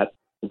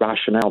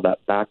rationale,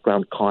 that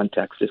background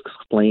context is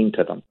explained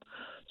to them.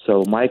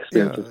 So my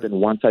experience has been,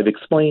 once I've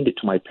explained it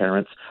to my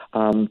parents,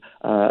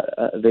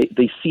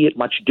 they see it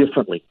much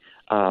differently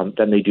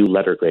than they do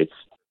letter grades.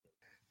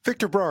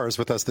 Victor Brar is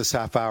with us this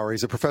half hour.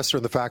 He's a professor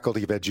in the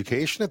Faculty of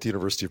Education at the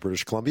University of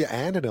British Columbia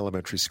and an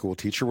elementary school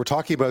teacher. We're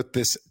talking about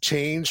this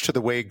change to the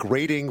way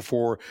grading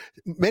for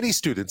many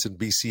students in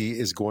BC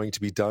is going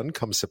to be done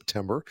come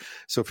September.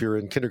 So if you're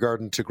in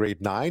kindergarten to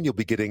grade 9, you'll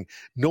be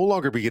no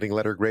longer be getting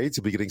letter grades.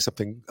 You'll be getting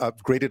something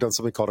graded on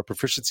something called a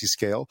proficiency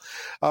scale.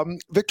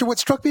 Victor, what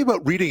struck me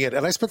about reading it,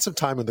 and I spent some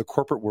time in the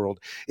corporate world,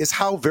 is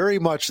how very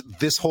much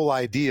this whole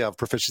idea of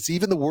proficiency,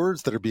 even the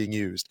words that are being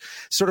used,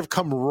 sort of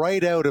come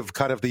right out of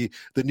kind of the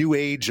new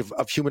age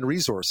of human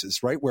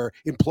resources, right? Where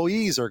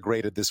employees are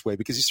graded this way,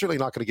 because you're certainly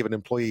not going to give an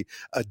employee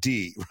a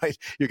D, right?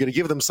 You're going to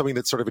give them something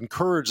that sort of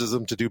encourages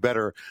them to do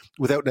better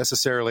without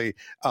necessarily,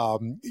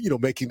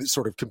 making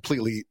sort of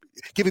completely,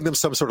 giving them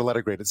some sort of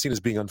letter grade. It's seen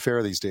as being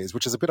unfair these days,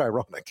 which is a bit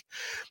ironic.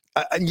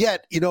 And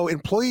yet,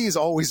 employees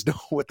always know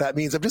what that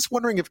means. I'm just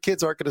wondering if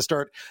kids aren't going to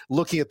start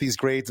looking at these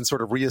grades and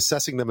sort of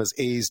reassessing them as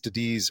A's to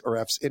D's or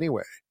F's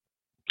anyway.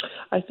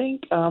 I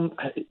think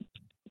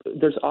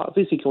there's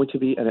obviously going to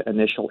be an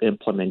initial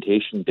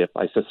implementation dip,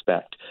 I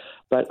suspect.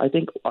 But I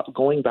think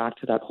going back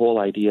to that whole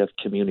idea of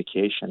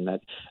communication, that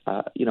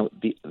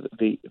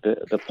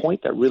the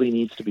point that really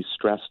needs to be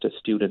stressed to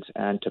students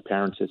and to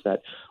parents is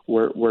that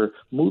we're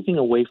moving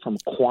away from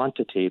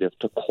quantitative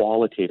to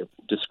qualitative,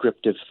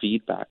 descriptive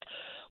feedback.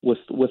 With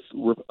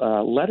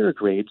letter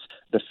grades,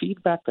 the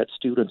feedback that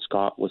students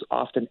got was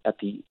often at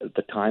the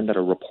time that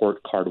a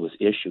report card was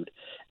issued,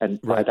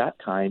 and by that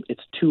time,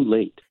 it's too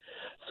late.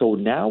 So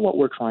now what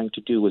we're trying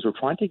to do is we're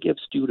trying to give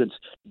students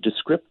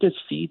descriptive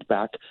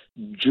feedback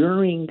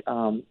during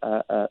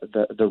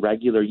the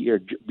regular year,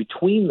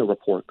 between the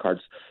report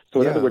cards.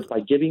 So in other words,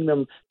 by giving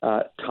them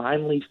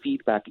timely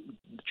feedback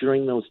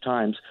during those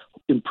times,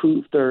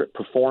 improve their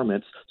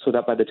performance so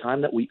that by the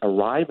time that we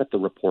arrive at the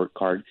report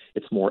card,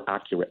 it's more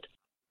accurate.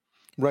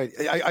 Right.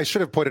 I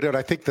should have pointed out,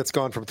 I think that's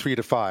gone from 3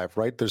 to 5,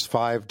 right? There's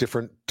 5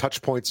 different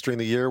touch points during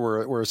the year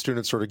where a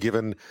student's sort of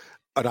given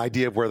an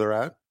idea of where they're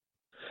at.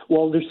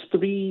 Well, there's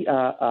three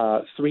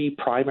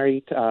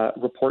primary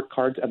report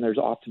cards, and there's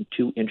often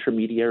 2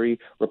 intermediary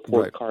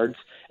report cards.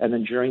 And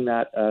then during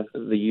that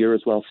the year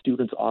as well,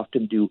 students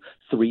often do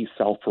 3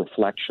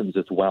 self-reflections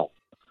as well.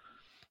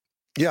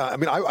 Yeah, I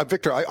mean,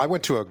 Victor, I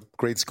went to a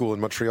grade school in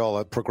Montreal,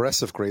 a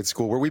progressive grade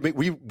school, where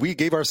we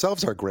gave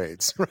ourselves our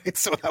grades, right?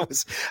 So that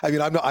was, I mean,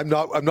 I'm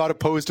not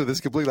opposed to this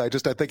completely. I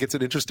think it's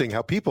interesting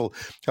how people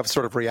have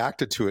sort of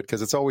reacted to it,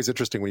 because it's always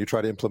interesting when you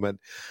try to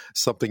implement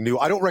something new.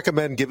 I don't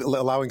recommend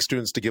allowing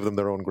students to give them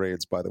their own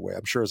grades, by the way.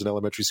 I'm sure as an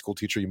elementary school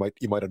teacher, you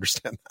might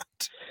understand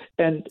that.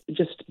 And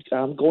just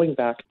going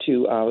back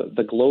to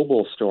the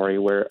global story,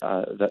 where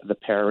the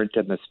parent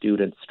and the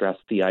student stress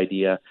the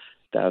idea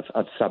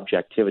of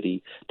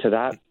subjectivity, to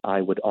that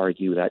I would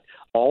argue that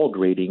all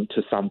grading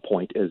to some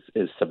point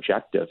is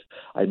subjective.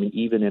 I mean,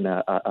 even in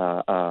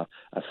a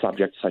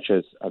subject such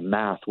as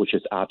math, which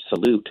is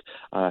absolute,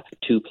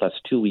 2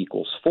 + 2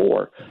 =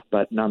 4,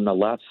 but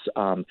nonetheless,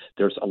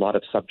 there's a lot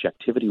of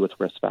subjectivity with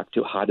respect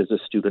to how does a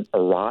student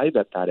arrive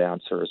at that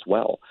answer as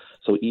well.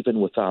 So even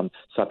with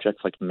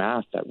subjects like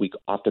math that we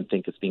often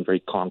think as being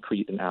very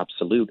concrete and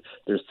absolute,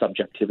 there's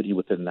subjectivity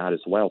within that as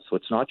well. So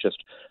it's not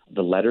just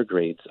the letter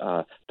grades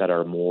that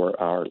are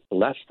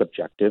less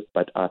subjective,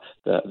 but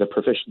the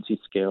proficiency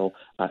scale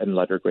and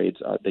letter grades,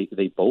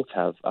 they both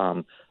have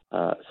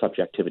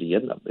subjectivity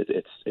in them.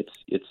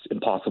 It's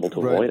impossible to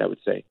avoid, I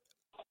would say.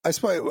 I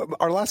suppose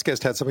our last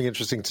guest had something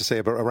interesting to say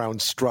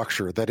around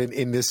structure, that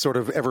in this sort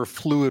of ever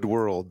fluid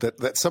world,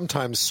 that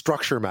sometimes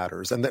structure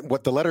matters, and that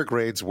what the letter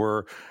grades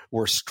were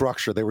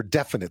structure. They were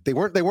definite. They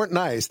weren't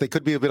nice. They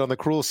could be a bit on the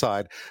cruel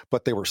side,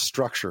 but they were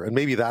structure. And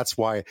maybe that's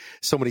why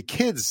so many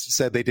kids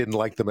said they didn't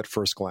like them at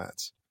first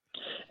glance.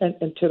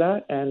 And to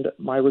that end,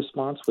 my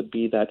response would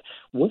be that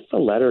with the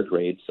letter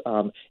grades,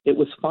 it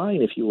was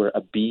fine if you were a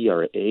B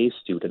or an A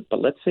student,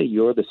 but let's say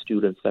you're the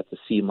student that's a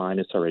C-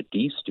 or a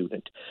D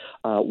student.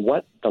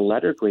 What the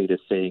letter grade is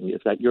saying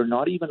is that you're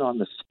not even on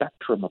the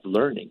spectrum of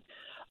learning.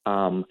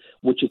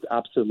 Which is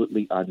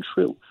absolutely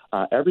untrue.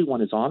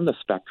 Everyone is on the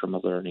spectrum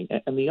of learning.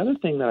 And the other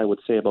thing that I would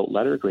say about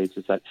letter grades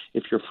is that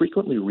if you're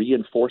frequently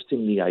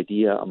reinforcing the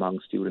idea among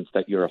students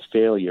that you're a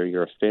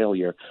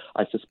failure,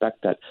 I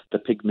suspect that the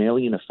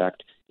Pygmalion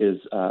effect is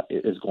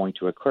going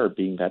to occur,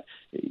 being that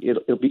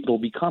it'll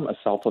become a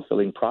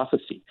self-fulfilling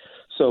prophecy.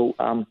 So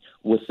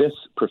with this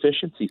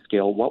proficiency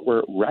scale, what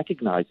we're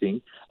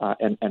recognizing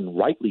and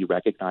rightly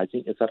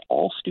recognizing is that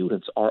all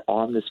students are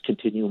on this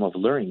continuum of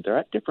learning. They're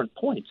at different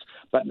points,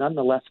 but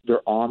nonetheless,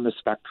 they're on the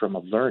spectrum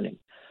of learning.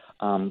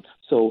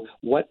 So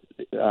what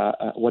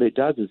it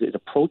does is it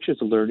approaches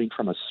learning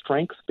from a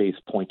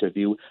strengths-based point of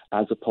view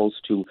as opposed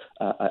to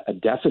a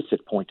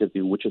deficit point of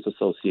view, which is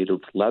associated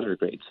with letter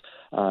grades.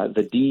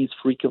 The Ds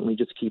frequently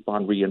just keep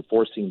on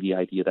reinforcing the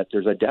idea that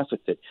there's a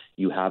deficit.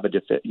 You have a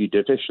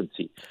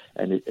deficiency.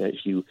 And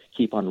if you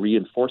keep on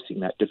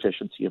reinforcing that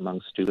deficiency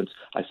among students,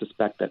 I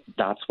suspect that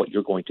that's what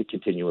you're going to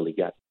continually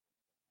get.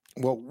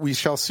 Well, we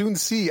shall soon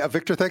see.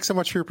 Victor, thanks so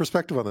much for your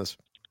perspective on this.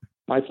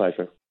 My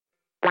pleasure.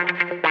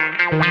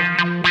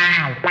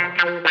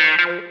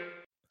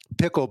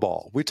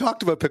 Pickleball. We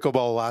talked about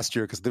pickleball last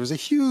year because there was a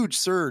huge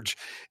surge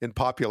in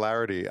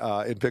popularity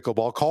in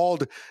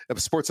pickleball.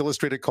 Sports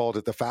Illustrated called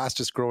it the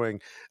fastest growing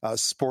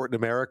sport in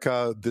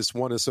America. This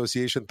one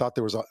association found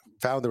there was a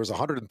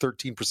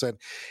 113%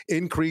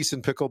 increase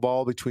in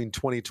pickleball between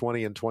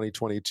 2020 and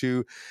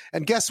 2022.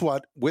 And guess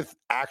what? With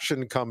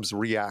action comes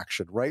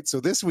reaction, right? So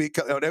this week,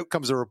 out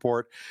comes a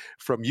report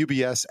from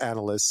UBS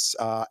analysts,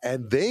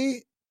 and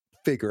they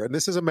figure, and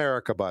this is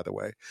America, by the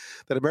way,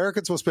 that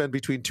Americans will spend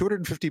between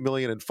 $250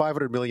 million and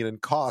 $500 million in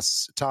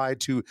costs tied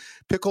to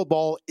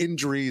pickleball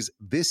injuries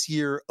this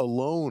year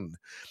alone.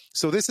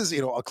 So this is,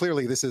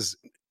 clearly this is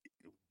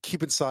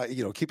keep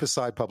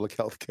aside public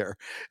health care.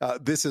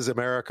 This is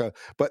America,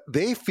 but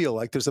they feel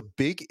like there's a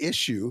big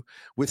issue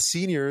with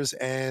seniors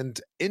and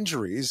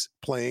injuries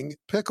playing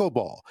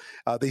pickleball.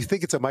 They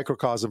think it's a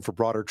microcosm for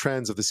broader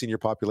trends of the senior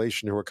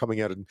population who are coming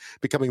out and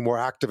becoming more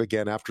active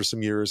again after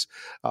some years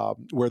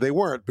where they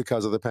weren't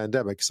because of the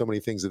pandemic. So many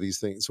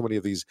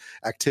of these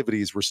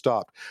activities were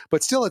stopped.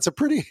 But still, it's a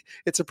pretty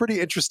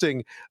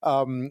interesting.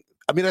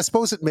 I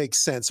suppose it makes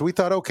sense. So we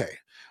thought, okay,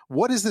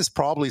 what is this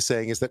probably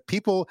saying is that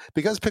people,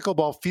 because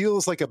pickleball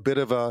feels like a bit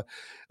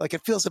like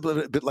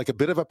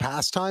a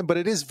pastime, but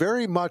it is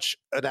very much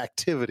an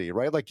activity,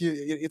 right? Like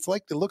it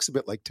looks a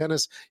bit like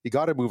tennis. You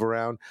got to move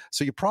around.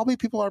 So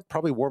people aren't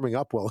probably warming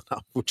up well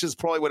enough, which is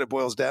probably what it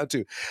boils down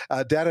to.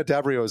 Dana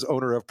Dabrio is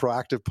owner of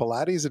Proactive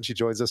Pilates, and she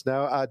joins us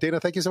now. Dana,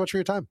 thank you so much for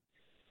your time.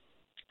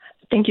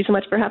 Thank you so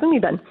much for having me,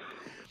 Ben.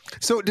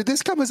 So did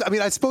this come as,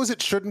 I suppose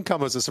it shouldn't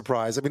come as a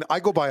surprise. I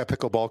go by a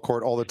pickleball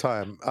court all the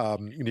time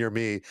near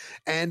me.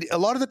 And a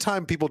lot of the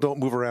time people don't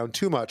move around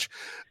too much.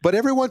 But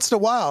every once in a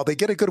while, they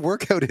get a good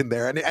workout in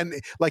there. And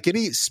like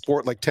any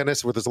sport like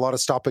tennis where there's a lot of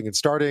stopping and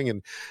starting,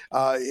 and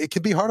it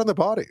can be hard on the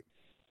body.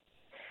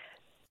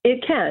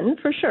 It can,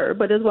 for sure.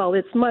 But as well,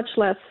 it's much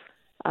less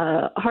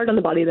hard on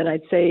the body than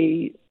I'd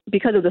say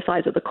because of the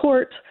size of the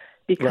court,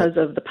 because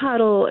of the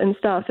paddle and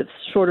stuff. It's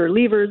shorter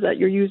levers that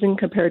you're using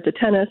compared to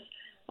tennis.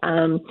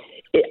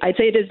 I'd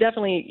say it is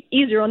definitely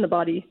easier on the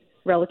body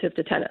relative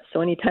to tennis.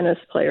 So any tennis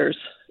players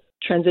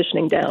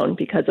transitioning down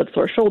because of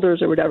sore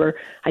shoulders or whatever,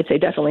 I'd say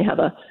definitely have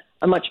a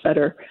much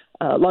better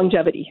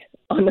longevity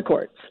on the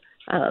courts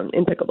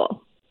in pickleball.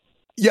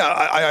 Yeah,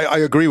 I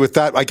agree with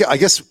that. I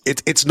guess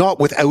it's not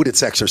without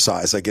its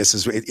exercise. I guess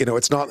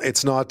it's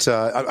not.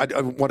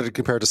 I wanted to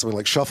compare it to something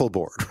like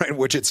shuffleboard, right?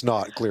 Which it's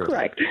not, clearly.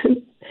 Correct.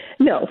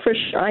 No, for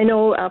sure. I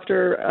know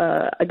after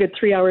a good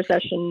 3-hour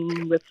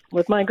session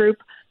with my group,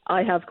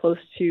 I have close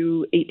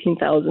to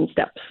 18,000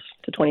 steps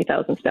to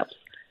 20,000 steps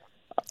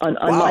on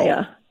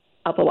my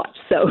Apple Watch.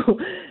 So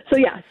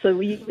yeah. So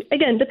we,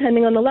 again,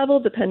 depending on the level,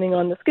 depending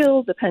on the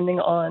skills, depending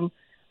on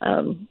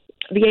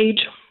the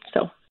age.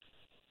 So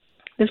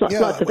there's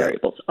lots of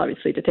variables,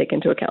 obviously, to take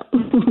into account.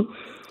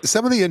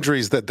 Some of the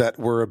injuries that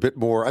were a bit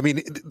more,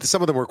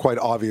 some of them were quite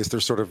obvious. They're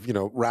sort of,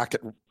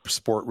 racket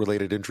sport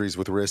related injuries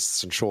with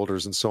wrists and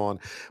shoulders and so on.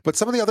 But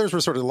some of the others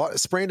were sort of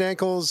sprained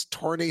ankles,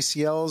 torn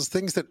ACLs,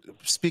 things that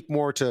speak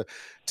more to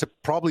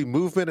probably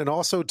movement and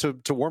also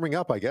to warming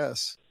up, I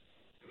guess.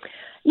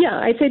 Yeah,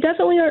 I'd say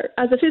definitely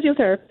as a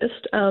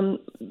physiotherapist,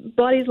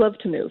 bodies love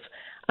to move,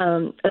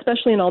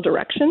 especially in all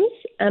directions.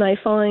 And I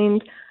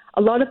find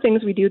a lot of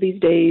things we do these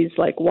days,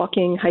 like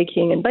walking,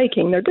 hiking, and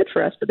biking, they're good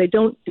for us, but they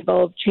don't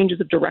involve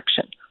changes of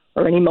direction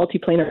or any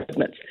multiplanar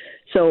movements.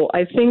 So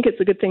I think it's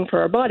a good thing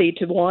for our body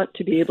to want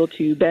to be able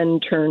to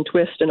bend, turn,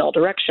 twist in all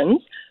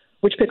directions,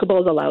 which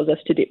pickleball allows us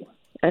to do.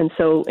 And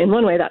so in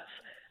one way, that's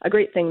a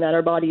great thing that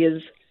our body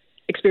is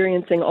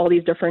experiencing all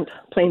these different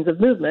planes of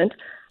movement.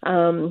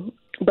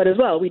 But as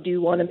well, we do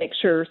want to make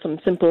sure some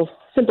simple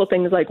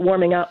things like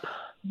warming up,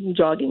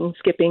 jogging,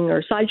 skipping,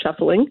 or side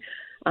shuffling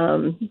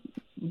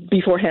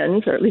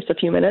beforehand, or at least a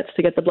few minutes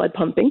to get the blood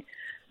pumping,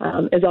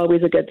 is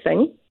always a good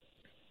thing.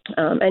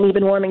 And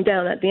even warming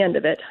down at the end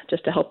of it,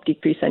 just to help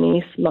decrease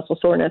any muscle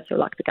soreness or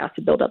lactic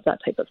acid buildup, that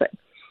type of thing.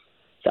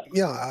 So.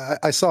 Yeah,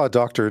 I saw a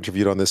doctor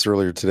interviewed on this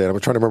earlier today. And I'm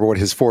trying to remember what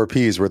his 4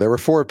 Ps were. There were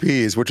 4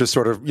 Ps, which is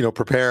sort of,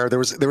 prepare. There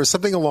was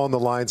something along the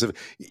lines of,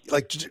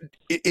 like,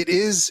 it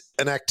is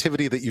an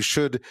activity that you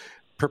should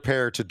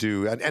prepare to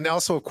do. And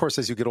also, of course,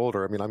 as you get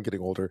older, I'm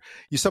getting older,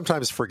 you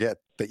sometimes forget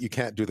that you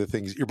can't do the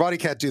things, your body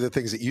can't do the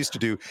things it used to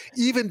do,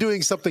 even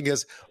doing something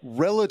as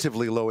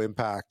relatively low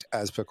impact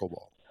as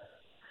pickleball.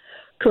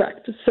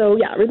 Correct. So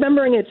yeah,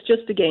 remembering it's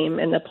just a game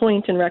and the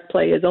point in rec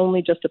play is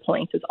only just a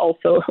point is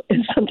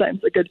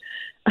sometimes a good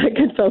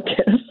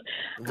focus.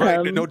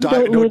 Right. No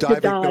diving. No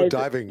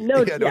diving.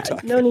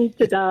 No need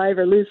to dive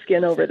or lose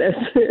skin over this.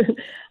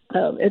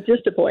 It's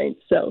just a point.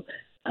 So,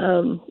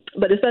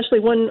 but especially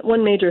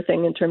one major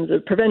thing in terms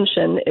of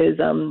prevention is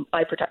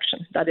eye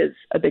protection. That is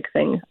a big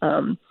thing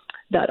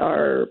that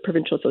our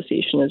provincial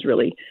association is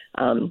really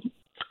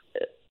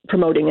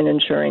promoting and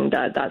ensuring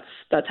that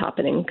that's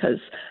happening, because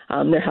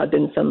there have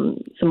been some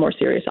more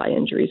serious eye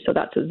injuries. So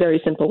that's a very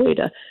simple way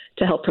to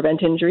help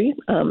prevent injury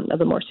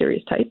of a more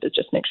serious type, is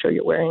just make sure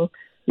you're wearing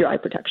your eye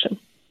protection.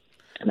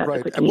 And that's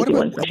right. And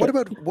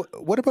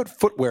what about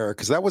footwear?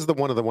 Because that was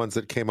one of the ones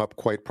that came up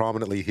quite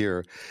prominently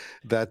here.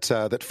 That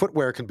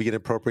footwear can be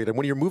inappropriate, and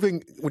when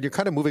you're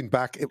kind of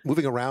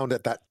moving around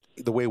at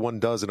the way one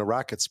does in a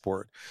racket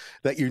sport,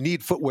 that you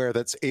need footwear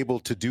that's able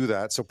to do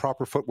that. So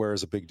proper footwear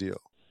is a big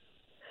deal.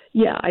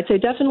 Yeah, I'd say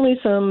definitely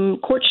some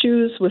court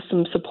shoes with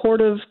some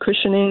supportive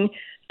cushioning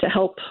to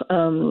help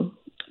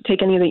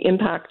take any of the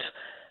impact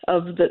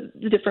of the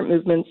different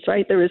movements,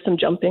 right? There is some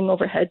jumping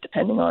overhead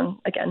depending on,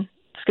 again,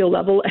 skill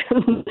level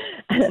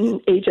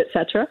and age,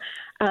 etc.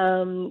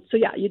 So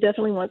yeah, you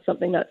definitely want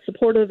something that's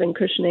supportive and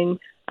cushioning.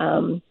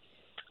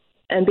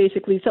 And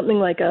basically something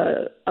like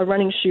a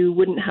running shoe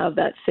wouldn't have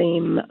that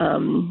same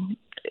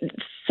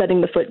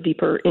setting the foot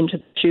deeper into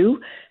the shoe,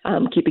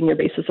 keeping your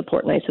base of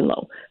support nice and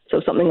low.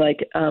 So something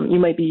like you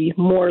might be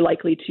more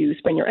likely to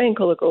sprain your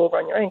ankle or go over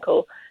on your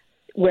ankle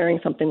wearing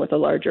something with a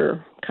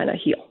larger kind of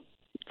heel,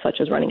 such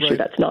as running shoe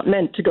that's not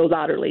meant to go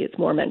laterally. It's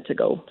more meant to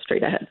go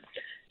straight ahead.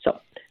 So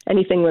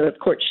anything with a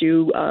court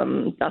shoe,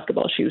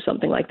 basketball shoe,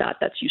 something like that,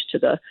 that's used to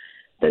the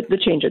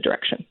change of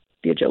direction,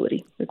 the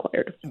agility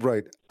required.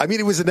 Right. I mean,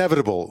 it was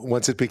inevitable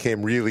once it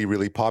became really,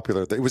 really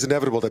popular. It was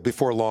inevitable that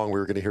before long we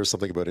were going to hear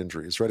something about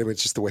injuries, right? I mean,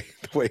 it's just the way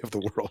of the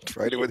world,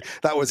 right?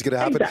 That was going to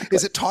happen.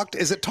 Exactly.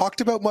 Is it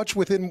talked about much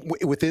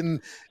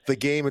within the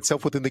game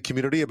itself, within the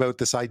community, about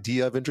this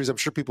idea of injuries? I'm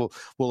sure people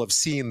will have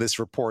seen this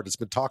report. It's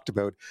been talked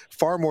about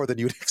far more than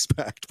you'd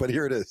expect, but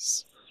here it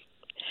is.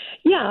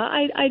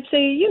 Yeah, I'd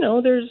say,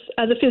 there's,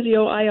 as a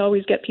physio, I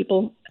always get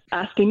people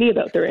asking me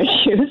about their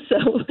issues.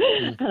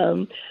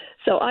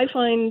 So I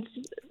find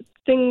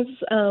things,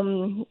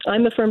 I'm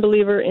a firm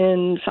believer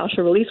in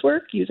fascia release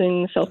work,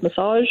 using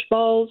self-massage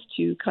balls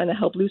to kind of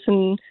help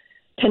loosen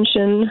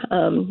tension.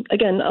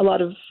 Again, a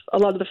lot of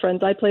the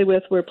friends I play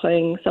with, we're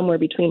playing somewhere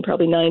between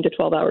probably 9 to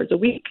 12 hours a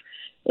week,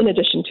 in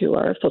addition to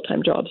our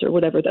full-time jobs or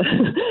whatever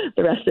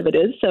the rest of it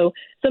is. So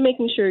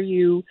making sure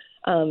you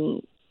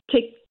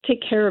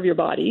take care of your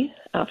body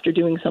after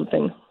doing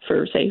something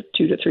for, say,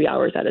 2 to 3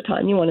 hours at a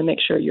time. You want to make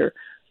sure you're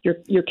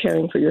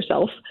caring for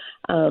yourself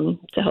to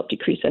help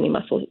decrease any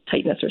muscle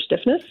tightness or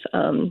stiffness.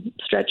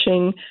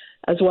 Stretching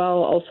as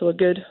well, also a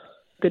good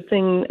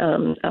thing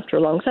after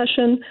a long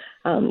session,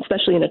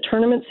 especially in a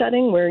tournament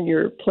setting where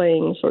you're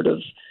playing sort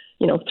of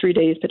 3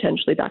 days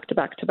potentially back to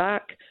back to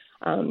back.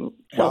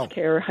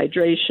 Self-care,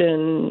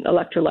 hydration,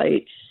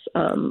 electrolytes,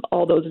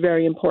 all those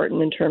very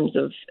important in terms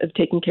of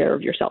taking care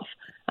of yourself.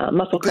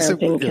 Muscle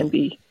cramping can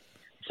be,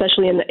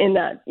 especially in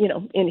that,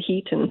 in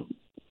heat and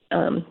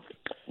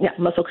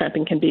muscle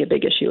cramping can be a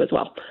big issue as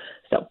well.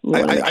 So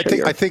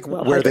I think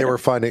where they were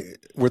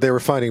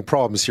finding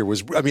problems here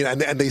was, I mean,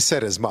 and they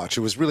said as much.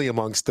 It was really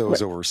amongst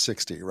those over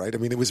 60, right? I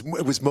mean, it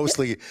was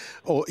mostly,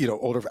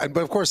 older.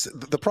 But of course,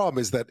 the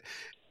problem is that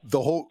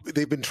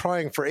they've been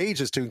trying for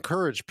ages to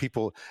encourage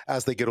people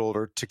as they get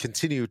older to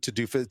continue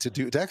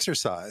to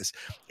exercise,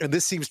 and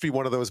this seems to be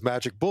one of those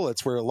magic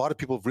bullets where a lot of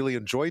people have really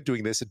enjoyed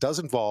doing this. It does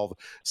involve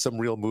some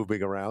real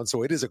moving around,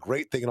 so it is a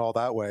great thing in all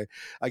that way.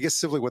 I guess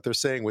simply what they're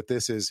saying with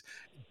this is,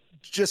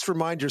 just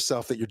remind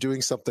yourself that you're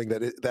doing something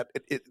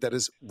that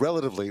is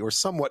relatively or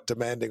somewhat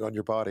demanding on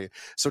your body.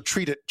 So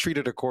treat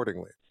it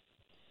accordingly.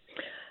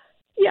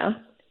 Yeah,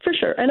 for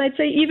sure. And I'd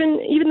say even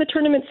the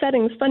tournament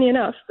settings, funny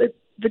enough, the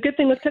good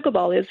thing with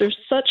pickleball is there's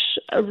such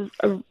a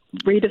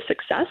rate of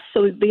success.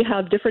 So they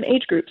have different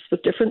age groups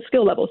with different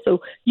skill levels.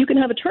 So you can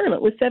have a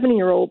tournament with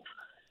 70-year-olds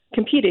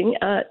competing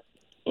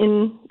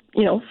in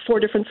 4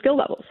 different skill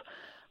levels.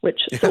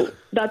 So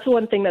that's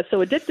one thing that's so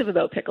addictive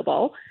about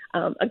pickleball.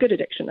 A good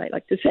addiction, I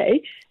like to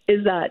say,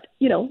 is that,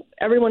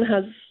 everyone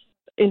has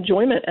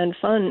enjoyment and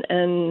fun,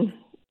 and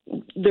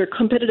their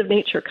competitive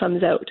nature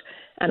comes out.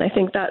 And I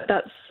think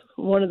that's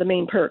one of the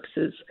main perks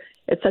is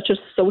it's such a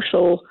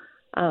social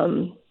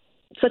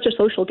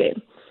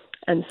game.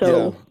 And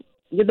so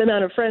the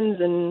amount of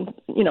friends and,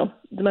 the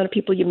amount of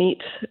people you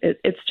meet,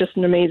 it's just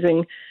an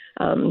amazing,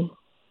 it's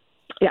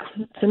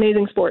an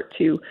amazing sport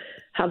to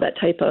have that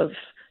type of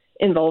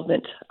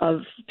involvement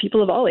of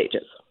people of all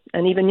ages,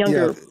 and even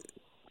younger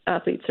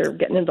athletes are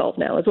getting involved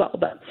now as well.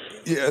 But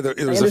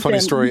it was a funny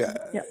story.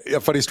 A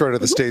funny story out of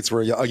the States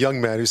where a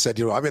young man who said,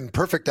 I'm in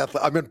perfect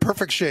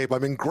shape.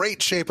 I'm in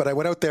great shape. And I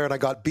went out there and I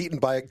got beaten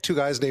by 2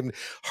 guys named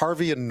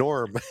Harvey and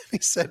Norm. He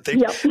said they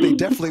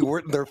definitely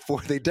weren't in their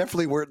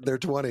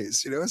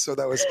 20s, So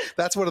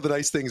that's one of the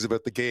nice things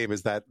about the game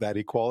is that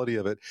equality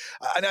of it.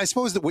 And I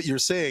suppose that what you're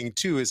saying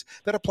too is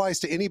that applies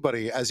to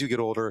anybody as you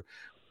get older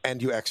and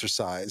you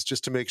exercise,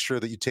 just to make sure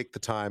that you take the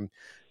time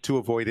to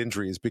avoid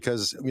injuries,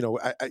 because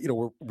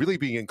we're really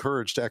being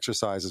encouraged to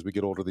exercise as we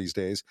get older these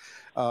days.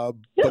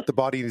 But the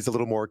body needs a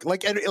little more,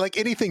 like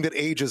anything that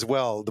ages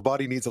well, the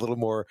body needs a little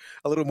more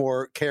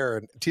care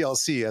and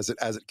TLC as it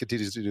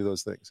continues to do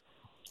those things.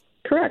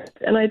 Correct.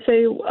 And I'd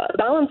say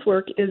balance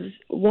work is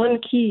one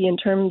key in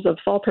terms of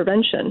fall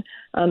prevention,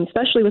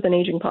 especially with an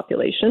aging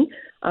population.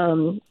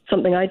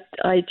 Something I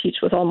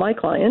teach with all my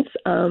clients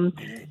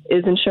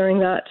is ensuring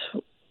that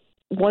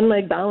one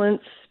leg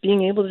balance,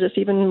 being able to just,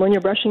 even when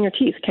you're brushing your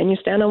teeth, can you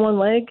stand on one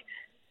leg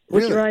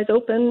with your eyes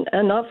open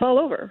and not fall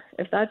over.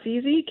 If that's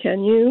easy,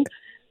 can you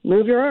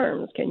move your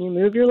arms? Can you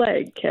move your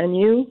leg?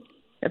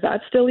 If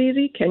that's still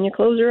easy, can you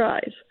close your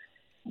eyes?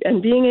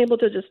 And being able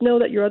to just know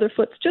that your other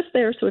foot's just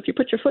there. So if you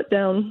put your foot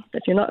down,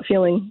 if you're not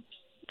feeling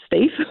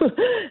safe,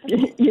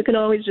 you can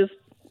always just,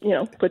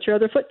 put your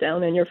other foot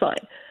down and you're fine.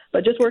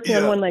 But just working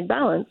on one leg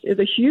balance is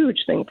a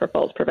huge thing for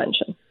falls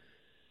prevention.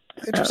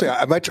 Interesting.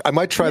 I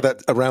might try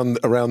that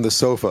around the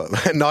sofa,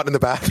 not in the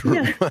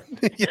bathroom.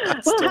 Yeah.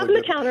 Well, having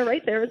the counter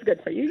right there is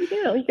good for you.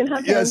 You can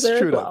have hands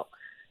there as well.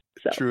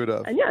 True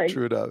enough.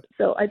 True enough.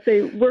 So I'd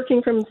say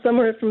working from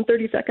somewhere from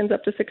 30 seconds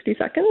up to 60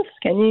 seconds,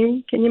 can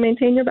you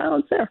maintain your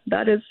balance there?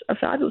 That is a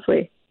fabulous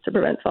way to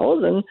prevent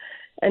falls,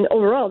 and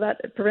overall,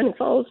 that preventing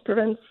falls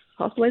prevents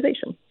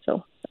hospitalization.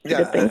 So that's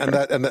a good thing.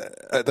 And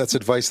that's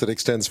advice that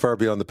extends far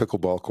beyond the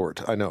pickleball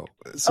court. I know.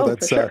 So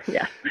that's for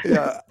sure.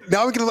 Yeah.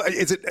 Now I'm gonna.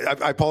 Is it?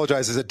 I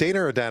apologize. Is it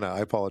Dana or Dana? I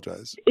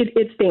apologize.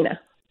 It's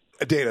Dana.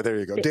 Dana. There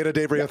you go. Dana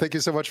Debrio. Thank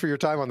you so much for your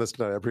time on this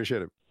tonight. I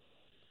appreciate it.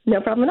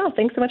 No problem at all.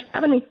 Thanks so much for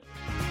having me.